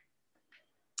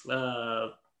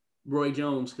 Roy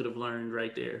Jones could have learned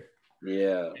right there.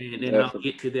 yeah, And I'll definitely.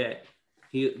 get to that.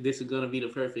 This is going to be the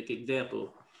perfect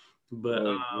example. But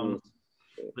Roy Jones.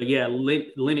 but yeah,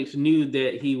 Lennox knew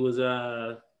that he was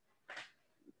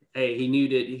hey, he knew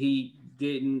that he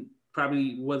didn't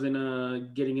probably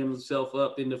wasn't getting himself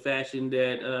up in the fashion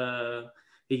that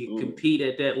he could Mm, compete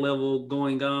at that level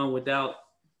going on without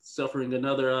suffering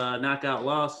another knockout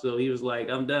loss. So he was like,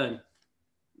 I'm done.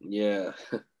 yeah,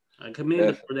 I commend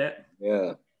him for definitely. that.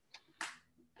 Yeah,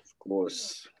 of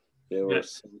course. There Yeah. were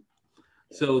some.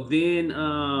 So then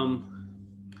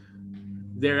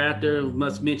thereafter,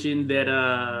 must mention that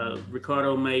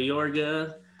Ricardo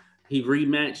Mayorga, he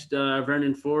rematched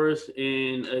Vernon Forrest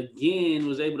and again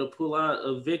was able to pull out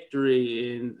a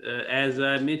victory. And as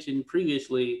I mentioned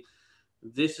previously,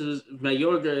 this is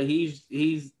Mayorga.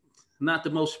 He's not the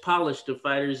most polished of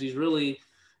fighters. He's really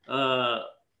a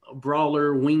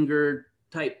brawler, winger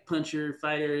type puncher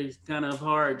fighter. It's kind of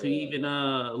hard to Yeah, even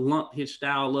lump his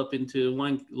style into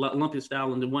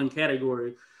one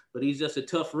category. But he's just a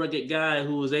tough, rugged guy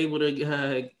who was able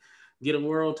to get a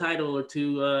world title or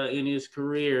two in his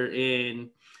career, and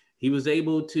he was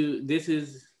able to. This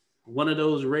is one of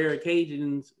those rare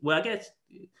occasions. Well, I guess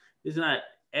it's not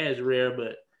as rare,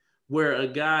 but where a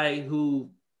guy who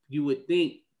you would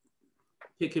think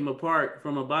pick him apart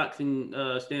from a boxing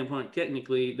standpoint,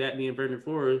 technically, that being Vernon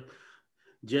Forrest,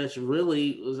 just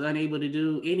really was unable to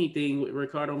do anything with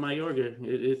Ricardo Mayorga.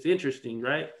 It's interesting,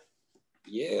 right?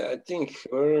 yeah. I think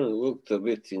Vernon looked a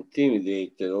bit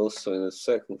intimidated also in the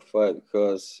second fight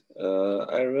because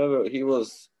I remember he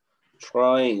was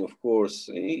trying. Of course,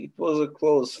 it was a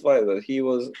close fight, but he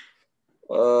was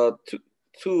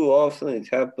too often it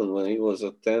happened when he was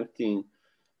attempting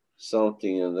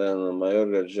something, and then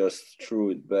Mayorga just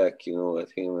threw it back, at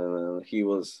him, and he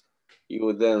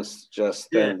would then just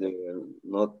Yeah. stand there and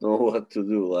not know what to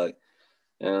do. Like,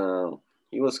 uh,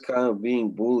 he was kind of being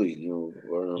bullied,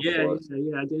 Vernon Yeah, Forrest. yeah,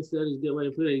 yeah. I guess that is a good way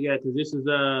to put it. Yeah, because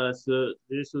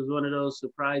this was one of those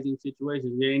surprising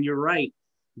situations. Yeah, and you're right.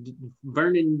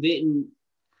 Vernon didn't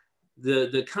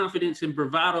the confidence and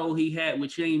bravado he had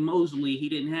with Shane Mosley. He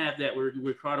didn't have that with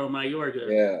Ricardo Mayorga.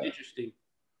 Yeah, Interesting.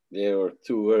 they were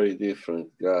two very different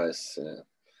guys,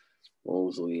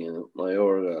 Mosley and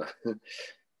Mayorga.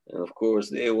 And of course,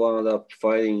 they wound up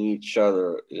fighting each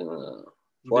other Yeah,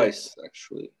 twice,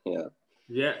 actually. Yeah,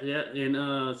 yeah, yeah.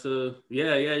 And so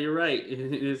yeah, yeah, you're right.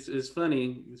 It's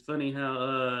funny. It's funny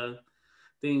how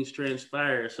things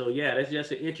transpire. So yeah, that's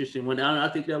just an interesting one. I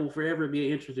think that will forever be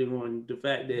an interesting one. The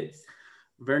fact that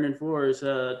Vernon Forrest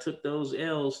took those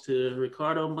L's to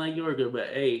Ricardo Mayorga, but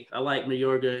hey, I like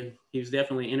Mayorga. He was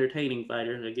definitely an entertaining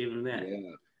fighter. I give him that.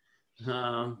 yeah,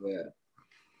 Um, yeah.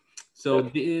 so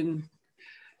That, then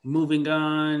moving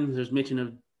on, there's mention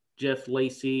of Jeff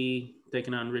Lacey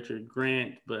taking on Richard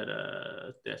Grant, but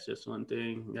that's just one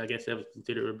thing. I guess that was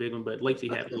considered a big one, but Lacey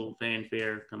had a little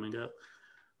fanfare coming up.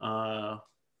 Uh,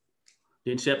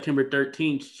 Then September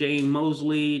 13th, Shane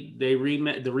Mosley, the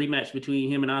rematch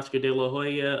between him and Oscar De La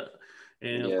Hoya.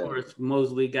 And of yeah, course,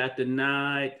 Mosley got the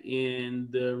nod in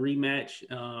the rematch.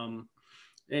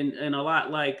 And a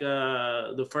lot like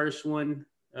the first one,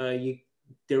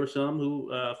 there were some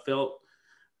who felt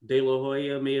De La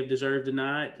Hoya may have deserved the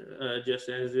nod, just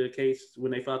as the case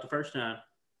when they fought the first time.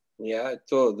 yeah. I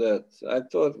thought that. I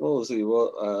thought mostly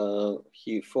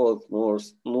he fought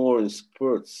more in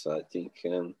spurts, I think,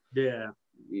 and Yeah.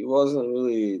 he wasn't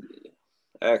really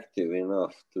active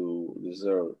enough to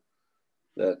deserve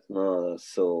that nod.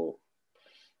 So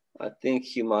I think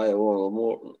he might have won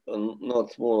more,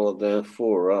 not more than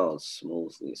 4 rounds,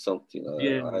 mostly something like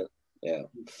Yeah. that. Yeah,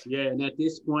 Yeah. And at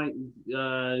this point,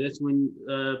 that's when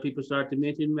people start to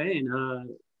mention, man,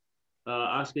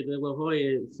 Oscar De La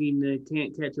Hoya seemed to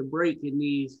can't catch a break in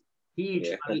these huge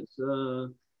yeah, fights.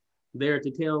 There at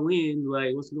the tail end,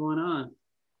 like what's going on?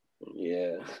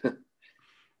 yeah.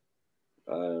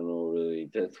 I don't know really.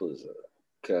 That was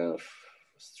a kind of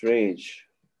strange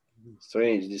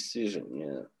decision.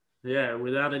 Yeah, Yeah,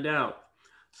 without a doubt.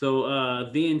 So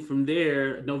then from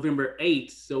there, November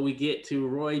 8th, so we get to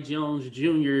Roy Jones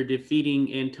Jr.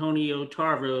 defeating Antonio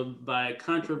Tarver by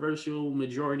controversial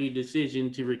majority decision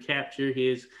to recapture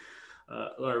his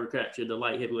or recapture the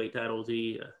light heavyweight titles.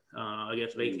 He, I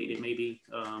guess, vacated mm, maybe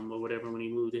or whatever when he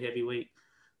moved to heavyweight.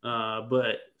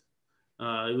 But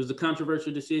it was a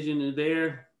controversial decision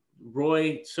there.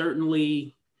 Roy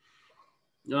certainly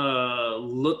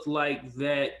looked like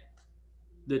that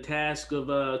the task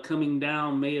of coming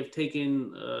down may have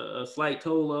taken a slight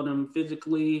toll on him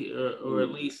physically, or at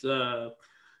mm, least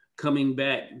coming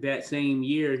back that same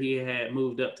year he had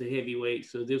moved up to heavyweight.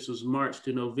 So this was March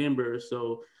to November.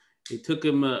 So it took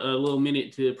him a little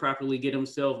minute to properly get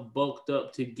himself bulked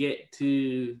up to get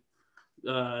to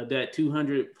that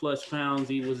 200 plus pounds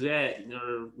he was at,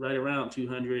 or right around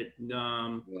 200.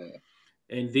 yeah,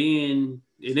 And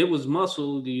it was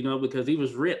muscle, because he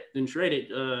was ripped and shredded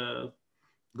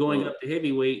going mm, up to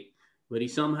heavyweight, but he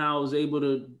somehow was able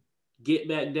to get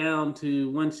back down to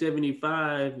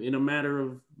 175 in a matter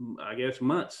of, I guess,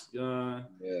 months. yeah,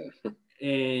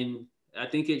 And I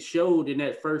think it showed in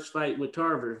that first fight with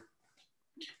Tarver.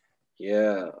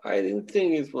 yeah. I didn't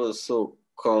think it was so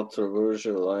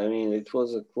controversial. I mean, it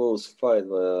was a close fight,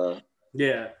 but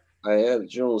Yeah. I had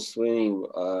Jones winning.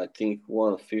 I think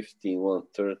 115,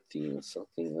 113 or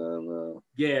something. And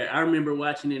Yeah, I remember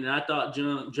watching it, and I thought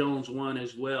Jones won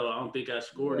as well. I don't think I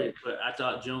scored yeah, it, but I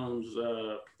thought Jones,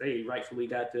 they rightfully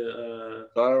got the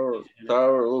Tower, decision.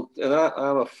 Tower looked, and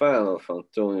I'm a fan of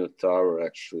Antonio Tower.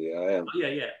 Actually, I am. Oh, yeah,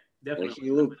 yeah, And definitely.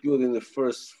 he looked good in the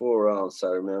first 4 rounds, I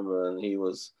remember, and he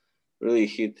was really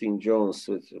hitting Jones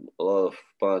with a lot of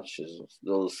punches,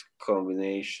 those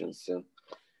combinations. And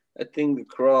I think the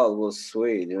crowd was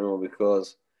swayed,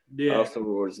 because Yeah,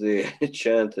 afterwards they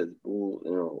chanted,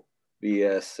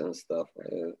 BS and stuff like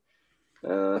that.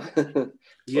 But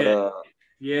yeah,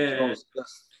 yeah. Jones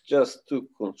just took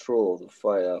control of the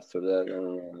fight after that,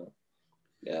 and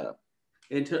yeah,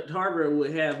 And Tarver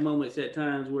would have moments at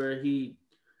times where he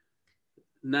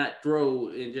not throw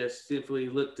and just simply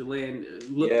look to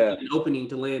yeah, get an opening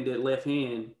to land that left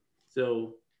hand.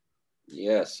 So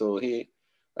yeah. So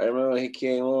I remember he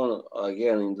came on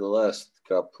again in the last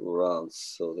couple of rounds.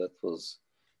 So that was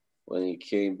when he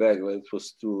came back, but it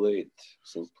was too late.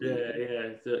 Simply, yeah, yeah.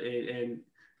 So and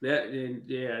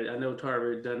yeah, I know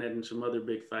Tarver done that in some other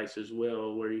big fights as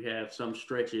well, where you have some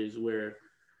stretches where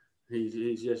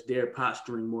he's just there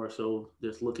posturing more so,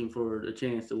 just looking for a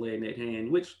chance to land that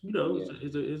hand, which yeah,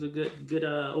 is a good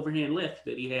overhand left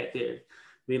that he had there.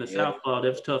 Being a Yeah, southpaw,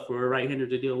 that's tough for a right-hander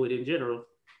to deal with in general.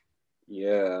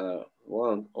 yeah.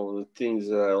 One of the things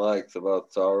that I liked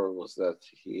about Tower was that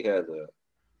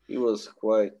he was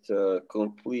quite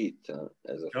complete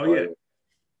as a Oh yeah, fighter,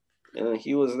 and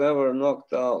he was never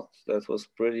knocked out. That was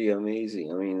pretty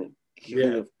amazing. I mean,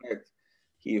 given yeah, the fact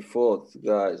he fought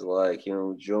guys like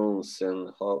Jones and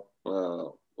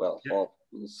yeah,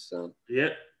 Hopkins and yeah.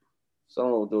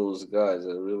 some of those guys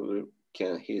that really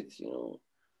can hit.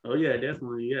 Oh yeah,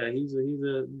 definitely. Yeah, he's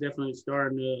a definitely star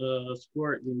in the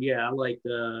sport, and yeah, I like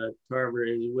Tarver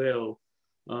as well.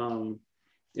 Um,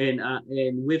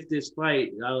 and with this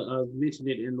fight, I mentioned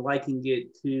it and liking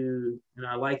it to, and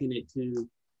I liken it to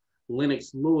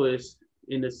Lennox Lewis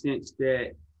in the sense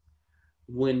that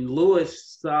when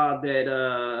Lewis saw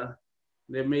that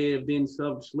there may have been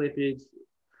some slippage,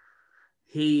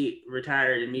 he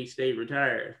retired and he stayed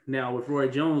retired. Now with Roy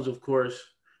Jones, of course,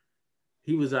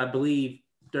 he was, I believe,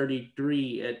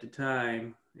 33 at the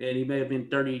time, and he may have been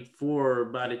 34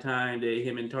 by the time that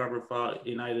him and Tarver fought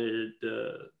in either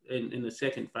in the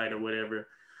second fight or whatever.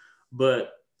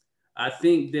 But I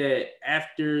think that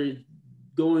after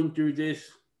going through this,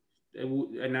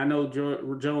 and I know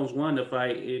Jones won the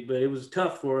fight, but it was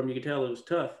tough for him. You could tell it was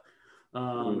tough.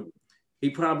 Um, Mm. he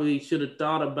probably should have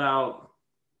thought about,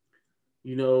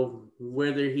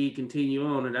 whether he continue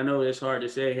on. And I know it's hard to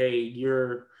say, hey,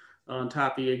 you're on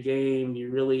top of your game.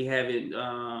 You really haven't,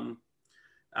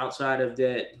 outside of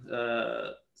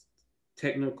that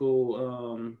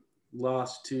technical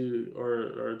loss to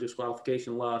or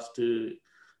disqualification loss to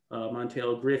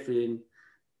Montel Griffin.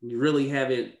 You really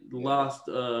haven't Yeah, lost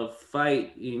a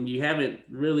fight, and you haven't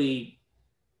really,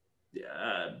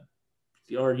 uh,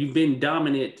 or you've been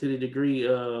dominant to the degree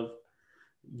of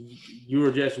you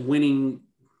were just winning.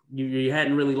 You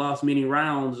hadn't really lost many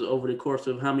rounds over the course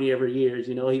of how many ever years.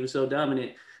 He was so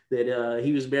dominant that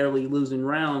he was barely losing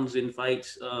rounds in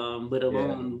fights, let yeah,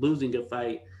 alone losing a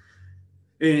fight.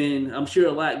 And I'm sure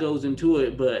a lot goes into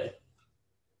it, but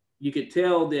you could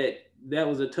tell that that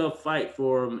was a tough fight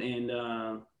for him. And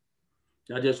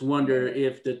I just wonder yeah,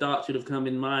 if the thought should have come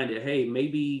in mind that, hey,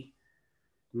 maybe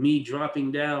me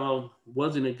dropping down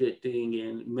wasn't a good thing,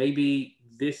 and maybe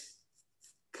this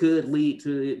could lead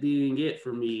to it being it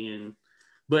for me. And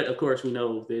but of course, we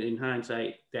know that in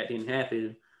hindsight that didn't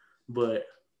happen. But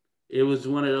it was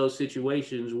one of those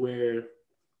situations where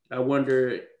I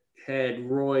wonder, had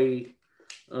Roy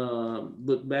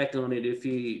looked back on it, if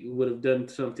he would have done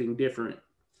something different.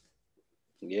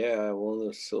 yeah. I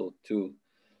wonder so too.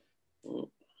 Mm.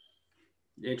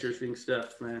 Interesting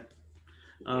stuff, man.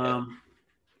 Yeah, Um,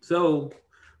 so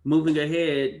moving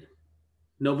ahead,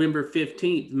 November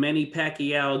 15th, Manny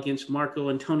Pacquiao against Marco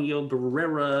Antonio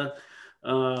Barrera.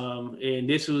 And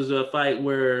this was a fight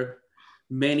where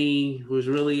Manny was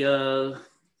really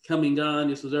coming on.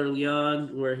 This was early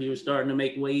on where he was starting to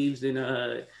make waves and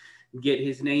get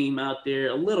his name out there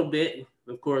a little bit.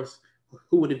 Of course,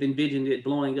 who would have envisioned it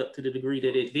blowing up to the degree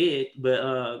that it did?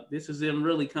 But this is him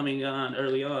really coming on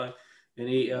early on. And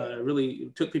he yeah,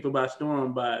 really took people by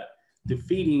storm by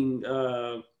defeating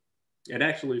and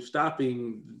actually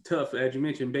stopping tough, as you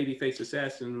mentioned, babyface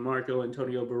assassin Marco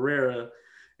Antonio Barrera.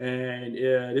 And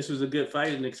this was a good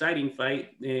fight, an exciting fight,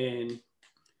 and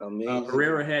amazing.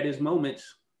 Barrera had his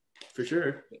moments for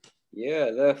sure. Yeah,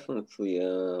 definitely.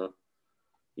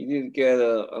 He did get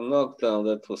a knockdown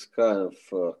that was kind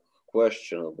of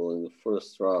questionable in the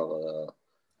first round.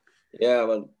 Yeah,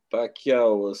 but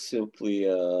Pacquiao was simply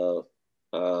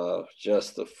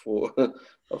just a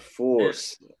Yeah,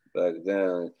 force back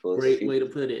then. great He way to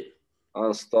was put it.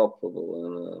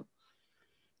 unstoppable,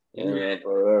 and Yeah,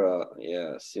 Barrera,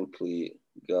 yeah, simply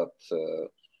got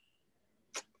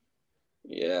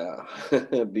yeah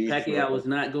beaten Pacquiao up. was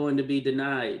not going to be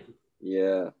denied.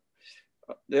 Yeah,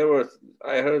 there were.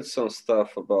 I heard some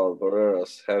stuff about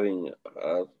Barrera's having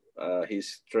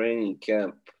his training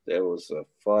camp. There was a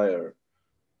fire,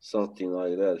 something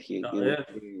like that. He Oh didn't yeah.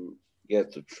 really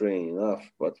get to train enough,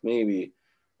 but maybe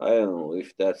I don't know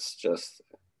if that's just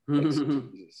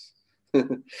excuses.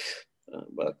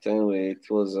 But anyway, it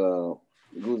was a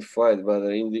good fight. But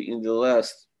in the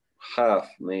last half,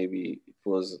 maybe it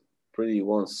was pretty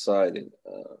one-sided.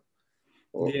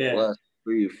 Or Yeah, last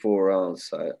 3 4 rounds,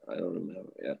 I don't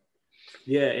remember. Yeah,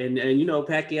 yeah, and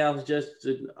Pacquiao's just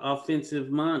an offensive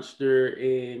monster,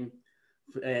 and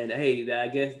hey, I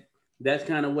guess that's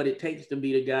kind of what it takes to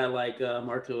beat a guy like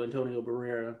Marco Antonio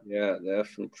Barrera. yeah,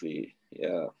 definitely.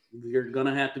 Yeah. You're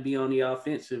gonna have to be on the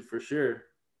offensive for sure.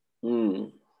 Hmm.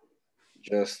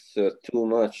 Just too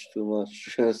much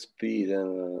speed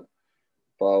and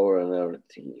power and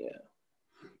everything. Yeah.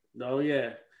 Oh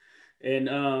yeah, and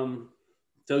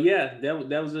So yeah,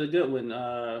 that was a good one.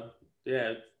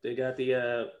 Yeah, they got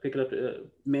the picking up the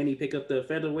Manny pick up the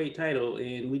featherweight title,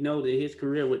 and we know that his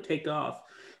career would take off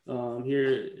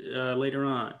here later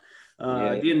on.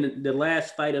 Yeah, Then the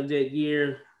last fight of that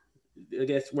year, I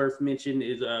guess worth mention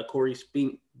is Corey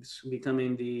Spinks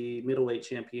becoming the middleweight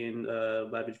champion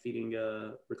by defeating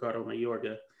Ricardo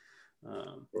Mayorga.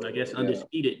 I guess yeah,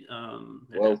 undisputed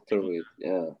at that point. welterweight.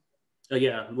 Yeah, Oh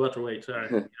yeah, welterweight.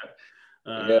 Sorry.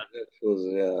 Yeah. yeah, that was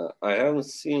yeah. I haven't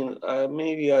seen.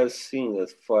 Maybe I've seen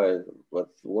that fight, but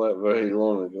what very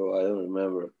long ago. I don't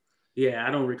remember. Yeah,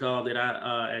 I don't recall that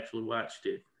I actually watched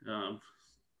it. Yeah,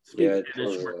 Spinks it had a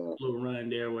was. short little run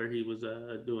there where he was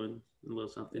doing a little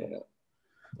something. Yeah,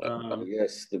 I Um,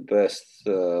 guess the best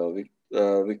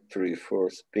victory for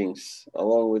Spinks,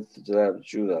 along with Zab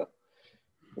Judah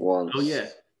oh yeah,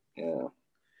 once. Yeah.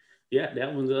 yeah,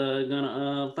 that one's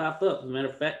gonna pop up. As a matter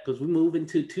of fact, because we move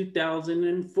into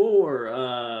 2004,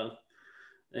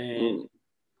 and Mm,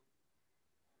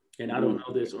 I don't mm,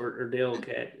 know this Ordell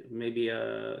cat. Maybe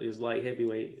is light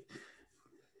heavyweight.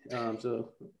 So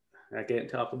I can't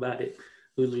talk about it.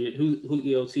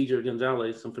 Julio Cesar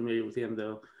Gonzalez. I'm familiar with him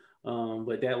though.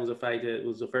 But that was a fight that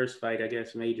was the first fight, I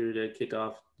guess, major to kick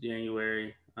off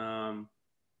January.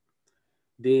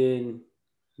 Then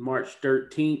March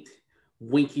 13th,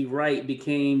 Winky Wright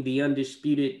became the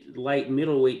undisputed light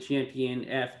middleweight champion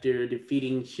after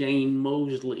defeating Shane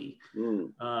Mosley.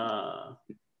 mm. Uh,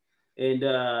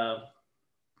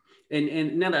 and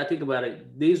and now that I think about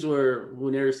it, these were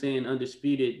when they were saying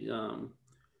undisputed.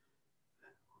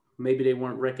 Maybe they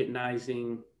weren't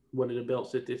recognizing one of the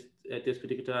belts at this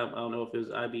particular time. I don't know if it was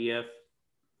IBF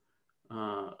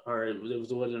or it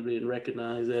wasn't being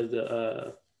recognized as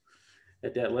the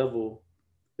at that level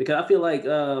because I feel like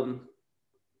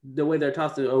the way they're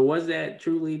tossing, or was that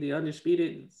truly the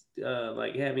undisputed,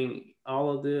 like having all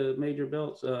of the major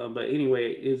belts? But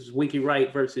anyway, it's Winky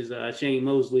Wright versus Shane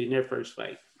Mosley in their first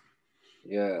fight.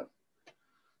 Yeah,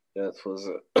 that was.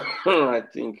 I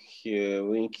think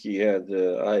Winky had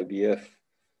the IBF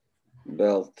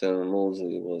belt and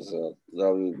Mosley was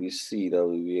WBC,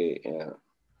 WBA. Yeah,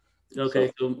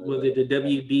 Okay, something so like was that. it the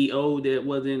WBO that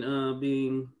wasn't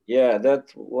being Yeah,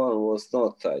 that one was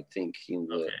not, I think,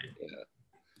 okay?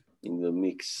 in the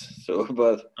mix. So,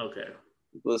 but Okay.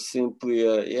 it was simply,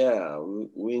 yeah,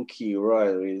 Winky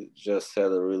Riley just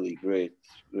had a really great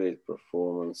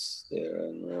performance there,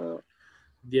 and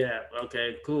Yeah.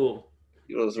 Okay. Cool.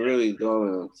 he was really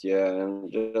dominant. Yeah,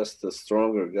 and just a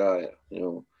stronger guy,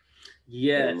 than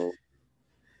Yes. most.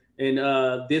 And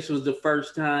this was the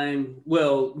first time.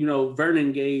 Well,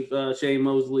 Vernon gave Shane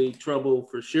Mosley trouble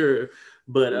for sure,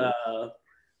 but Mm,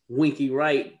 Winky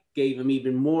Wright gave him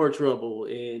even more trouble.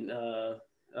 And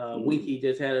mm, Winky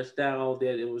just had a style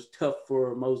that it was tough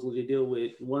for Mosley to deal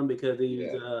with. One because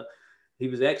yeah, he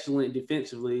was excellent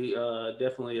defensively,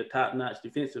 definitely a top notch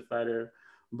defensive fighter.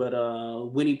 But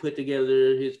when he put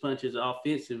together his punches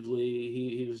offensively,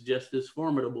 he was just as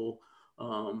formidable.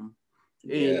 Um,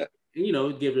 and yeah,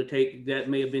 give or take, that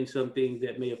may have been some things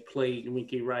that may have played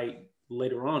Winky Wright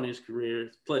later on in his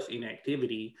career, plus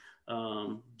inactivity,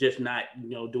 just not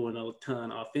doing a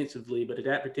ton offensively. But at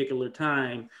that particular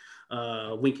time,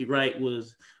 Winky Wright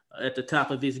was at the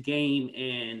top of his game,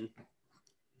 and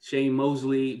Shane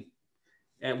Mosley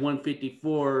at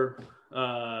 154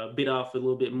 bit off a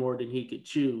little bit more than he could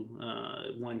chew.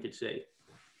 One could say.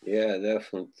 yeah,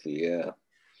 definitely. Yeah,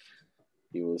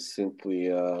 he was simply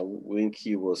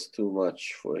Winky was too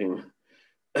much for him.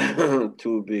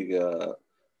 Too big a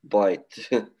bite.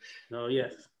 Oh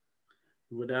yes,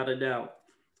 without a doubt.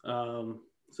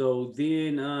 So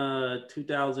then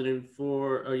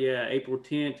 2004, oh yeah, April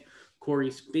 10th,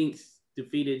 Corey Spinks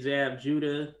defeated Zab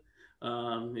Judah.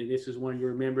 And this is one you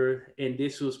remember. And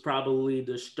this was probably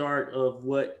the start of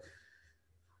what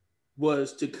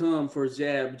was to come for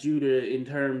Zab Judah in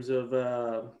terms of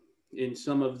in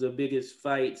some of the biggest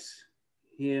fights,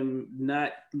 him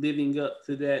not living up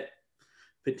to that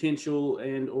potential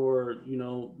and or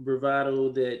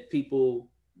bravado that people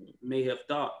may have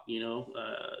thought. He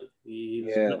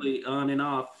was Yeah, really on and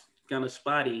off, kind of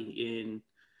spotty, and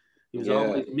he was yeah,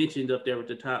 always mentioned up there with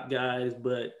the top guys,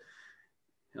 but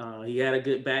he had a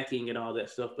good backing and all that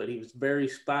stuff, but he was very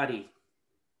spotty.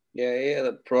 yeah. He had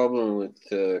a problem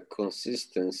with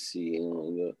consistency.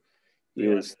 He Yeah,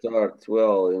 would start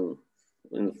well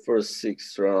in the first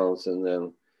 6 rounds, and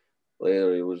then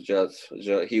later he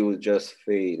would just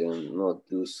fade and not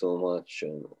do so much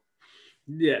and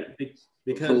yeah,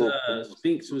 because look lost.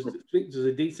 Spinks was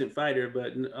a decent fighter,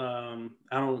 but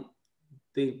I don't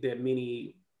think that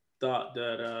many thought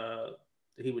that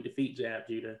he would defeat Zab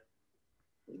Judah.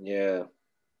 Yeah,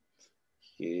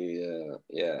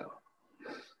 Yeah,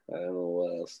 I don't know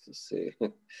what else to say.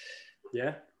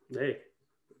 Yeah. Hey,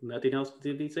 nothing else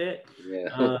to be said. Yeah.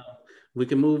 Uh, we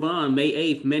can move on. May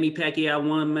 8th, Manny Pacquiao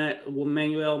won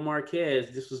Manuel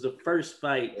Marquez. This was the first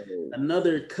fight. Oh,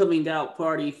 Another coming out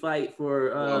party fight for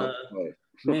what fight?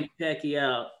 Manny Pacquiao.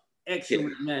 Yeah,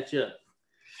 Excellent matchup.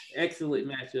 Excellent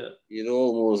matchup. it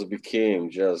almost became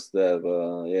just that.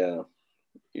 Yeah,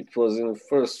 it was in the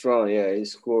first round. Yeah, he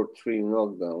scored three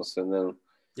knockdowns, and then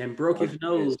And broke his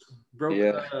Marquez. nose. Broke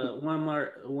Yeah,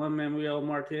 one Manuel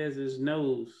Marquez's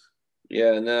nose.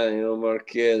 yeah. Now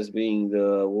Marquez being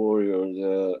the warrior,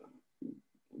 the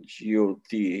GOT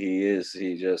he is.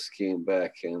 He just came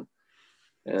back and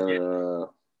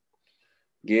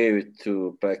gave it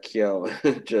to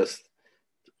Pacquiao. Just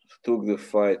took the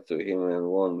fight to him and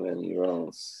won many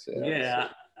rounds. Yeah. So Yeah,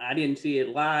 I didn't see it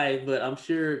live, but I'm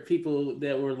sure people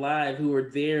that were live who were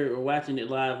there or watching it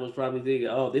live was probably thinking,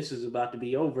 "Oh, this is about to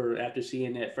be over" after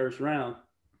seeing that first round.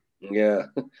 yeah,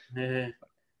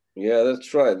 yeah.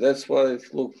 That's right. That's what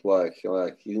it looked like.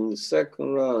 Like in the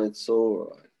second round, it's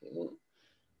over.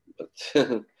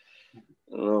 But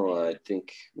no, I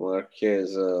think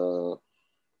Marquez.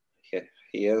 He,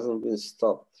 he hasn't been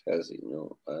stopped, has he?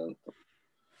 No, I don't know.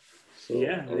 So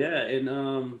Yeah, and yeah,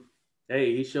 and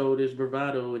hey, he showed his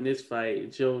bravado in this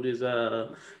fight. Showed his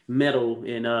mettle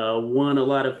and won a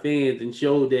lot of fans and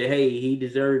showed that hey, he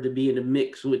deserved to be in the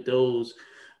mix with those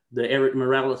the Eric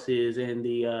Moraleses and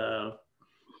the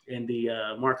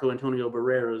Marco Antonio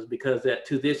Barreras because that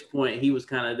to this point he was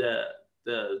kind of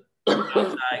the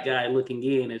outside guy looking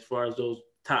in as far as those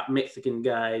top Mexican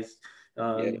guys.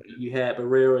 yeah, You had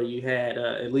Barrera, you had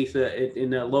at least in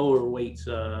the lower weights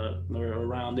or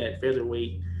around that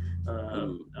featherweight, uh,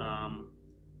 mm. um,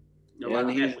 And around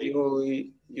he's that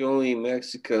weight. the only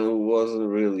Mexican who wasn't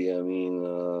really.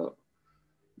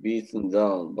 Beaten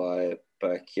down by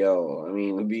Pacquiao. I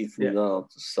mean, beaten Yeah, down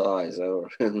to size. Or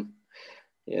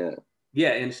yeah, yeah,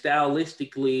 and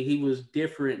stylistically he was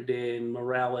different than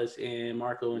Morales and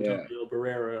Marco yeah, Antonio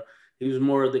Barrera. He was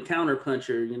more of the counter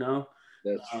puncher, you know.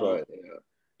 that's Uh, right.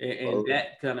 Yeah, and well,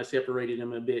 that kind of separated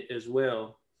him a bit as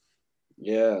well.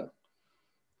 yeah,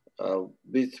 a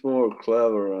bit more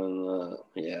clever and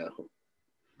yeah,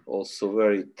 also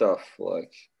very tough,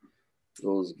 like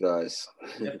those guys.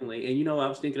 Definitely. And I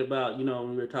was thinking about, when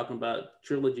we were talking about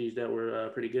trilogies that were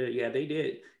pretty good. Yeah, they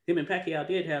did. Him and Pacquiao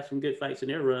did have some good fights in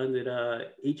their run. That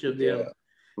Yeah.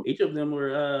 each of them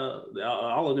were,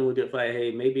 all of them were good fight.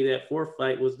 Hey, maybe that fourth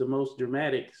fight was the most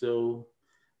dramatic. So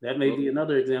that may be Mm.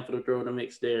 another example to throw in the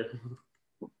mix there.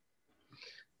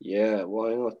 Yeah,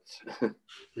 why not?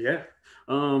 Yeah.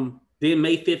 Then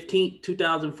May 15th,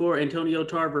 2004, Antonio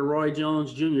Tarver, Roy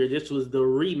Jones Jr. This was the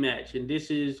rematch, and this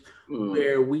is Mm.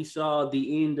 where we saw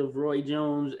the end of Roy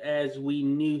Jones as we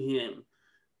knew him.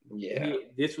 Yeah.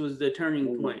 This was the turning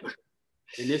Ooh. point,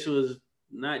 and this was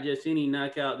not just any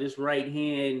knockout. This right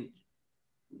hand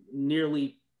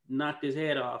nearly knocked his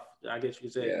head off. I guess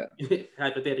you could Yeah. say,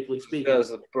 hypothetically speaking.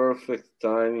 Just a perfect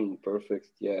timing, perfect,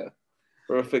 yeah,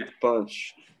 perfect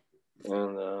punch.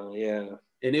 And yeah,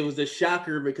 And it was a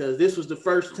shocker because this was the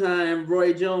first time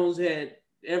Roy Jones had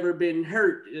ever been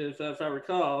hurt, if I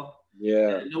recall.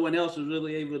 yeah, No one else was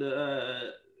really able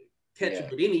to catch him yeah,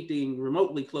 with anything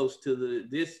remotely close to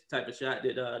this type of shot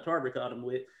that Tarver caught him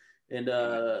with. And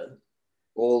yeah.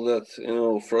 All that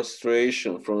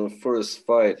frustration from the first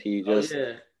fight, he oh just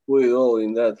yeah, put it all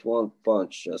in that one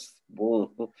punch, just boom.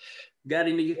 got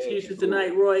any There excuses you go.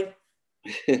 tonight, Roy?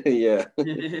 Yeah,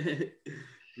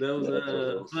 That was that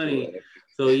was also funny. epic.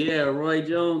 So yeah, Roy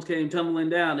Jones came tumbling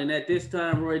down, and at this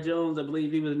time, Roy Jones, I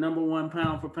believe he was number one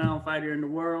pound for pound fighter in the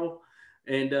world,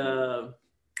 and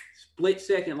split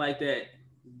second like that, it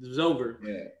was over.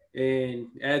 Yeah, And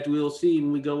as we'll see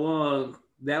when we go on,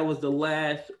 that was the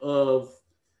last of,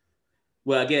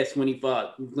 well, I guess when he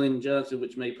fought Glenn Johnson,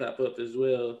 which may pop up as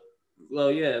well.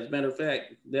 Well, yeah, as a matter of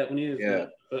fact, that one is. yeah,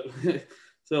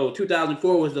 So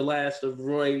 2004 was the last of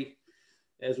Roy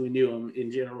as we knew him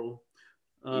in general.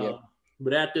 yeah. Uh,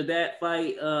 but after that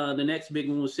fight, the next big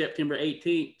one was September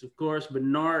 18th. Of course,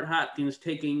 Bernard Hopkins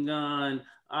taking on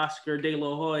Oscar De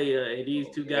La Hoya. And these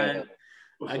Oh, two guys,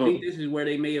 yeah. I think this is where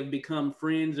they may have become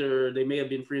friends or they may have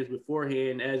been friends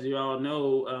beforehand. As you all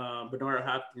know, Bernard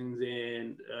Hopkins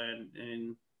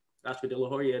and Oscar De La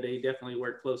Hoya, they definitely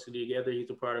work closely together. He's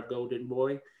a part of Golden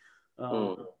Boy. Uh,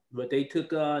 Mm. but they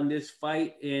took on this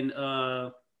fight and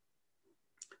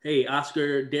hey,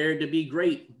 Oscar dared to be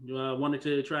great. Wanted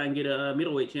to try and get a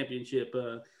middleweight championship.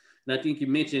 And I think you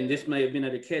mentioned Yeah, this may have been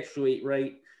at a catchweight,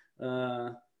 right?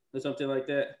 Or something like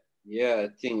that. yeah. I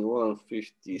think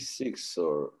 156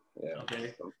 or Yeah.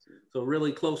 Okay, Something. so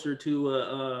really closer to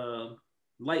a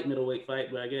light middleweight fight,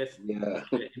 but I guess Yeah.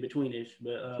 in betweenish.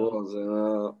 But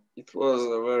It was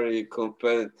a very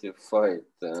competitive fight,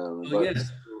 oh but yeah,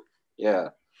 yeah,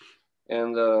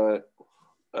 and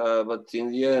but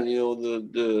in the end,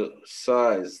 the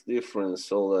size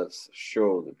difference all that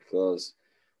showed because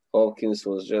Hawkins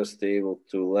was just able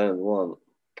to land one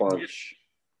punch,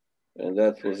 and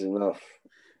that was enough.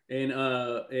 and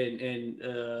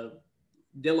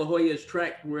De La Hoya's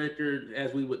track record,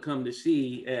 as we would come to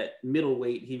see at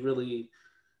middleweight, he really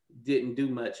didn't do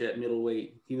much at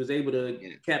middleweight. He was able to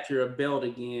Yeah, capture a belt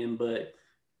again, but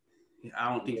I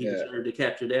don't think he yeah. deserved to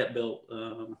capture that belt.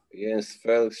 Against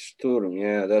Felix Sturm,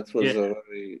 yeah, that Yeah, was a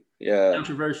very, yeah,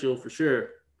 controversial for sure.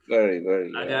 very,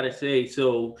 very, I yeah, gotta say,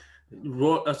 so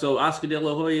Oscar De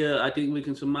La Hoya, I think we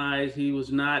can surmise he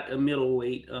was not a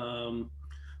middleweight.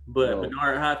 But no,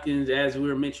 Bernard Hopkins, as we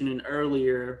were mentioning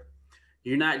earlier,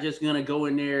 you're not just gonna go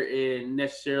in there and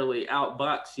necessarily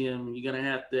outbox him. You're gonna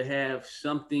have to have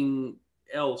something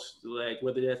else, like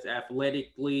whether that's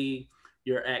athletically,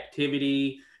 your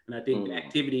activity. And I think mm,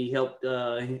 activity helped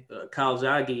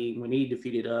Calzaghe when he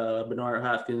defeated Bernard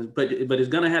Hopkins. But it's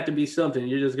gonna have to be something.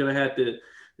 You're just gonna have to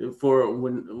for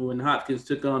when Hopkins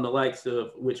took on the likes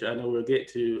of, which I know we'll get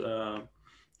to,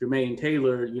 Jermaine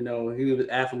Taylor. You know, he was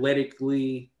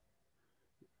athletically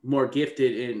more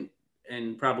gifted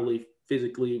and probably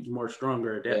physically more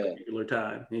stronger at that yeah, particular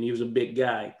time. And he was a big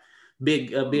guy,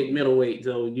 big mm, middleweight.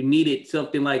 So you needed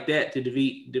something like that to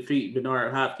defeat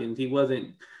Bernard Hopkins. He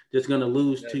wasn't just going to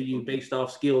lose to you definitely. based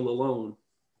off skill alone.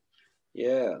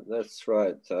 Yeah, that's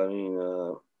right. I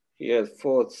mean, he had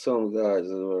fought some guys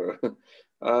that were,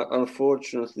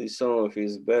 unfortunately, some of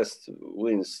his best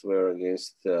wins were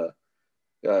against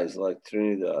guys like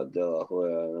Trinidad De La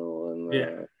Hoya, you know, Yeah,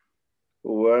 and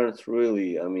who weren't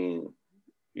really, I mean,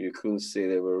 you couldn't say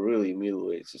they were really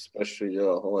middleweights, especially De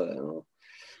La Hoya, you know,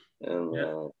 and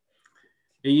yeah.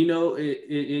 And you know,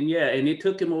 and yeah, and it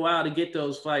took him a while to get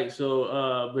those fights.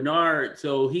 So Bernard,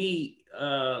 so he,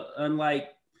 unlike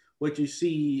what you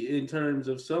see in terms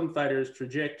of some fighters'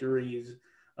 trajectories,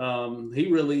 he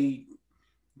really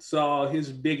saw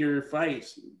his bigger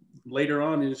fights later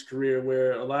on in his career,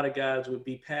 where a lot of guys would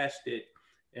be past it.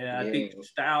 And I think yeah,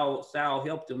 style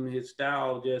helped him. His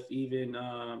style just even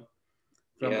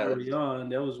from yeah, early on,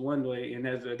 that was one way, and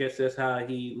I guess that's how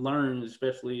he learned,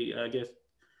 especially I guess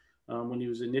when he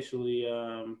was initially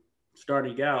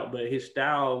starting out. But his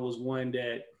style was one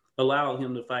that allowed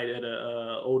him to fight at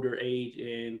a older age,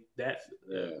 and that's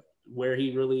yeah. where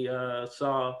he really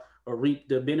saw or reaped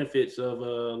the benefits of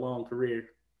a long career.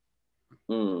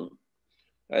 Hmm.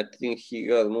 I think he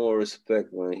got more respect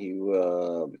when he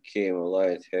became a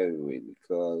light heavyweight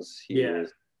because he Yeah,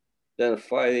 was then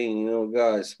fighting,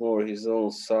 guys more his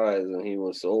own size and he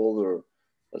was older,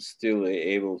 but still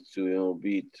able to,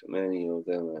 beat many of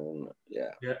them. And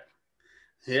yeah, yeah,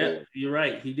 yeah. so You're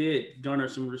right. He did garner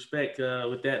some respect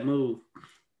with that move.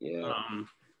 yeah, Um,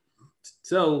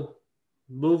 so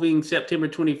moving September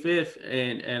 25th,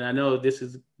 and I know this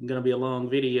is going to be a long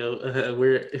video.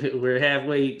 We're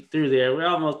halfway through there. We're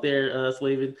almost there,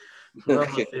 Slaven. We're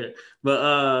okay, almost there.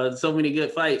 But so many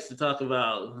good fights to talk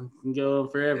about. Can go on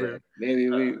yeah. forever. Maybe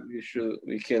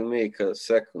we can make a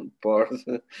second part.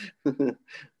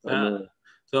 Uh, on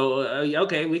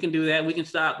okay, we can do that. We can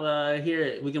stop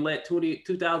here. We can let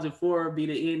 2004 be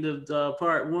the end of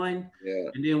part one, yeah,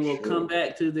 and then we'll sure, come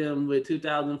back to them with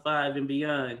 2005 and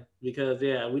beyond. Because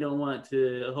yeah, we don't want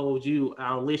to hold you,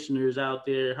 our listeners out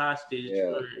there, hostage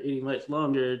yeah. for any much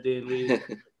longer than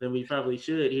we probably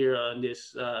should here on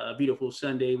this beautiful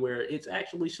Sunday where it's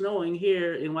actually snowing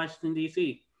here in Washington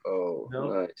D.C. Oh,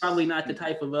 No, probably nice. not the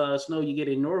type of snow you get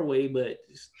in Norway, but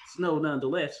snow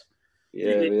nonetheless.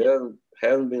 Yeah, we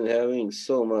haven't been having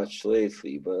so much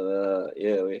lately, but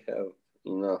yeah, we have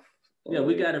enough. Yeah,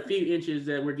 we We, got a few inches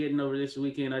that we're getting over this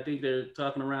weekend. I think they're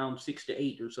talking around 6 to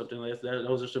 8 or something like that.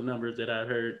 Those are some numbers that I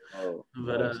heard. oh,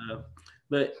 But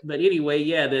nice. but anyway,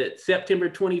 yeah, the September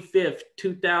 25th,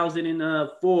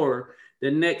 2004,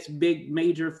 the next big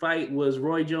major fight was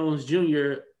Roy Jones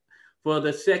Jr. for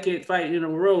the second fight in a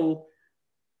row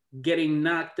getting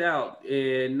knocked out.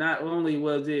 And not only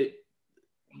was it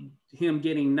him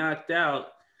getting knocked out,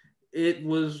 it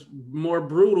was more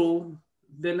brutal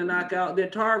than the knockout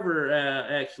that Tarver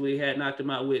actually had knocked him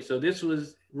out with. So this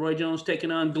was Roy Jones taking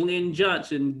on Glenn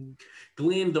Johnson,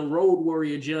 Glenn the Road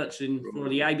Warrior Johnson for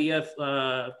the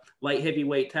IBF light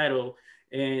heavyweight title.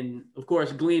 And of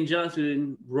course, Glenn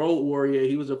Johnson, Road Warrior,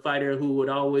 he was a fighter who would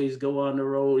always go on the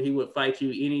road. He would fight you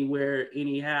anywhere,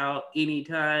 anyhow,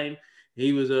 anytime.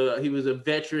 He was a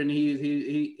veteran.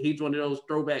 He's one of those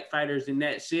throwback fighters in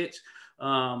that sense.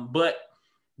 But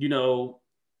you know,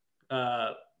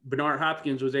 uh, Bernard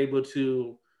Hopkins was able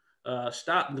to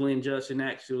stop Glenn Johnson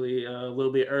actually a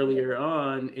little bit earlier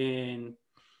on, and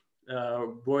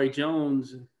Roy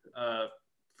Jones uh,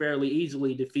 fairly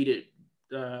easily defeated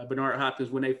Bernard Hopkins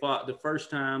when they fought the first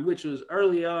time, which was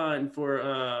early on for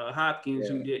Hopkins,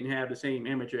 who yeah. didn't have the same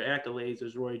amateur accolades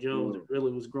as Roy Jones. It Mm,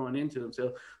 really was growing into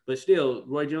himself. But still,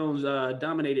 Roy Jones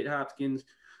dominated Hopkins.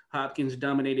 Hopkins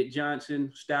dominated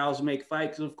Johnson. Styles make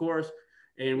fights, of course.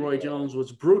 And Roy yeah. Jones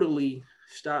was brutally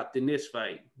stopped in this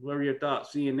fight. What were your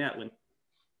thoughts seeing that one?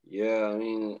 Yeah, I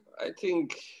mean, I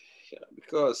think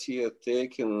because he had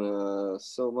taken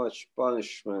so much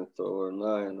punishment over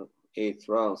 8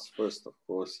 rounds, first, of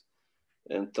course,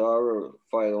 and Tarver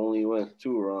fight only went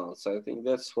 2 rounds. I think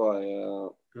that's why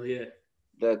Oh yeah,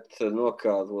 that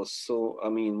knockout was so, I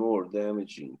mean, more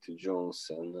damaging to Jones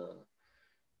and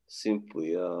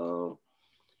simply.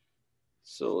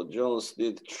 So Jones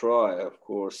did try, of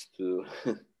course, to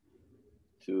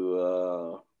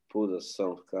to put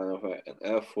some kind of an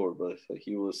effort, but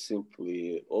he was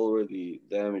simply already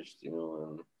damaged,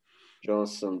 and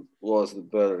Johnson was the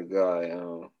better guy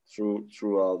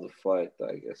throughout the fight,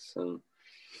 I guess,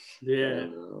 yeah.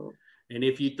 and And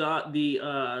if you thought the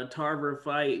Tarver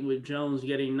fight with Jones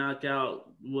getting knocked out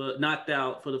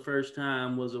for the first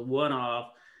time was a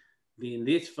one-off, then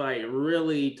this fight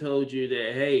really told you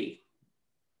that hey,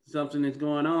 something is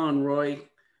going on, Roy.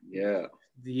 yeah,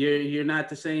 You're not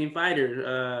the same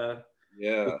fighter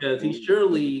yeah, because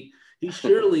he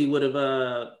surely would have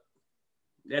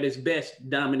at his best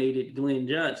dominated Glenn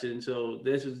Johnson. So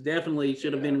this is definitely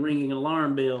should have yeah, been ringing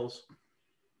alarm bells.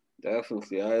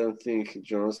 definitely. I don't think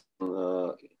Johnson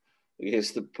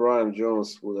against the prime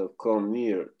Jones would have come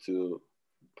near to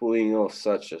pulling off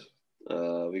such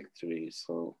a victory.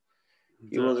 So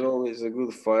he So was always a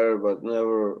good fighter, but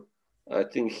never. I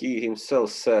think he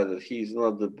himself said that he's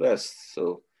not the best,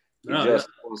 so he oh yeah. just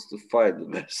wants to fight the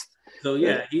best. So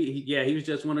That yeah, he was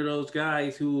just one of those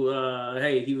guys who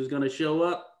hey, he was gonna show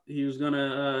up, he was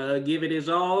gonna give it his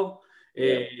all,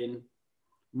 yeah, and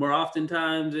more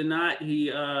oftentimes than not, he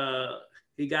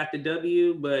got the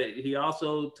W, but he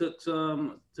also took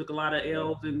a lot of yeah,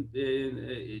 L's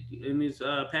in his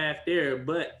path there.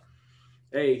 But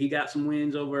hey, he got some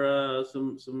wins over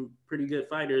some pretty good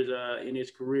fighters in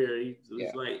his career. He was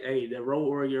yeah, like, hey, the Road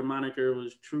Warrior moniker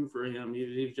was true for him. He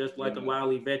was just like a yeah,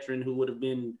 wily veteran who would have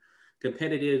been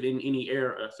competitive in any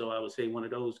era. So I would say one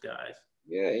of those guys.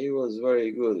 yeah. He was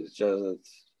very good. It's just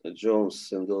that Jones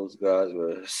and those guys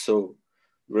were so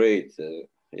great.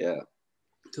 Yeah,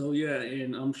 So yeah,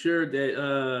 and I'm sure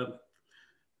that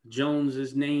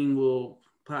Jones's name will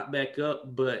pop back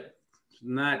up, but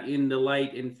not in the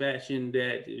light and fashion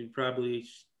that it probably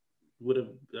would have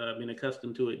been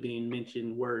accustomed to it being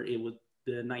mentioned where it was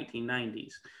the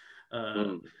 1990s. Uh,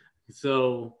 mm,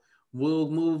 so we'll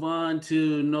move on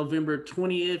to November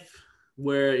 20th,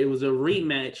 where it was a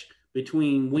rematch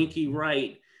between Winky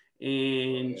Wright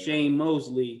and yeah, Shane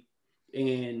Mosley.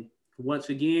 And once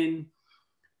again,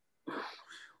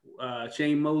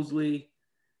 Shane Mosley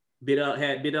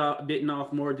bitten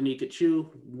off more than he could chew.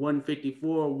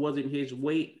 154 wasn't his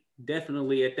weight,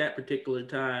 definitely at that particular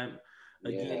time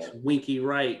yeah, against Winky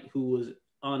Wright, who was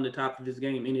on the top of his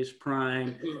game in his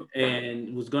prime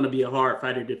and was going to be a hard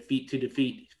fighter to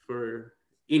defeat for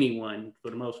anyone for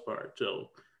the most part. So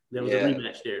there was a yeah.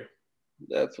 rematch there.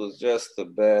 That was just a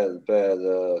bad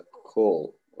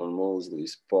call on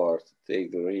Mosley's part to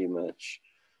take the rematch.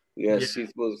 Yeah, Yes,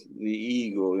 it was the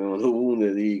ego, the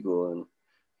wounded ego, and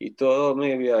he thought, oh,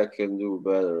 maybe I can do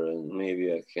better and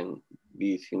maybe I can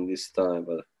beat him this time,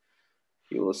 but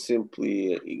he was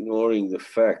simply ignoring the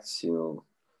facts,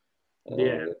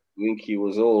 yeah, that Winky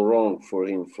was all wrong for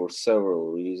him for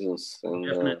several reasons, and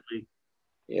definitely.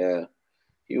 yeah,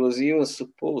 he was even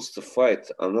supposed to fight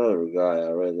another guy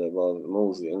I read about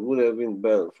Mosley, and would have been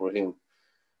better for him.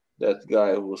 That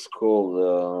guy who was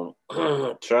called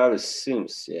Travis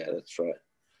Sims. Yeah, that's right.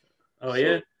 Oh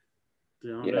yeah.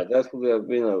 So So, yeah, that would have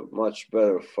been a much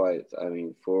better fight. I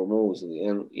mean, for Mosley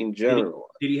and in did he general.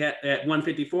 did he have at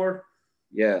 154?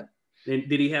 Yeah, Did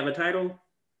he have a title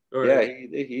yeah, or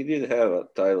he did have a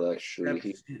title actually.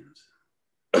 Travis Sims?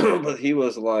 But he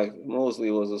was like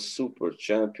Mosley was a super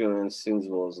champion, and Sims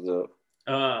was the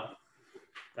Uh,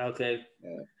 okay.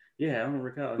 yeah. Yeah, I don't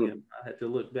recall him. I had to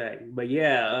look back. But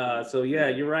yeah, so yeah,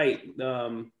 you're right.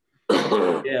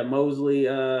 Yeah, Mosley,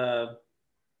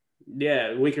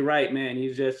 yeah, Wicked Right, man.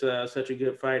 He's just such a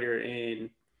good fighter and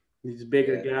he's a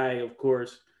bigger yeah, guy, of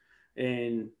course,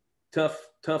 and tough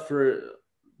for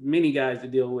many guys to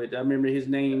deal with. I remember his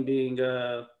name being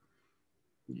thrown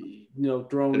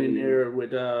in there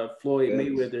with Floyd Yes.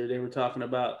 Mayweather. They were talking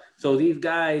about so these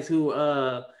guys who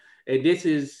and this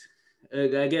is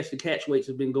I guess the catch weights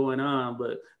have been going on,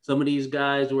 but some of these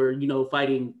guys were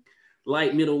fighting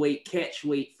light middleweight catch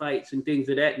weight fights and things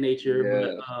of that nature.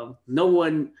 But Yeah. no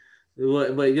one.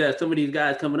 But yeah, some of these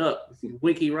guys coming up,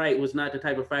 Winky Wright was not the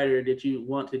type of fighter that you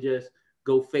want to just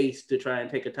go face to try and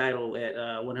take a title at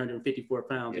 154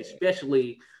 pounds, Yeah.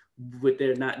 especially with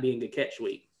there not being a catch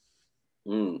weight.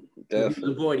 So he was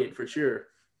Definitely. avoided for sure.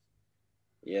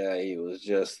 Yeah, he was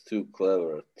just too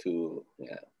clever, too,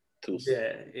 yeah, too,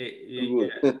 Yeah, too yeah,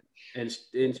 good. and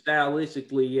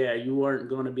stylistically, yeah, you weren't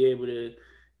going to be able to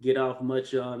get off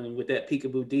much on him with that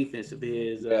peekaboo defense of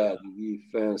his. Yeah, the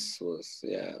defense was,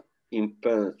 yeah,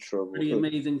 impenetrable. Pretty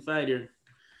amazing fighter.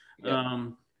 Yeah.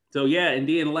 Um, so yeah, and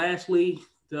then lastly,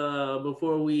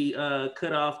 before we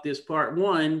cut off this part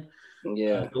one,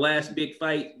 Yeah. the last big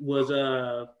fight was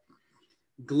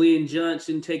Glenn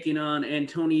Johnson taking on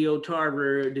Antonio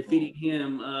Tarver, defeating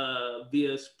him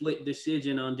via split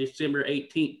decision on December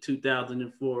 18th,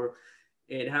 2004.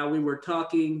 And how we were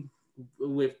talking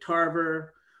with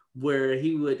Tarver, where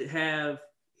he would have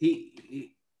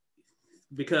he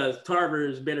because Tarver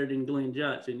is better than Glenn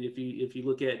Johnson if you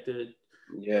look at the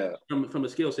Yeah. from a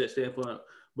skill set standpoint.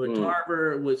 But Mm.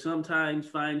 Tarver would sometimes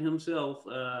find himself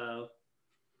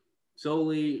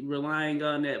solely relying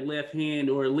on that left hand,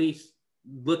 or at least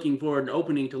looking for an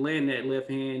opening to land that left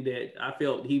hand. That I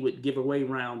felt he would give away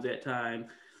rounds at times,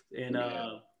 and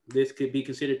Yeah. this could be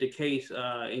considered the case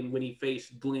in when he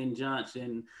faced Glenn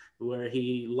Johnson, where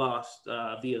he lost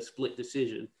via split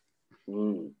decision.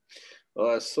 Mm.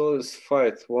 Well, I saw this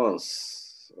fight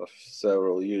once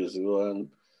several years ago, and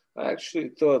I actually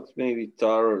thought maybe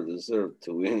Taro deserved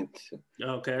to win it.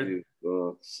 Okay.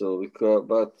 So because,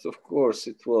 but of course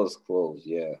it was close.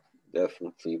 Yeah,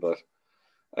 definitely. But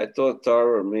I thought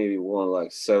Taro maybe won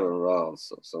like 7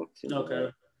 rounds or something like that.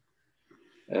 Okay.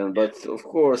 And but of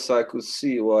course I could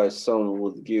see why someone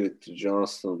would give it to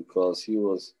Johnston because he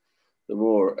was the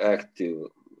more active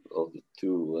of the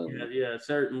two. Yeah, And yeah,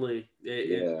 certainly.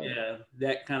 yeah. Yeah,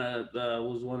 that kind of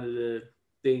was one of the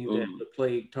things that Mm.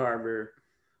 plagued Tarver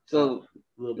a So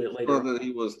little bit it's later not on. that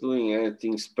he was doing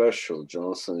anything special,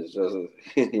 Johnson. It's just,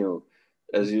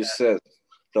 as you said,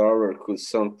 Tarver could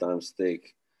sometimes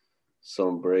take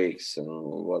some breaks and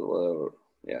whatever.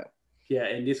 Yeah, Yeah,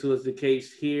 and this was the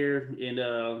case here,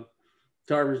 and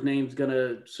Tarver's name's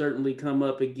gonna certainly come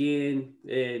up again,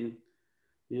 and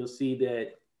you'll see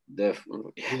that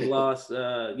definitely. he lost.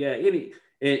 Yeah,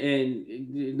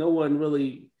 and no one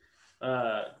really,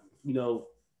 uh, you know,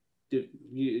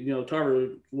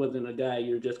 Tarver wasn't a guy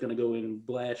you're just gonna go and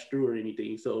blast through or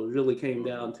anything. So it really came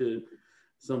down to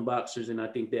some boxers, and I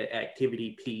think that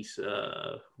activity piece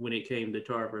when it came to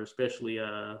Tarver, especially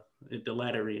at the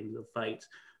latter end of fights.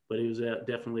 But he was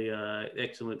definitely an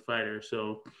excellent fighter.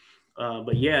 So,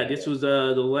 but yeah, this was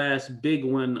the last big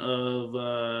one of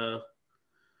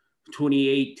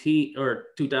 2018 or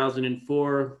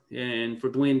 2004, and for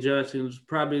Glenn Johnson, it was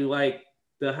probably like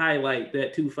the highlight,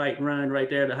 that 2 fight run right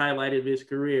there, the highlight of his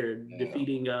career, Yeah,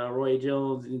 defeating Roy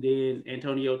Jones and then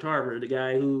Antonio Tarver, the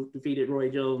guy who defeated Roy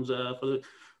Jones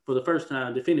for the first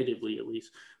time, definitively at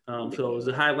least. So it was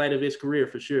yeah. the highlight of his career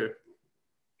for sure.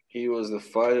 He was the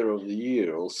fighter of the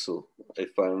year also.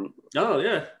 If I'm, Oh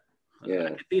yeah, I yeah,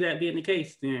 could see that being the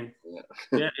case then. yeah,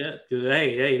 Yeah, yeah.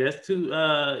 Hey, that's two.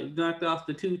 Knocked off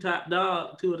the two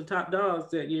of the top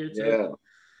dogs that year. So yeah,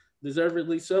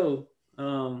 deservedly so.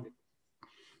 Um,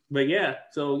 but yeah,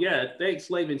 so yeah, thanks,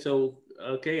 Slaven. So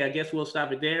okay, I guess we'll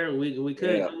stop it there. We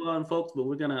could yeah. go on, folks, but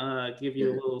we're gonna give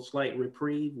you a little slight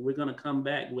reprieve. We're gonna come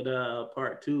back with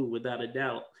part two without a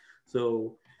doubt.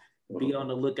 So be on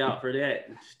the lookout for that.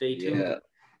 Stay tuned. Yeah.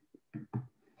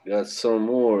 Got some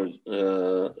more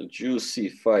juicy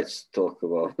fights to talk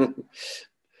about.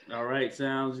 All right,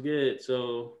 sounds good.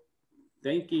 So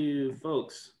thank you,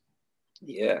 folks.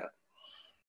 Yeah.